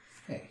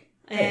 hey,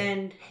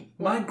 And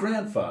my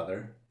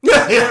grandfather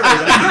Nice.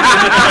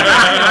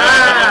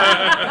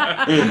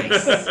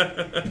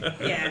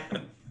 Yeah.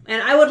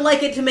 And I would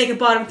like it to make a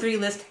bottom 3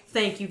 list.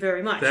 Thank you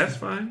very much. That's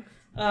fine.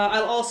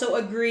 I'll also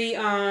agree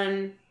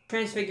on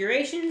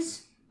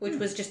Transfigurations, which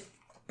was just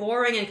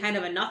boring and kind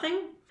of a nothing,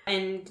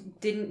 and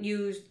didn't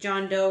use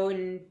John Doe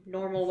in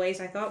normal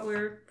ways I thought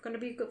were going to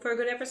be good for a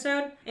good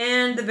episode.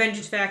 And The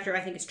Vengeance Factor,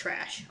 I think, is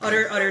trash.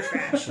 Utter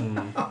trash.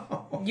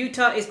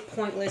 Utah is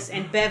pointless,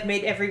 and Bev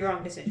made every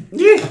wrong decision.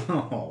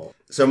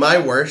 So my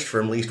worst,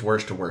 from least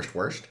worst to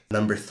worst.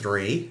 Number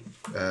 3,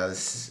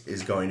 this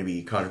is going to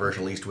be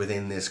controversial, at least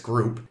within this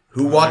group.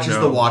 Who watches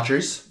The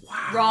Watchers?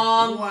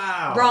 Wrong.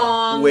 Wow.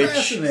 Wrong. Which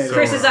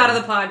Chris is out of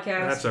the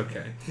podcast. That's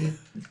okay.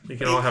 We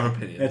can all have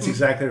opinions. That's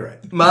exactly right.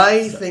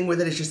 my thing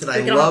with it is just that I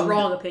We can all have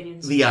wrong love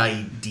opinions. the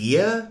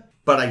idea,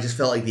 but I just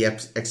felt like the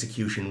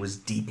execution was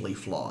deeply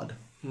flawed.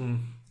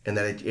 And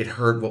that it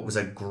hurt what was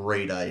a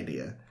great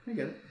idea. I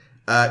get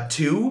it.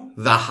 2,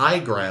 The High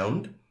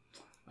Ground.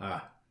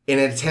 In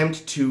an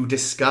attempt to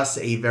discuss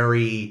a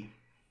very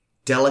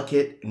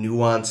delicate,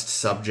 nuanced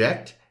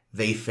subject,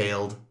 they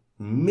failed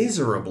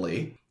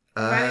miserably.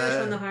 Remind me which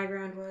one The High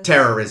Ground was.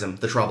 Terrorism,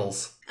 the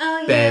Troubles. Oh,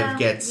 yeah. Bev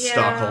gets Yeah.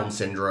 Stockholm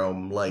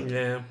Syndrome.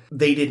 Yeah.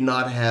 They didn't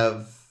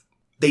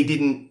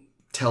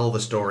tell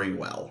the story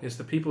well. It's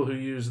the people who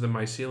use the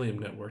mycelium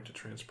network to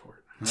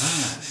transport.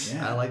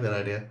 Yeah. I like that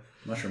idea.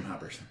 Mushroom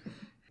hoppers.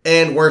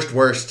 And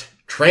worst,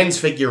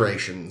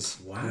 Transfigurations.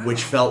 Wow.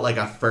 Which felt like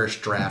a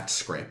first draft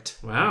script.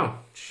 Wow.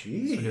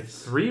 Jeez. We get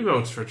 3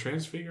 votes for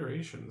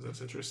Transfigurations.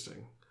 That's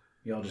interesting.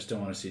 Y'all just don't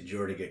want to see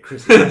Geordie get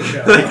Chrissy on the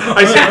show.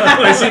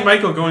 I see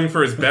Michael going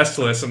for his best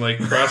list and like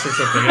crossing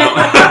something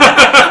out.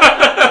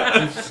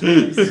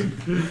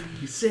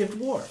 He saved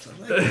Worf. I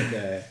like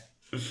that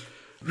guy.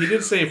 He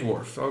did save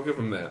Worf. I'll give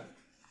him that.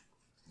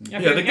 After-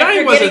 The after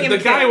guy getting him the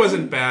guy killed.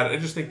 wasn't bad. I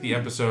just think the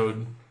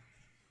episode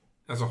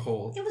as a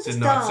whole It was did just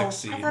not dull.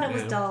 succeed. I thought it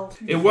was yeah. dull.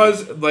 It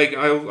was like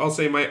I'll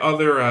say my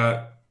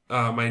other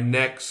my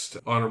next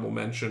honorable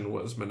mention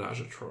was Menage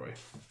a Troy.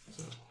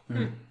 So,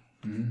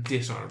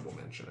 dishonorable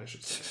mention, I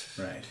should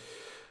say. Right.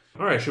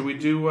 All right, should we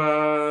do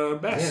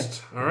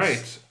best? Yeah. All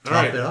right.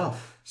 Top it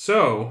off.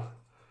 So,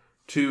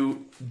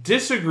 to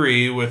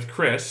disagree with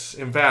Chris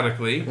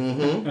emphatically,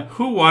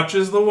 who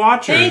watches The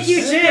Watchers? Thank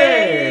you,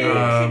 Jay!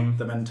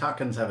 The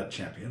Mentakans have a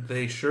champion.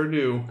 They sure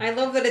do. I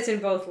love that it's in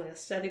both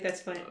lists. I think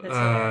that's funny. That's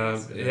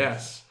hilarious.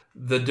 Yes.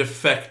 The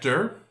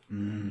Defector.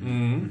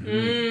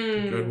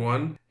 Good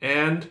one.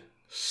 And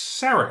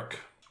Sarek.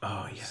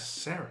 Oh,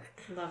 yes.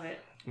 Sarek. Love it.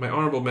 My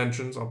honorable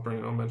mentions, I'll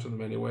mention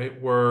them anyway,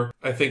 were,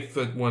 I think,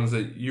 the ones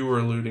that you were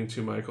alluding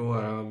to, Michael.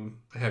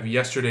 I have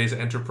Yesterday's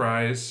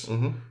Enterprise,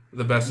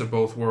 The Best of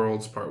Both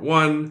Worlds, Part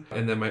 1,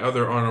 and then my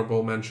other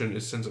honorable mention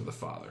is Sins of the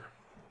Father.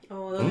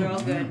 Oh, those are all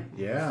good.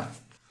 Yeah.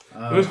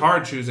 It was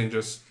hard choosing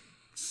just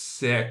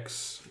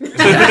 6.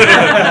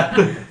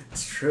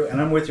 It's true.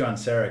 And I'm with you on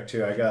Sarek,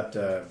 too. I got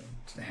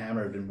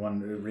hammered in one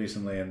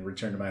recently and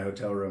returned to my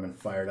hotel room and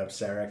fired up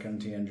Sarek on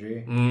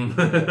TNG.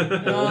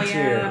 Oh,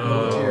 yeah.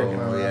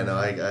 Oh, yeah, no,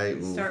 I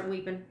Start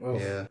weeping. Oh.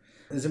 yeah.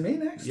 Is it me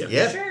next? Yep.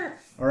 Yeah. Sure.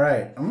 All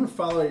right. I'm going to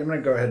follow you. I'm going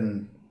to go ahead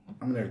and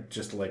I'm going to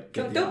just like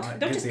get Don't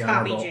just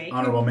copy, Jake.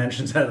 honorable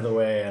mentions out of the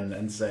way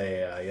and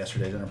say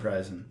Yesterday's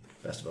Enterprise and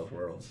Best of Both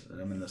Worlds.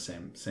 I'm in the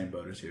same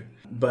boat as you.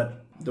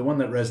 But the one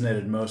that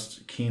resonated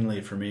most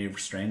keenly for me,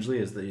 strangely,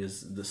 is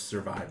the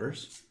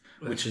Survivors.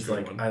 Which is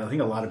like, I think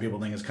a lot of people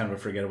think it's kind of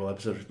a forgettable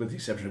episode, with the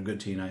exception of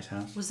Good Tea, Nice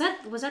House. Was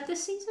that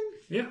this season?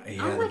 Yeah.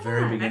 Yeah, Oh my the very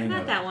God, I beginning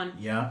forgot of that it. one.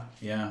 Yeah.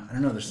 I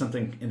don't know. There's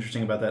something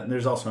interesting about that. And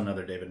there's also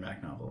another David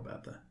Mack novel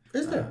about that.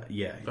 Is there?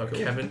 Yeah. About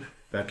Kevin.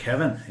 About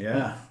Kevin,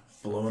 yeah.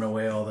 Blowing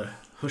away all the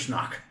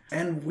hushnock.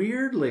 And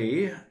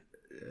weirdly,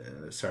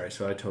 so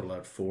I total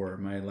out 4.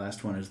 My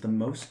last one is The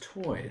Most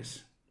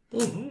Toys.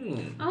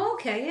 Oh,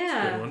 okay,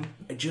 yeah. Good one.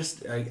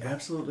 I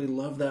absolutely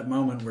love that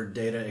moment where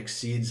Data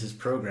exceeds his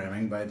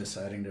programming by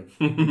deciding to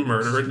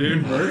Murder a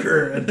dude.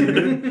 murder a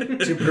dude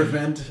to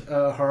prevent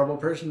a horrible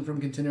person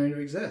from continuing to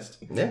exist.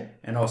 Yeah.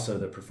 And also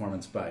the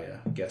performance by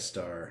guest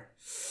star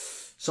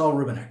Saul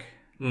Rubinek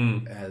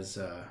as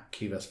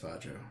Kivas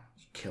Fajo.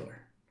 Killer.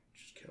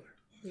 Just killer.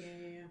 Yeah.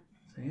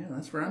 So yeah,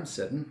 that's where I'm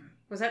sitting.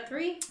 Was that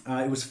 3?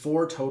 It was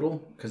 4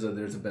 total because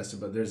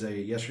there's a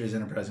Yesterday's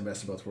Enterprise and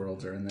Best of Both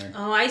Worlds are in there.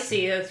 Oh, I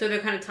see. So they're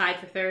kind of tied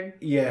for 3rd.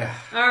 Yeah.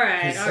 All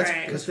right.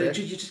 Because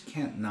you just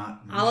can't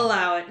not. I'll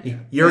allow it.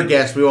 You're a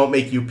guest. We won't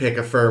make you pick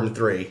a firm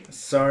 3.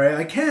 Sorry,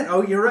 I can't.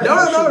 Oh, you're right. No.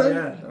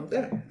 Yeah. Okay.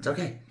 Yeah, it's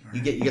okay.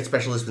 You get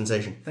special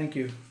dispensation. Thank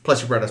you.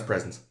 Plus, you brought us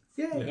presents.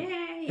 Yay.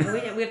 Yay.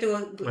 We have to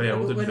go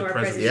we'll do into the our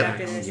presents presents Yep.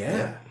 after this.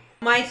 Yeah.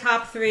 My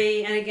top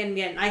 3, and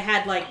again, I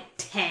had like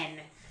 10.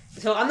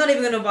 So I'm not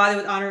even going to bother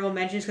with honorable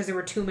mentions because there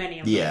were too many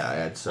of them. Yeah, I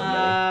had so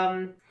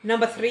many.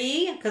 Number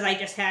 3, because I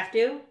just have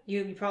to.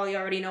 You probably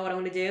already know what I'm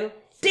going to do.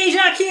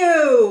 Deja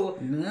Q!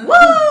 No.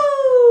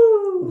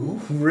 Woo!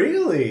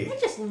 Really? I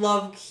just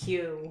love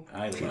Q.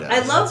 I I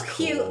love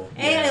Q. Cool.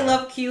 I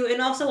love Q,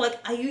 and also like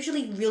I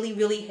usually really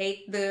really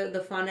hate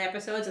the fun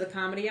episodes, the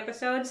comedy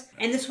episodes,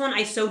 and this one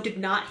I so did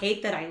not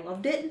hate that I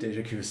loved it.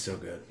 Deja Q is so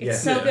good.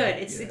 It's so good.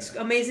 It's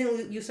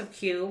amazing use of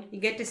Q. You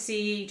get to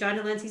see John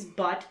Delancey's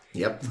butt.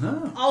 Yep.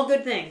 All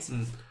good things.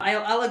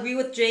 I'll agree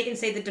with Jake and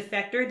say the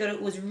Defector that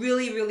it was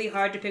really really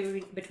hard to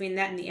pick between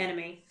that and the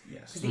Enemy.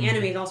 Yes. The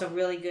Enemy is also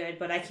really good,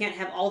 but I can't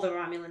have all the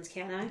Romulans,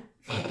 can I?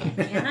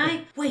 Can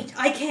I? Wait,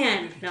 I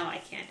can. No, I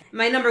can't.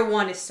 My number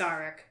 1 is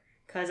Sarek,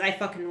 because I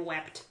fucking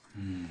wept.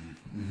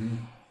 Mm-hmm.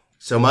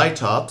 So my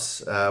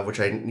tops, which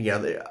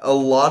a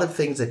lot of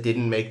things that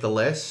didn't make the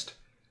list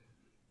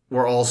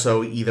were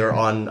also either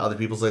on other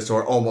people's lists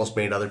or almost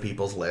made other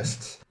people's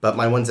lists. But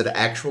my ones that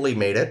actually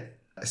made it,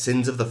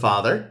 Sins of the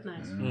Father,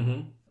 Nice.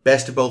 Mm-hmm.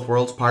 Best of Both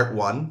Worlds Part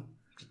 1,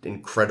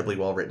 incredibly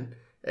well written,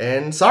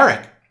 and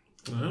Sarek.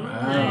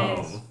 Wow.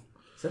 Nice.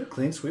 Is that a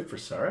clean sweep for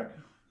Sarek?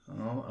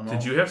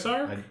 Did you have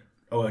Sarek?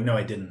 No,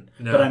 I didn't.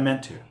 No. But I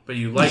meant to. But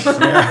you like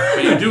Sarek.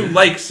 But you do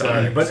like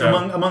Sarek. But so.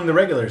 among the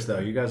regulars, though,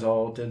 you guys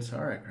all did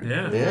Sarek,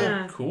 right?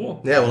 Yeah.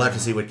 Cool. Yeah, we'll have to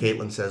see what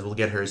Caitlin says. We'll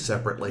get hers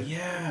separately.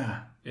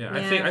 Yeah. Yeah,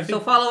 I think So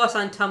follow us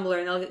on Tumblr,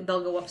 and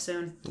they'll go up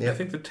soon. I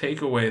think the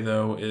takeaway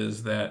though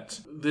is that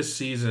this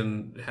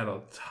season had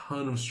a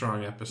ton of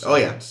strong episodes. Oh,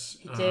 yeah.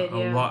 It did,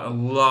 A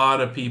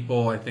lot of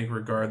people I think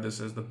regard this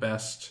as the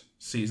best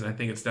season. I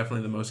think it's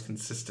definitely the most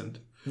consistent.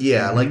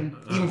 Yeah, like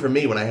even for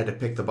me when I had to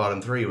pick the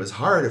bottom 3, it was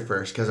hard at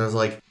first because I was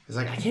like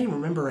I can't even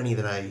remember any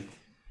that I.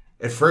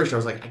 At first, I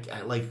was like,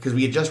 because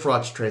we had just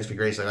watched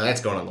Transfiguration, like,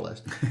 that's going on the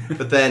list.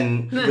 But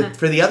then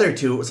for the other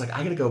 2, it was like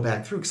I got to go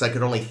back through because I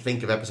could only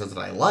think of episodes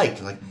that I liked.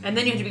 And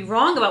then you have to be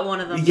wrong about one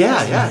of them.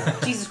 Yeah.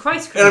 Jesus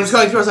Christ. And I'm just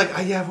going through. I was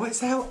like, what's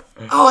that?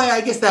 Oh, yeah,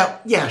 I guess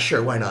that. Yeah,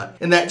 sure, why not?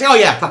 And that. Oh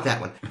yeah, fuck that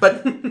one.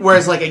 But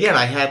whereas again,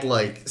 I had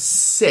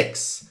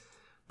 6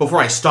 before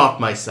I stopped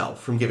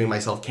myself from giving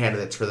myself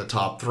candidates for the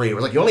top 3. It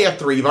was like, you only have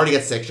 3, you've already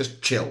got 6,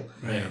 just chill.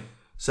 Right.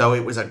 So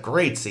it was a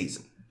great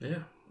season. Yeah.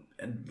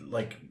 And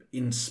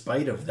in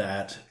spite of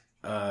that,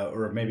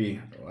 or maybe,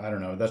 I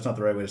don't know, that's not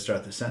the right way to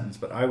start the sentence,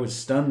 but I was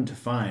stunned to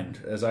find,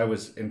 as I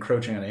was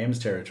encroaching on Ames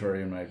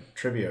territory in my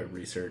trivia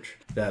research,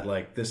 that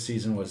this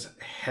season was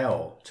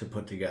hell to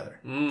put together.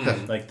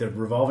 The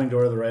revolving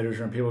door of the writers'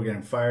 room, people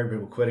getting fired,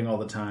 people quitting all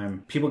the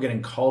time, people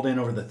getting called in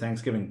over the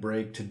Thanksgiving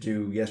break to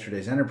do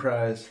Yesterday's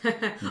Enterprise.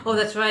 Oh,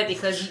 that's right,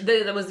 because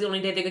that was the only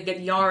day they could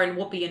get Yar and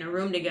Whoopi in a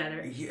room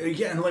together.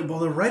 Yeah, and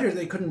the writers,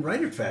 they couldn't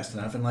write it fast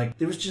enough, and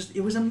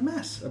it was a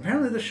mess.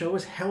 Apparently the show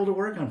was hell to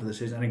work on for this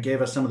season, and it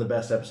gave us some of the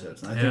best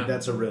episodes. And I think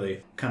that's a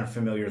really kind of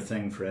familiar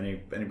thing for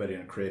anybody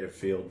in a creative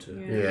field to.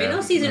 Yeah. I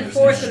know season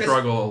 4 is going to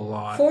struggle a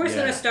lot. 4 is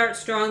going to start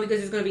strong because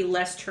there's going to be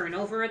less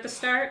turnover at the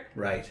start.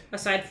 Right.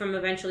 Aside from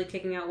eventually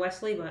kicking out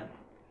Wesley, but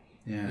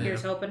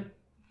here's hoping.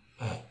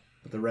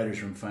 But the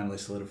writers' room finally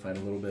solidified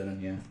a little bit,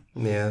 and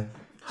Yeah.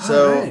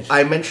 So right.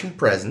 I mentioned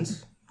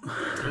presents.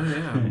 Oh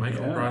yeah,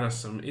 Michael brought us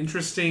some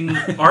interesting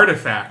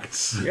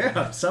artifacts.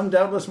 Yeah, some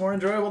doubtless more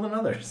enjoyable than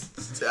others.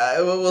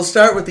 We'll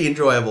start with the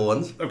enjoyable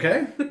ones.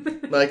 Okay.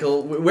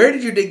 Michael, where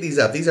did you dig these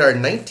up? These are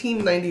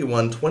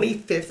 1991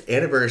 25th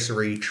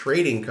anniversary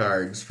trading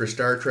cards for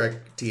Star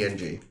Trek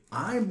TNG.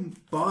 I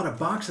bought a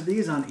box of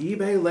these on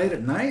eBay late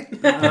at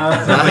night.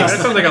 That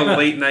sounds like a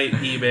late night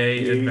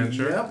eBay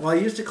adventure. Yeah, well, I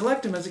used to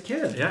collect them as a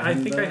kid. Yeah, I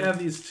think I have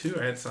these too.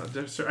 I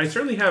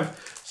certainly have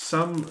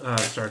some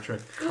Star Trek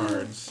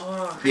cards.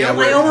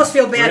 I almost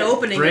feel bad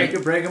opening break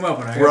it. them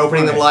open. We're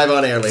opening them live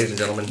on air, ladies and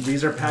gentlemen.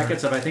 These are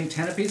packets of, I think,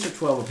 10 apiece or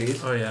 12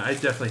 apiece. Oh yeah, I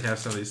definitely have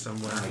some of these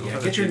somewhere. Yeah,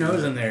 get your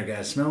nose in there,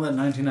 guys. Smell that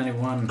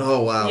 1991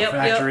 Oh, wow. Yep.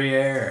 factory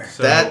air.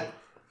 So,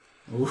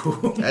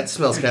 That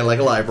smells kind of like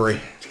a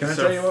library. Can I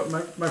tell you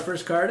what my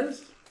first card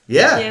is?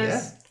 Yeah.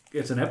 Yes.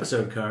 It's an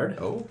episode card.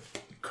 Yeah. Oh.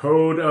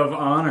 Code of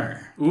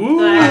Honor. ooh,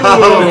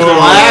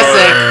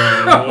 Classic.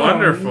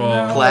 wonderful.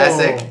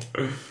 Classic.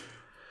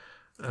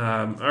 All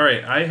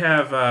right, I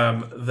have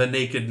The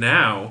Naked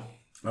Now.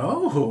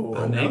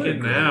 Oh,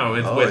 Naked Now.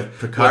 It's Oh, with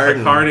Picard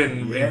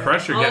and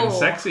Crusher getting Oh.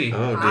 sexy.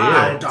 Oh, dear.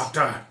 Oh,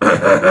 doctor.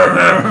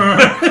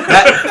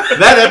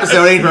 That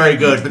episode ain't very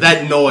good, but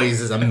that noise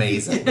is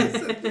amazing.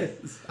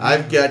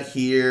 I've got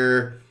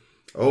here,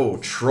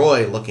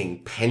 Troy looking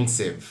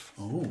pensive.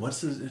 Oh,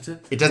 what's this? Is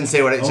it? It doesn't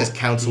say what it's just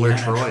Counselor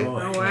Deanna Troy.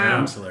 Oh, wow.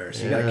 Counselor.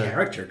 So you got a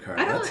character card.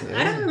 I That's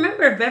don't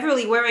remember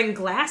Beverly wearing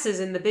glasses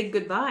in The Big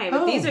Goodbye,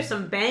 but these are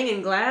some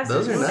banging glasses.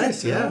 Those are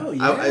nice, yeah. Oh,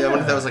 I wonder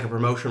if that was like a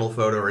promotional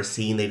photo or a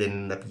scene they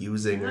didn't end up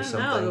using or I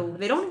something. don't know.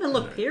 They don't even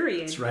look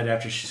period. It's right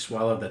after she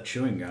swallowed that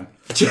chewing gum.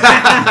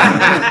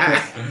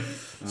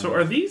 So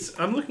are these?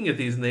 I'm looking at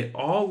these, and they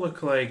all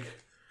look like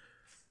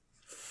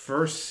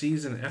first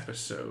season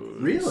episodes.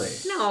 Really?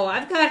 No,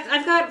 I've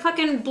got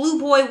fucking Blue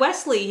Boy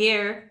Wesley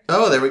here.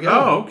 Oh, there we go.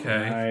 Oh,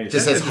 okay. Nice.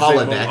 Just That's says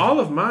interesting. holodeck. Well, all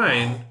of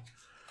mine,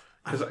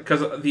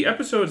 because the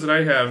episodes that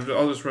I have,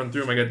 I'll just run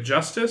through them. I got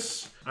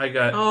Justice. I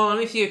got. Oh, let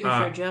me see if you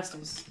prefer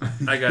Justice.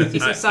 I got.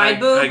 some side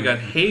boob? I got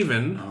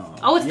Haven.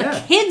 Oh, it's Yeah.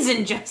 the kids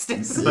in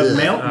Justice. But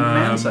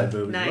man side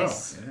boob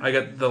nice. as well. I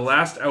got The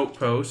Last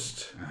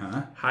Outpost.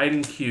 Uh-huh. Hide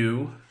and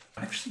Q.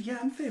 Actually, yeah,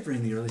 I'm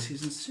favoring the early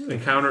seasons too.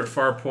 Encounter at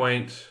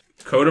Farpoint.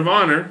 Code of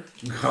Honor.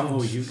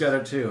 Oh, you've got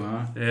it too,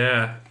 huh?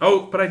 Yeah.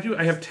 Oh, but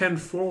I have 10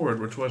 Forward,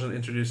 which wasn't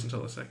introduced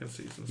until the second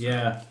season. So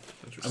Yeah.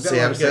 I've got See, a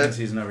lot I've of second got-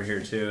 season over here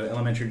too.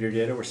 Elementary Dear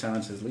Data, Where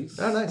Silence is Least.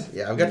 Oh, nice.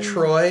 Yeah, I've got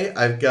Troy.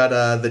 I've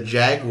got the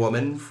Jag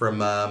Woman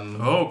from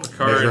Oh, Measure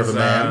Picard's of a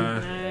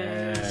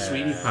Man.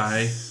 Sweetie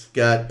Pie.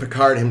 Got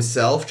Picard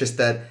himself, just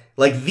that,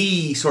 like,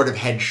 the sort of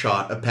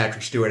headshot of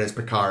Patrick Stewart as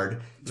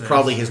Picard. It's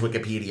probably his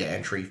Wikipedia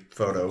entry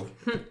photo.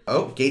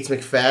 Oh, Gates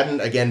McFadden,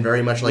 again,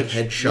 very much like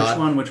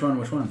headshot.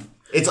 Which one?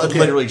 It's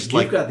literally just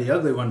You've like... got the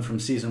ugly one from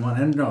season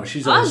 1. And no,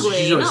 she's always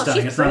Ugly? stunning. No,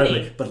 she's It's not pretty.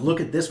 ugly. But look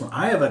at this one.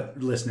 I have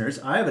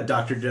a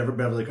Dr.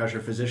 Beverly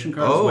Crusher physician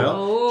card as Oh.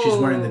 well. She's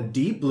wearing the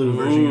deep blue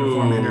version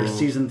uniform in her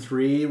season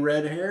 3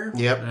 red hair.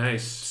 Yep.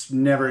 Nice.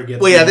 Never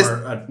gets Well,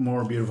 yeah,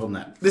 more beautiful than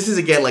that. This is,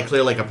 again, like,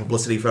 clearly like a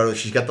publicity photo.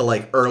 She's got the,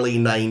 like, early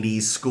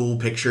 90s school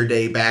picture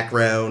day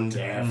background.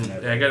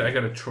 Definitely. Yeah, I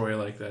got a Troy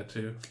like that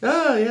too.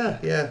 Oh, yeah.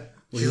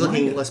 She's you wanna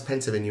looking get- less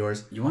pensive in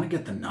yours. You want to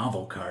get the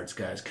novel cards,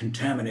 guys.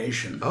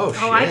 Contamination. Oh,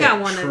 shit. Oh, I got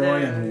one Troy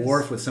of those. and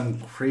Worf with some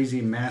crazy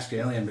masked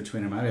alien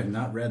between them. I have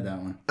not read that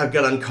one. I've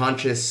got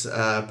unconscious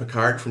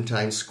Picard from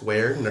Times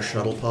Square in a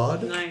shuttle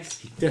pod.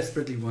 Nice.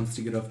 Desperately wants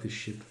to get off the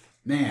ship.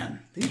 Man,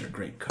 these are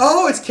great cards.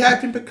 Oh, it's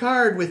Captain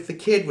Picard with the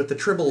kid with the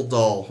Tribble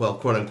doll. Well,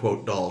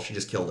 quote-unquote doll. She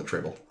just killed a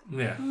Tribble.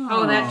 Yeah.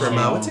 Oh, that's From,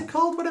 what's it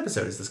called? What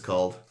episode is this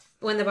called?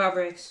 When the Bar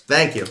Breaks.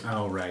 Thank you.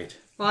 Oh, right.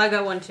 Well, I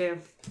got one too.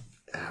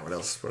 What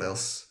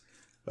else?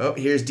 Oh,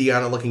 here's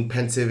Deanna looking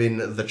pensive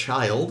in The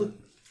Child.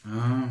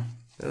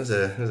 That was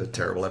a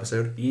terrible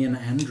episode. Ian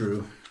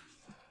Andrew.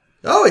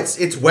 Oh,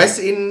 it's Wes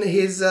in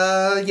his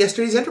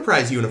yesterday's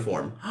Enterprise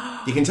uniform.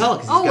 You can tell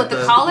because he's Oh, got with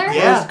the collar?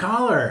 Yeah. His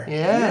collar.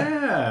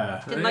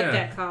 Yeah. Didn't like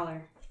that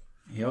collar.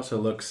 He also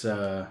looks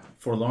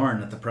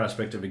forlorn at the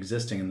prospect of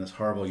existing in this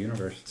horrible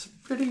universe.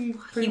 Pretty He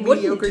wouldn't.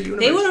 mediocre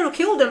universe. They would have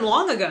killed him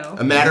long ago.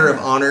 A matter of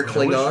honor, I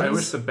Klingons.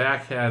 wish the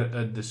back had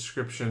a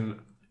description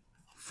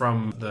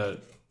from the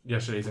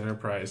yesterday's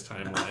Enterprise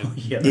timeline.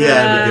 Yeah.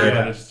 Yeah, it'd be good.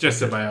 But it's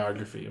just a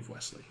biography of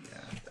Wesley.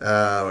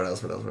 What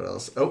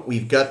else? Oh,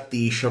 we've got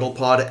the shuttle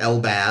pod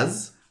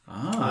Elbaz.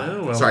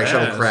 Oh, well, Sorry, Baz.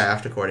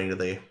 shuttlecraft, according to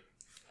the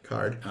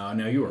card. Oh,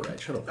 no, you were right.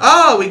 Shut up.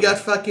 Oh, we got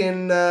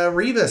fucking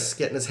Rivas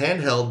getting his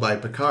hand held by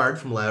Picard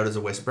from Loud as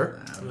a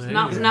Whisper.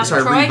 Not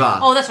Sorry, Troy. Reva.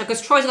 Oh, that's right,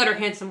 because Troy's got her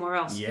hand somewhere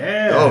else.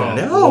 Yeah. Oh,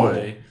 no.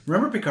 boy.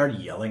 Remember Picard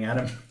yelling at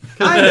him?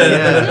 Kinda,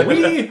 yeah.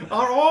 We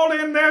are all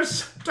in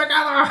this together.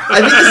 I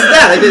think this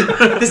is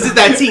that. This is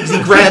that scene because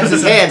he grabs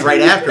his hand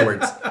right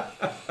afterwards.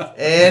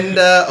 And,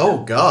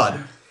 oh,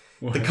 God.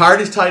 The card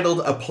is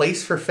titled A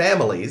Place for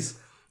Families,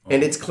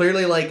 and it's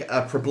clearly like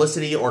a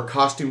publicity or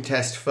costume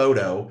test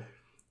photo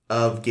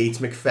of Gates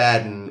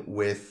McFadden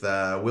with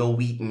Will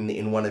Wheaton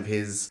in one of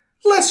his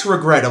less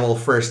regrettable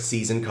first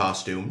season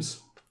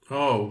costumes.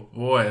 Oh,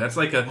 boy. That's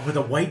like a With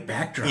a white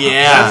backdrop.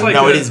 That's like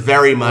it a is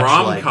very much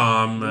like...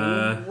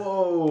 rom-com.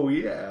 Whoa,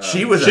 yeah.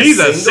 She's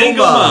a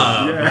single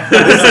mom. mom.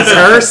 This is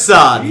her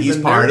son. He's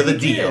a part of the nerdy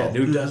deal. kid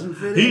who doesn't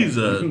fit He's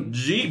in.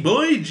 a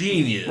boy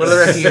genius. What are the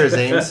rest of yours,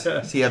 Ames?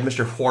 So you have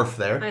Mr. Wharf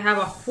there. I have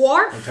a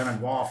wharf.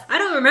 Lieutenant Worf. I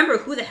don't remember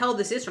who the hell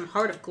this is from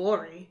Heart of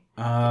Glory.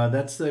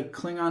 That's the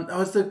Klingon.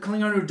 Oh, it's the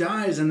Klingon who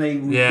dies, and they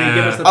give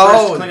Yeah. us the first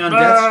Oh, Klingon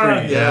death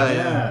screen.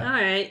 yeah. All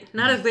right,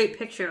 not a great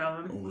picture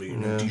of him. Only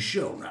an empty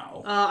show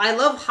now. I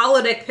love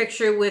holodeck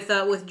picture with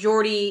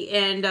Geordie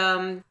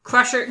and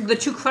Crusher, the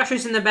two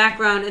Crushers in the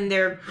background in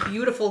their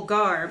beautiful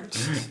garb.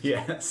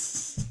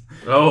 Yes.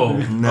 Oh,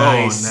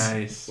 Nice. Oh,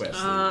 nice. Wesley.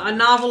 A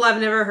novel I've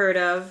never heard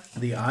of.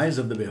 The Eyes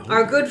of the Beholder.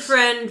 Our good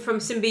friend from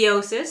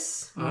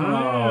Symbiosis,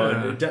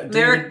 Oh,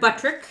 Merrick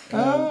Buttrick,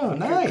 Oh,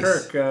 nice.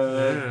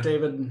 Kirk.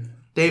 David.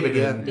 David,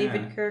 yeah.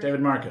 David Kirk.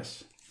 David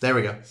Marcus There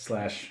we go.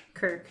 /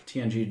 Kirk.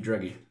 TNG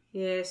Druggy.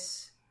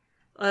 Yes.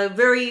 A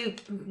very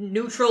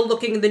neutral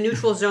looking, the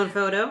neutral zone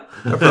photo.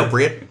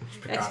 Appropriate.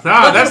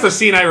 Ah, that's the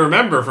scene I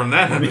remember from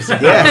that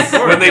episode. Yes.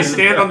 When they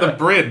stand on the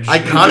bridge.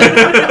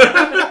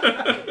 Iconic.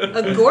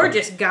 A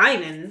gorgeous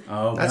Guinan.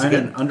 Oh, That's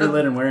Guinan, good.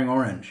 underlit and wearing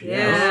orange.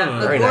 Yeah.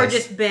 very A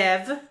gorgeous nice.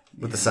 Bev.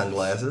 With the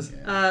sunglasses.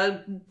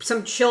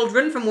 Some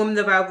children from Women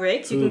of Our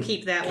Breaks. You can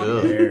keep that one.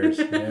 Ugh. Bears.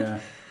 Yeah.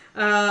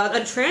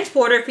 A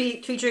transporter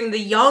featuring the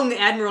young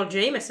Admiral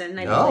Jameson,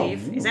 I Oh.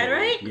 believe. Is that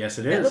right? Yes,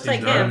 it It is. looks like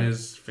He's not in him.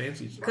 his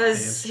fancy Because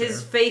pants his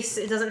chair. face,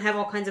 it doesn't have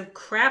all kinds of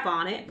crap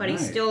on it, but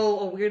he's Right. still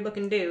a weird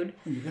looking dude.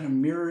 You got a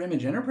mirror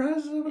image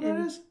Enterprise? Is that what that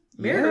is?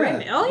 Mirror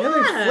image. Oh, They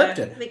yeah. flipped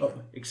it. They- Oh,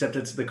 except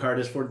it's the card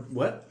is for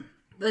what?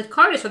 The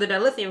card is for the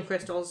dilithium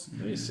crystals.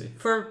 Let me see.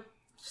 For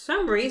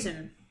some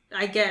reason.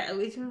 I get.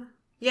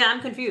 Yeah, I'm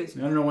confused.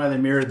 I don't know why they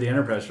mirrored the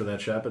Enterprise for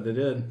that shot, but they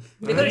did.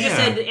 They could have just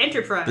yeah. said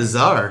Enterprise.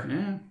 Bizarre.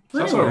 Yeah. It's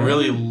also a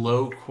really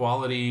low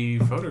quality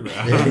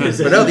photograph.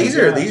 But no, these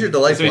are So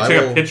delightful. you I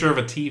took a will- picture of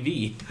a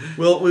TV.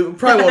 we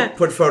probably won't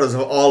put photos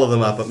of all of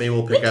them up, but maybe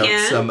we'll pick We out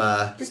can. some.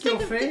 Just Still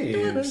take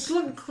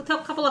faves. a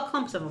couple of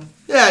clumps of them.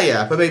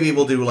 Yeah, but maybe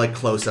we'll do like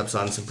close-ups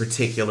on some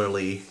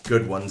particularly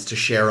good ones to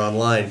share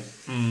online.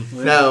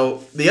 Now,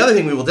 the other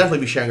thing we will definitely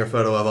be sharing a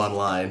photo of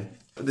online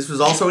This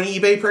was also an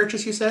eBay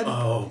purchase, you said?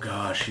 Oh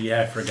gosh,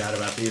 yeah, I forgot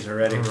about these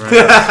already.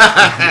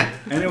 Right.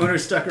 Anyone who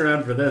stuck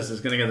around for this is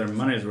going to get their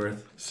money's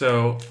worth.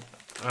 So,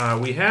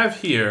 we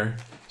have here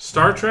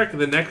Star Trek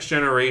The Next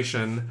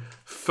Generation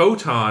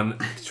Photon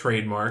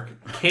trademark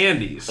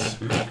candies.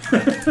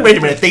 Wait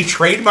a minute, they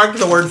trademarked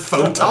the word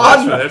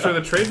photon? That's where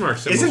the trademark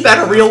symbol Isn't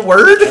that a real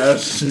word?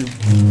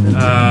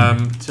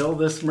 Till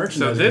this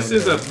merchandise.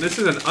 So this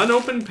is an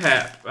unopened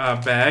bag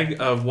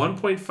of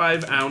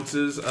 1.5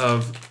 ounces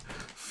of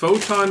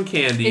Photon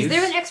candies. Is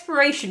there an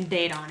expiration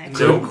date on it?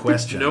 Nope. No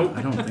question. Nope.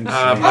 I don't think so.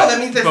 that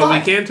means they're But fine.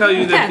 we can tell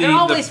you that Yeah, they're the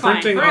always fine,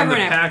 printing on forever the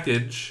and ever.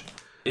 package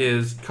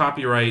is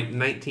copyright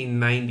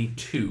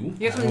 1992.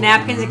 You have some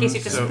napkins in case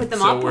you have to split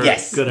them up? we're,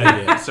 Yes. Good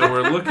idea. So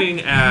we're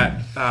looking at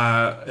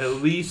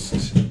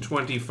least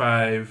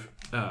 25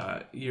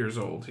 years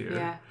old here.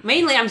 Yeah.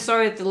 Mainly, I'm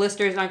sorry that the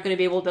listeners aren't going to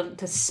be able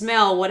to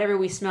smell whatever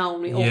we smell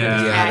when we open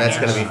Yeah. the Yeah, that's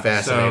package. going to be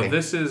fascinating. So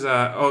this is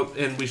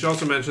and we should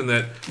also mention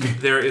that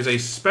there is a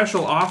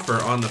special offer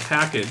on the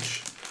package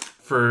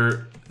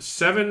for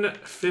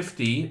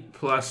 $7.50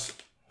 plus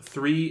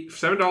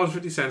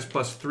 $7.50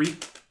 plus 3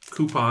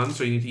 coupons.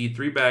 So you need to eat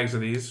 3 bags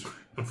of these.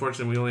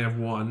 Unfortunately, we only have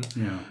one.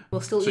 Yeah. We'll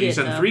still So eat you it,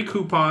 send though. 3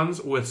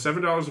 coupons with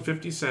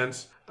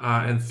 $7.50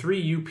 and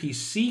 3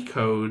 UPC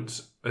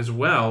codes as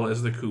well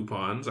as the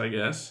coupons, I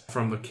guess,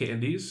 from the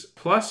candies.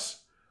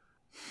 Plus,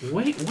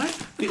 wait,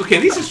 what? Okay,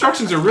 these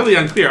instructions are really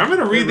unclear. I'm going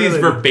to read these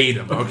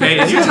verbatim, okay?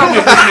 And you tell me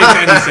if this makes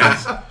any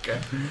sense. Okay.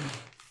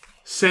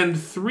 Send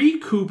 3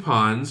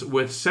 coupons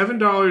with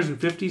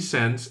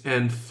 $7.50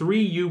 and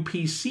 3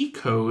 UPC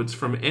codes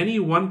from any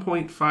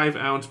 1.5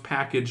 ounce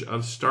package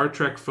of Star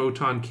Trek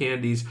Photon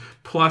candies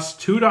plus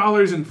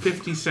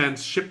 $2.50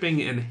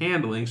 shipping and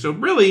handling. So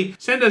really,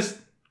 send us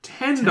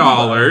 $10.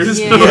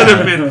 Yeah. Would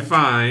have been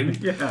fine.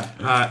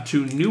 Yeah.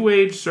 To New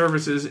Age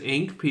Services,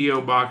 Inc., P.O.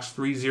 Box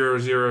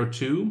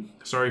 3002.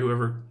 Sorry,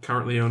 whoever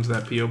currently owns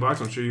that P.O. Box.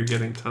 I'm sure you're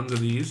getting tons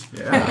of these.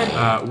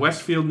 Yeah.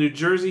 Westfield, New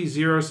Jersey,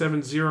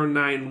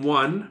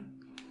 07091.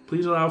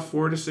 Please allow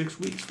 4 to 6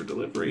 weeks for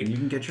delivery. You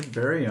can get your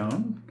very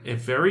own. A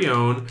very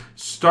own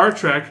Star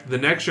Trek The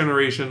Next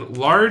Generation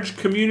large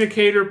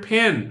communicator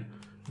pin.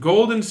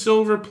 Gold and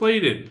silver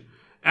plated.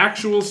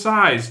 Actual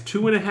size,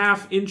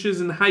 2.5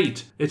 inches in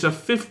height. It's a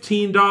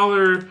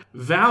 $15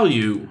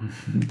 value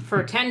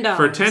For $10.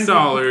 for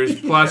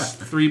 $10 plus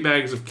 3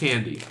 bags of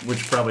candy.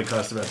 Which probably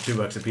cost about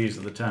 $2 a piece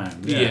at the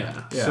time. Yeah.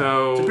 Yeah.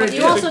 So It's a But great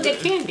you also get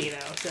candy, though.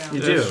 So. You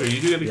that's do. true.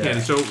 You do get the Yeah.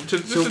 candy. So to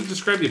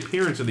describe the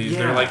appearance of these,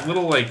 they're Yeah. like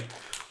little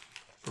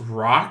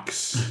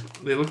rocks.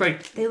 They look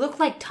like They look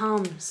like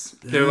Tums.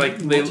 they're like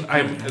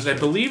I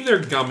believe they're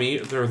gummy,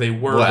 or they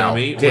were Well,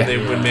 gummy yeah.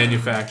 when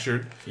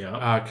manufactured.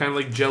 Yeah. Kind of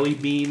like jelly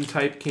bean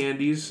type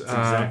candies. That's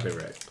exactly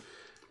right.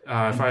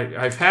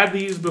 I've had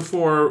these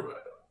before.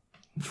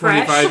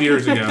 Fresh. 25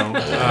 years ago.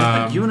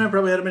 You and I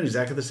probably had them in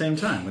exactly the same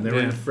time when they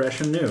were Yeah.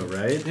 fresh and new,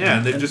 right? Yeah,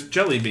 and they're just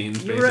jelly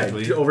beans, You're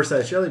basically. right,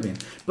 oversized jelly beans.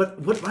 But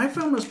what I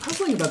found most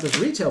puzzling about this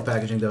retail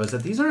packaging, though, is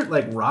that these aren't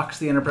like rocks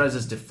the Enterprise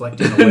is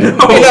deflecting away.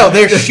 No,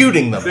 they're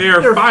shooting them.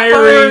 They're firing.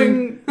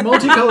 firing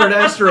multicolored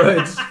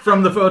asteroids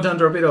from the photon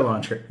torpedo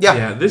launcher.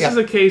 Yeah, this is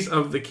a case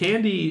of the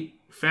candy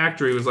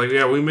factory was like,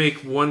 yeah, we make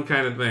one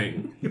kind of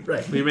thing.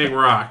 Right. We make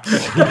rocks.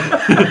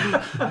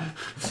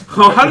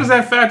 Oh, how does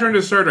that factor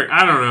into Star Trek?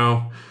 I don't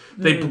know.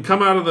 They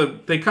come out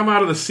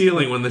of the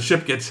ceiling when the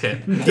ship gets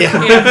hit.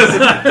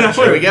 Yeah.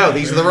 There we go.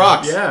 These are the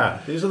rocks. Yeah,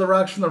 these are the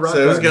rocks from the rock.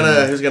 So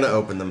garden. who's gonna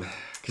open them?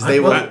 Because they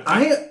will.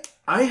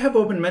 I have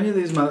opened many of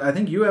these. I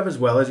think you have as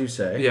well, as you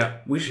say. Yeah,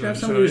 We should have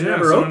So, somebody who's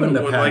never someone opened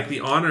who a would pack. like the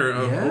honor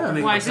of Yeah.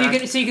 opening. Why? the So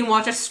pack. you can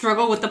watch us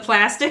struggle with the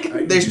plastic?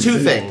 There's 2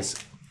 things.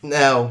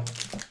 Now,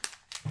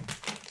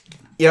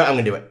 I'm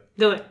gonna do it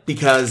Do it.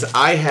 because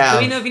I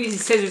Let me know have if you need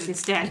scissors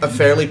instead. a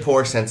fairly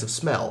poor sense of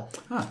smell,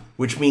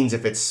 which means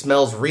if it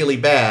smells really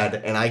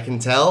bad and I can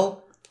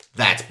tell,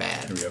 that's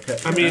bad. Okay.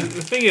 I mean,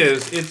 the thing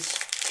is, it's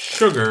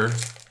sugar.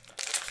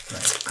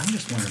 Right. I'm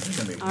just wondering if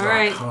they're going to be All rock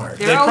right. hard.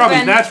 They're They probably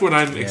open. that's what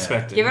I'm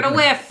expecting. Give it a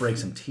whiff. Break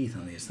some teeth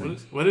on these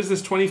things. What does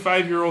this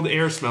 25-year-old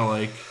air smell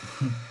like?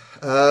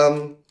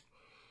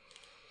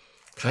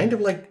 Kind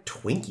of like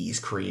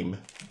Twinkies cream.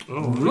 Oh,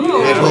 Ooh,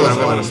 Yeah, well, that's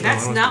a lot of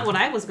that's not what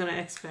I was going to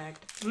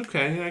expect.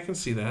 okay. Yeah, I can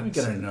see that.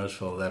 Get a nose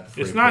full of that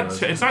before It's you not. pour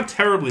those in. It's not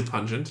terribly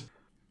pungent.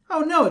 Oh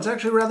no, it's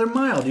actually rather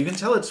mild. You can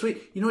tell it's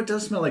sweet. You know, it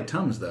does smell like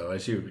Tums, though.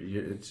 It's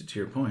to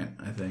your point.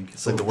 I think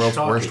It's like the world's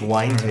worst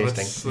wine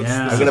tasting.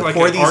 Yeah. this I'm is gonna like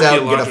pour an these out and get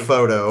a archaeological-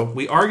 photo.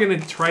 We are going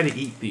to try to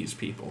eat these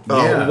people.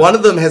 Oh, Yeah. one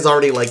of them has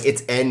already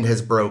its end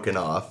has broken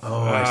off.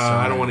 Oh, I saw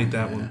I don't that. want to eat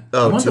that one. I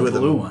Oh, want 2 the of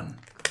them. blue one.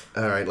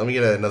 All right, let me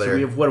get another. So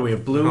we have what do we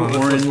have? Blue, Let's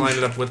orange, line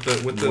it up with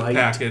the white.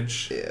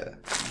 package. Yeah.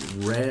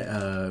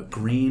 red,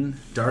 green,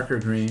 darker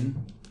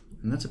green,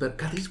 and that's about.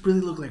 God, these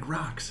really look like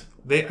rocks.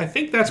 I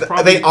think that's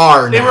probably they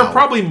are They were now.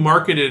 probably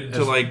marketed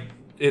to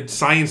at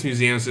science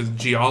museums as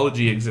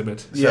geology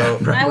exhibit. So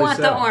I want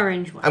so. the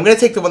orange one. I'm gonna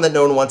take the one that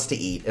no one wants to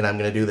eat, and I'm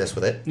gonna do this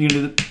with it. You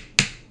know,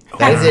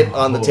 That is it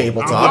on the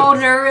tabletop. Oh,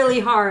 they're really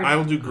hard. I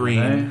will do green.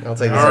 Okay. I'll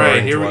take this All right,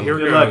 orange here one. we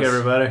Good go. luck,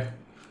 everybody.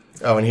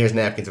 Oh, and here's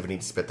napkins if we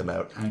need to spit them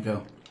out. I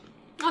go.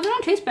 Oh, they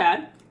don't taste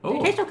bad. Oh.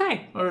 They taste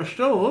okay. Oh, they're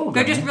still a little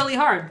They're good. just really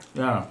hard.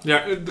 Yeah.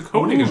 Yeah, the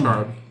coating is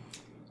hard.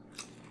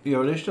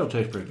 They still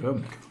taste pretty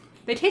good.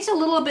 They taste a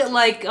little bit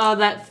like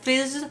that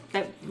fizz,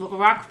 that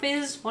rock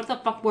fizz. What the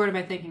fuck word am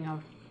I thinking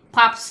of?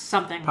 Pops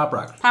something. Pop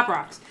Rocks. Pop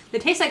Rocks. They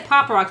taste like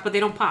Pop Rocks, but they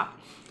don't pop.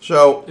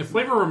 So, The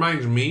flavor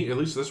reminds me, at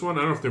least this one,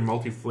 I don't know if they're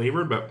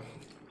multi-flavor, but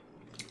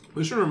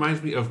this one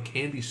reminds me of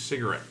candy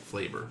cigarette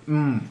flavor.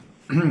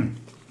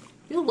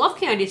 You love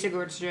candy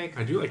cigarettes, Jake.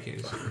 I do like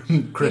candy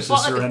cigarettes. Chris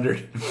Well, has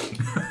surrendered.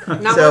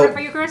 Not So- working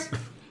for you, Chris?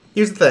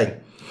 here's the thing.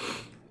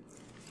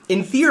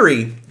 In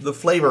theory, the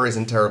flavor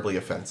isn't terribly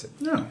offensive.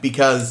 No.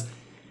 Because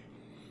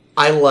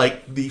I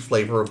like the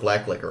flavor of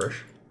black licorice.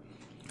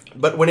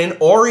 But when an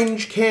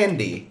orange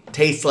candy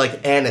tastes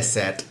like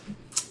anisette,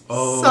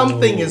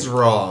 something is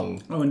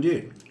wrong. Oh,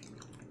 indeed.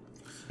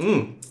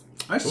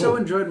 I so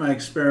enjoyed my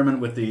experiment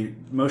with the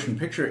motion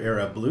picture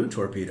era blue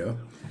torpedo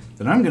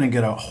that I'm going to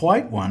get a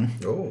white one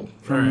Oh.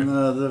 from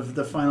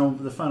the final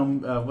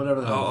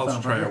whatever the hell. I'll the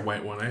final try a frontier.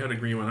 white one. I had a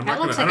green one. I'm That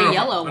not looks gonna, like I a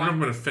don't know if- yellow I don't know if I'm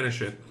one. going to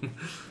finish it.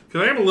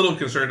 Because I am a little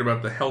concerned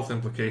about the health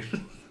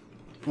implications.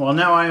 Well,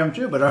 now I am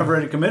too, but I've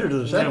already committed to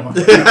the second one.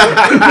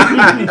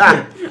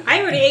 I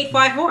already ate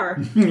 5 more.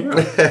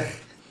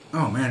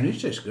 Oh man,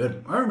 these taste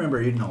good. I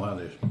remember eating a lot of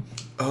these.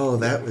 Oh,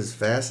 that was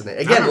fascinating.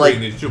 I Again, remember like,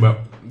 eating these too,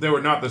 but they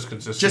were not this just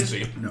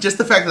consistency. just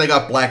the fact that I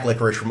got black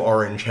licorice from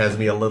orange has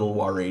me a little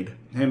worried.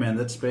 Hey man,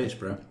 that's space,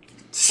 bro.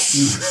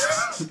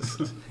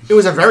 It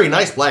was a very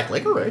nice black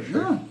licorice.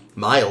 Yeah.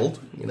 Mild,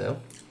 you know.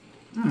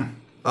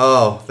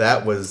 Oh,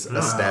 that was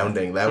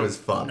astounding. That was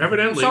fun.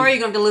 Evidently, Sorry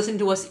you're going to have to listen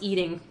to us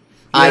eating.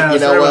 Yeah, you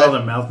know sorry about what? all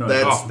the mouth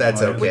noise.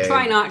 That's Oh, okay. We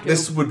try not to.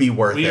 This would be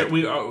worth we it.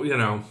 you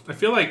know, I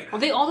feel like Are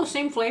they all the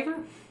same flavor?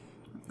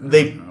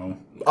 They No.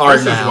 are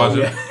Chris's now.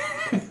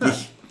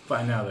 wasn't.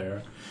 By now they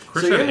are.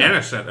 Chris So, had yeah.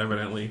 anisette,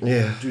 evidently.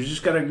 Yeah. We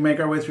just got to make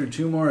our way through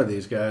 2 more of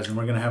these guys, and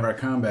we're going to have our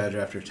com badge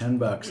after $10 in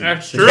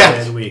That's 6 true.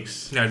 days,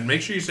 weeks. Yeah,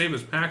 make sure you save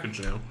this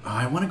package now. Oh,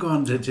 I want to go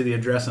on to the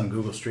address on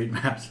Google Street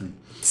Maps and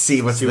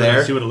See what's see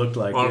there. what it looked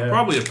like. Well, yeah.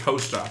 probably a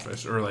post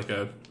office or like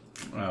a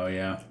Oh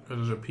yeah,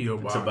 there's a PO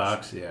box. it's a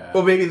box. Yeah.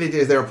 Well, maybe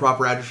is there a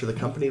proper address for the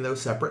company though,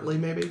 separately?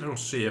 Maybe. I don't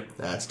see it.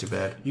 That's too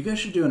bad. You guys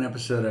should do an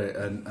episode,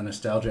 a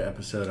nostalgia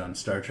episode on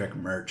Star Trek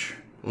merch.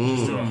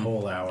 Just do a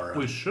whole hour.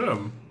 We should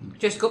have.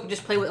 Just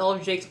play with all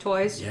of Jake's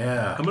toys.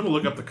 Yeah. I'm gonna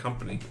look up the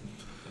company.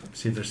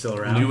 See if they're still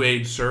around. New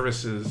Age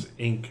Services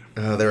Inc.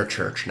 They're a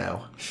church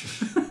now.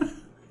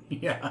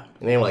 Yeah.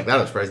 A name like that,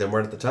 I'm surprised they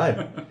weren't at the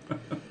time.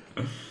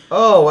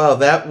 Oh wow,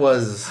 that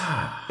was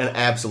an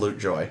absolute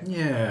joy.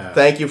 Yeah.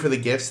 Thank you for the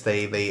gifts.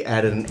 They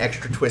added an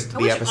extra twist to I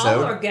the wish episode.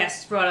 all our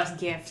guests brought us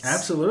gifts.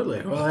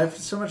 Absolutely. Well, I have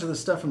so much of this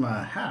stuff in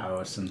my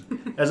house,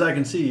 and as I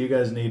can see, you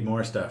guys need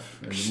more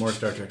stuff, and more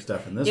Star Trek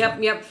stuff in this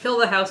one. Yep. Fill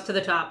the house to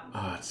the top.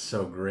 Oh, it's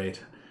so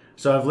great.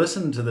 So I've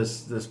listened to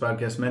this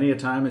podcast many a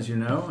time, as you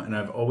know, and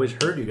I've always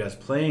heard you guys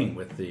playing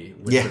with the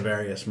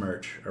various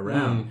merch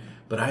around,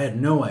 but I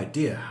had no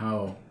idea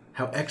how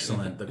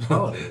excellent the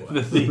quality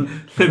was.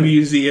 the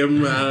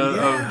museum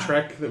Yeah. of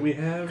Trek that we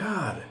have.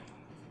 God.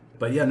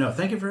 But yeah, no,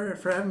 thank you for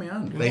having me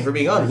on. Thanks for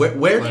being on.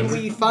 Where can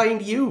we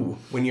find you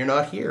when you're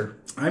not here?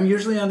 I'm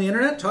usually on the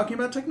internet talking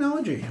about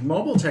technology,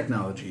 mobile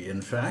technology,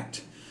 in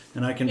fact,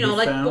 and I can You know, be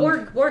like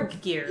found.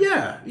 Borg gear.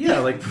 Yeah,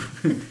 like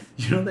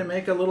they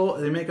make a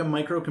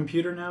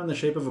microcomputer now in the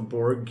shape of a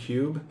Borg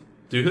cube.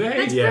 Do they?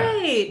 That's Yeah.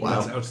 great.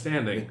 Wow. That's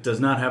outstanding. It does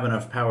not have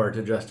enough power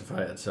to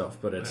justify itself,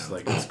 but it's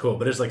it's cool.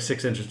 But it's like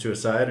 6 inches to a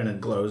side, and it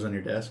glows on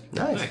your desk.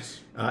 Nice.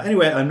 Nice.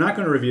 Anyway, I'm not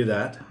going to review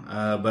that,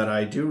 but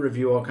I do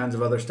review all kinds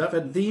of other stuff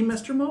at the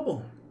Mr.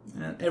 Mobile,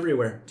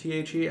 everywhere.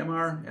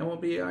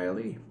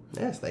 THEMRMOBILE.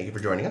 Yes, thank you for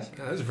joining us.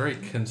 That is a very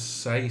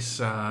concise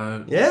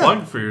Yeah.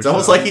 plug for yourself. It's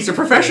almost like he's a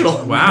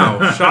professional.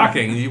 Wow,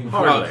 shocking.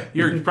 Hardly.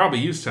 You're probably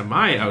used to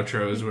my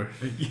outros where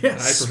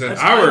Yes, I present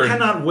I our...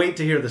 cannot wait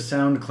to hear the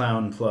Sound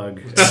Clown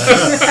plug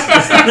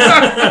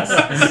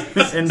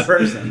in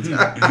person.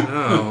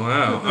 Oh,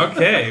 wow.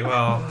 Okay,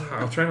 well,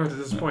 I'll try not to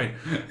disappoint.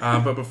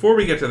 But before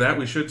we get to that,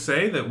 we should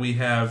say that we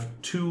have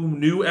 2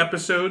 new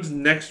episodes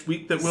next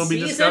week that we'll be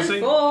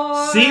discussing.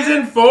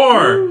 Season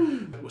 4!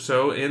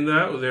 So in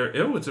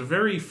it's a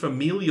very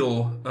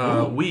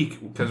familial week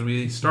because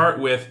we start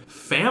with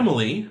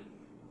family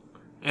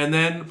and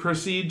then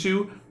proceed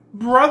to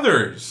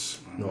brothers.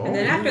 And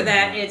then after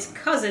that, it's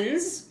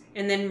cousins,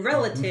 and then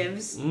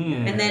relatives,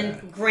 and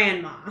then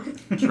grandma.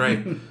 That's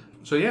right.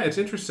 So yeah, it's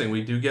interesting.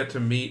 We do get to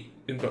meet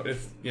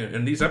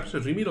in these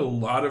episodes. We meet a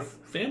lot of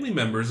family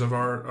members of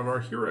our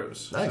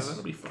heroes. Nice. So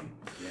that'll be fun.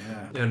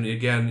 Yeah. And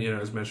again,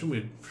 as mentioned,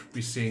 we'd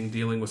be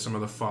dealing with some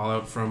of the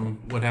fallout from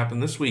what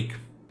happened this week.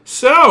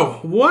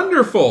 So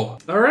wonderful.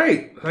 All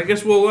right, I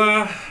guess we'll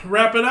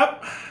wrap it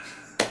up.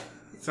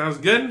 Sounds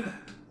good.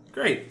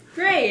 Great.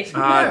 Great.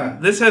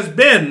 This has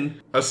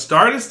been A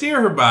Star to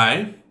Steer Her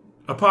By,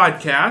 a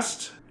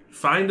podcast.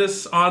 Find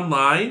us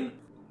online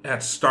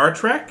at Star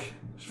Trek,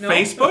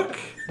 Facebook.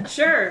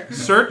 Sure.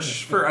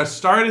 Search for A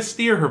Star to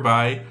Steer Her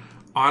By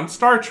on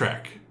Star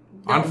Trek.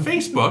 On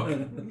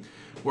Facebook.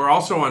 We're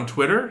also on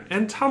Twitter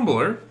and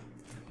Tumblr.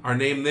 Our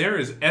name there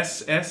is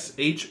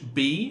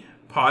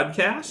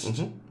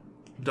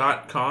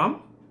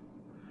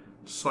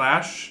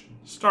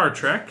sshbpodcast.com/Star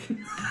Trek.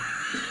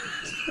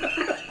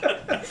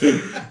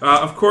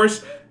 Of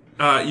course,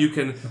 you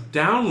can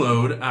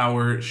download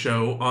our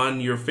show on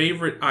your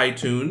favorite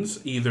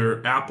iTunes,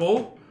 either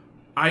Apple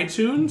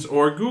iTunes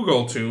or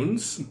Google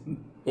Tunes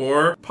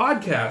or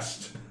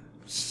podcast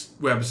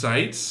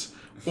websites.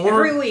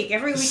 Or every week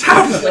is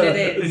what it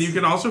is. And you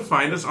can also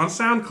find us on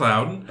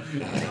SoundCloud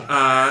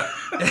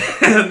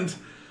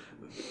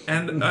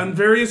and on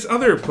various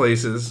other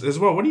places as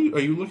well. Are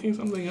you looking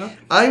something up?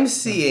 I'm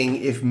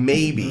seeing if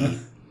maybe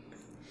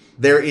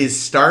there is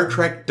Star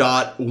Trek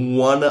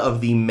one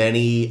of the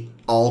many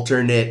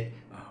alternate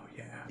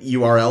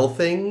URL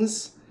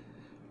things.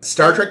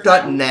 Star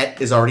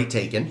Trek.net is already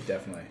taken.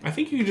 Definitely. I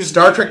think you can just...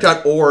 Star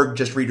Trek.org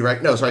just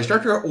redirect... No, sorry. Star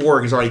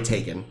Trek.org is already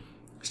taken.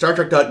 Star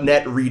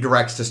Trek.net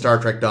redirects to Star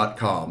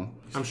Trek.com.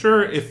 I'm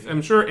sure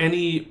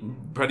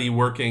anybody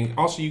working...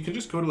 Also, you can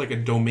just go to like a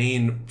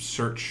domain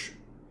search.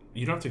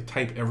 You don't have to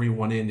type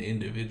everyone in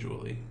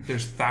individually.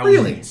 There's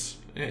thousands.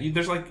 Really?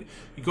 There's like...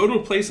 You go to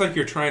a place like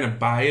you're trying to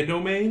buy a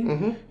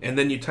domain, and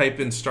then you type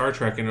in Star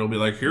Trek, and it'll be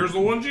like, here's the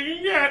ones you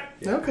can get.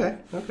 Okay.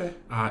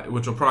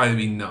 Which will probably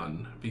be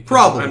none.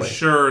 Probably. I'm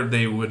sure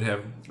they would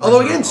have...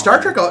 Although, again,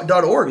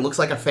 StarTrek.org looks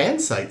like a fan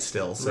site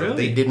still, so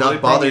really? They did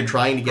not bother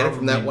trying to get it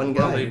from that one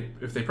guy.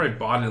 If they probably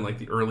bought it in like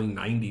the early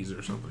 90s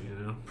or something, you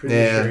know? Pretty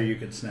sure you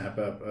could snap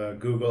up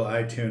Google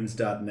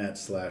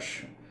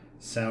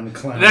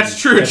iTunes.net/SoundCloud. That's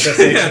true.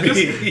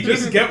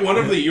 Just get one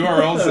of the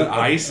URLs that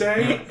I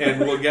say, and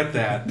we'll get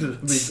that.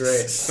 That'd be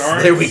great.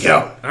 There we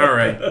go. All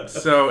right.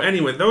 So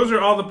anyway, those are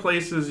all the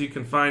places you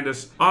can find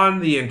us on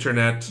the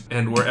internet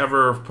and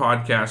wherever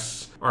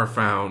podcasts are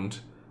found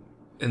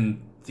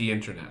in the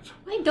internet.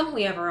 Why don't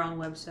we have our own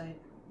website?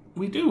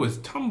 We do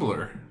with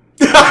Tumblr.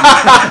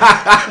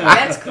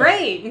 That's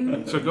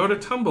great. So go to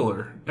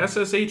Tumblr,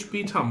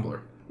 SSHB Tumblr.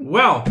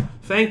 Well,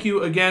 thank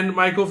you again,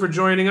 Michael, for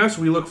joining us.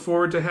 We look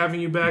forward to having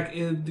you back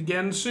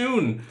again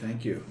soon.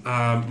 Thank you.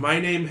 My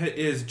name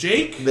is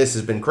Jake. This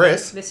has been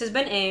Chris. This has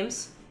been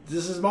Ames.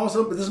 This is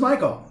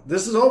Michael.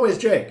 This is always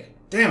Jake.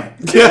 Damn it.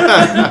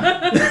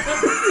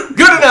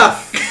 Good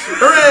enough.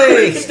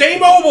 Hooray. Stay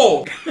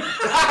mobile.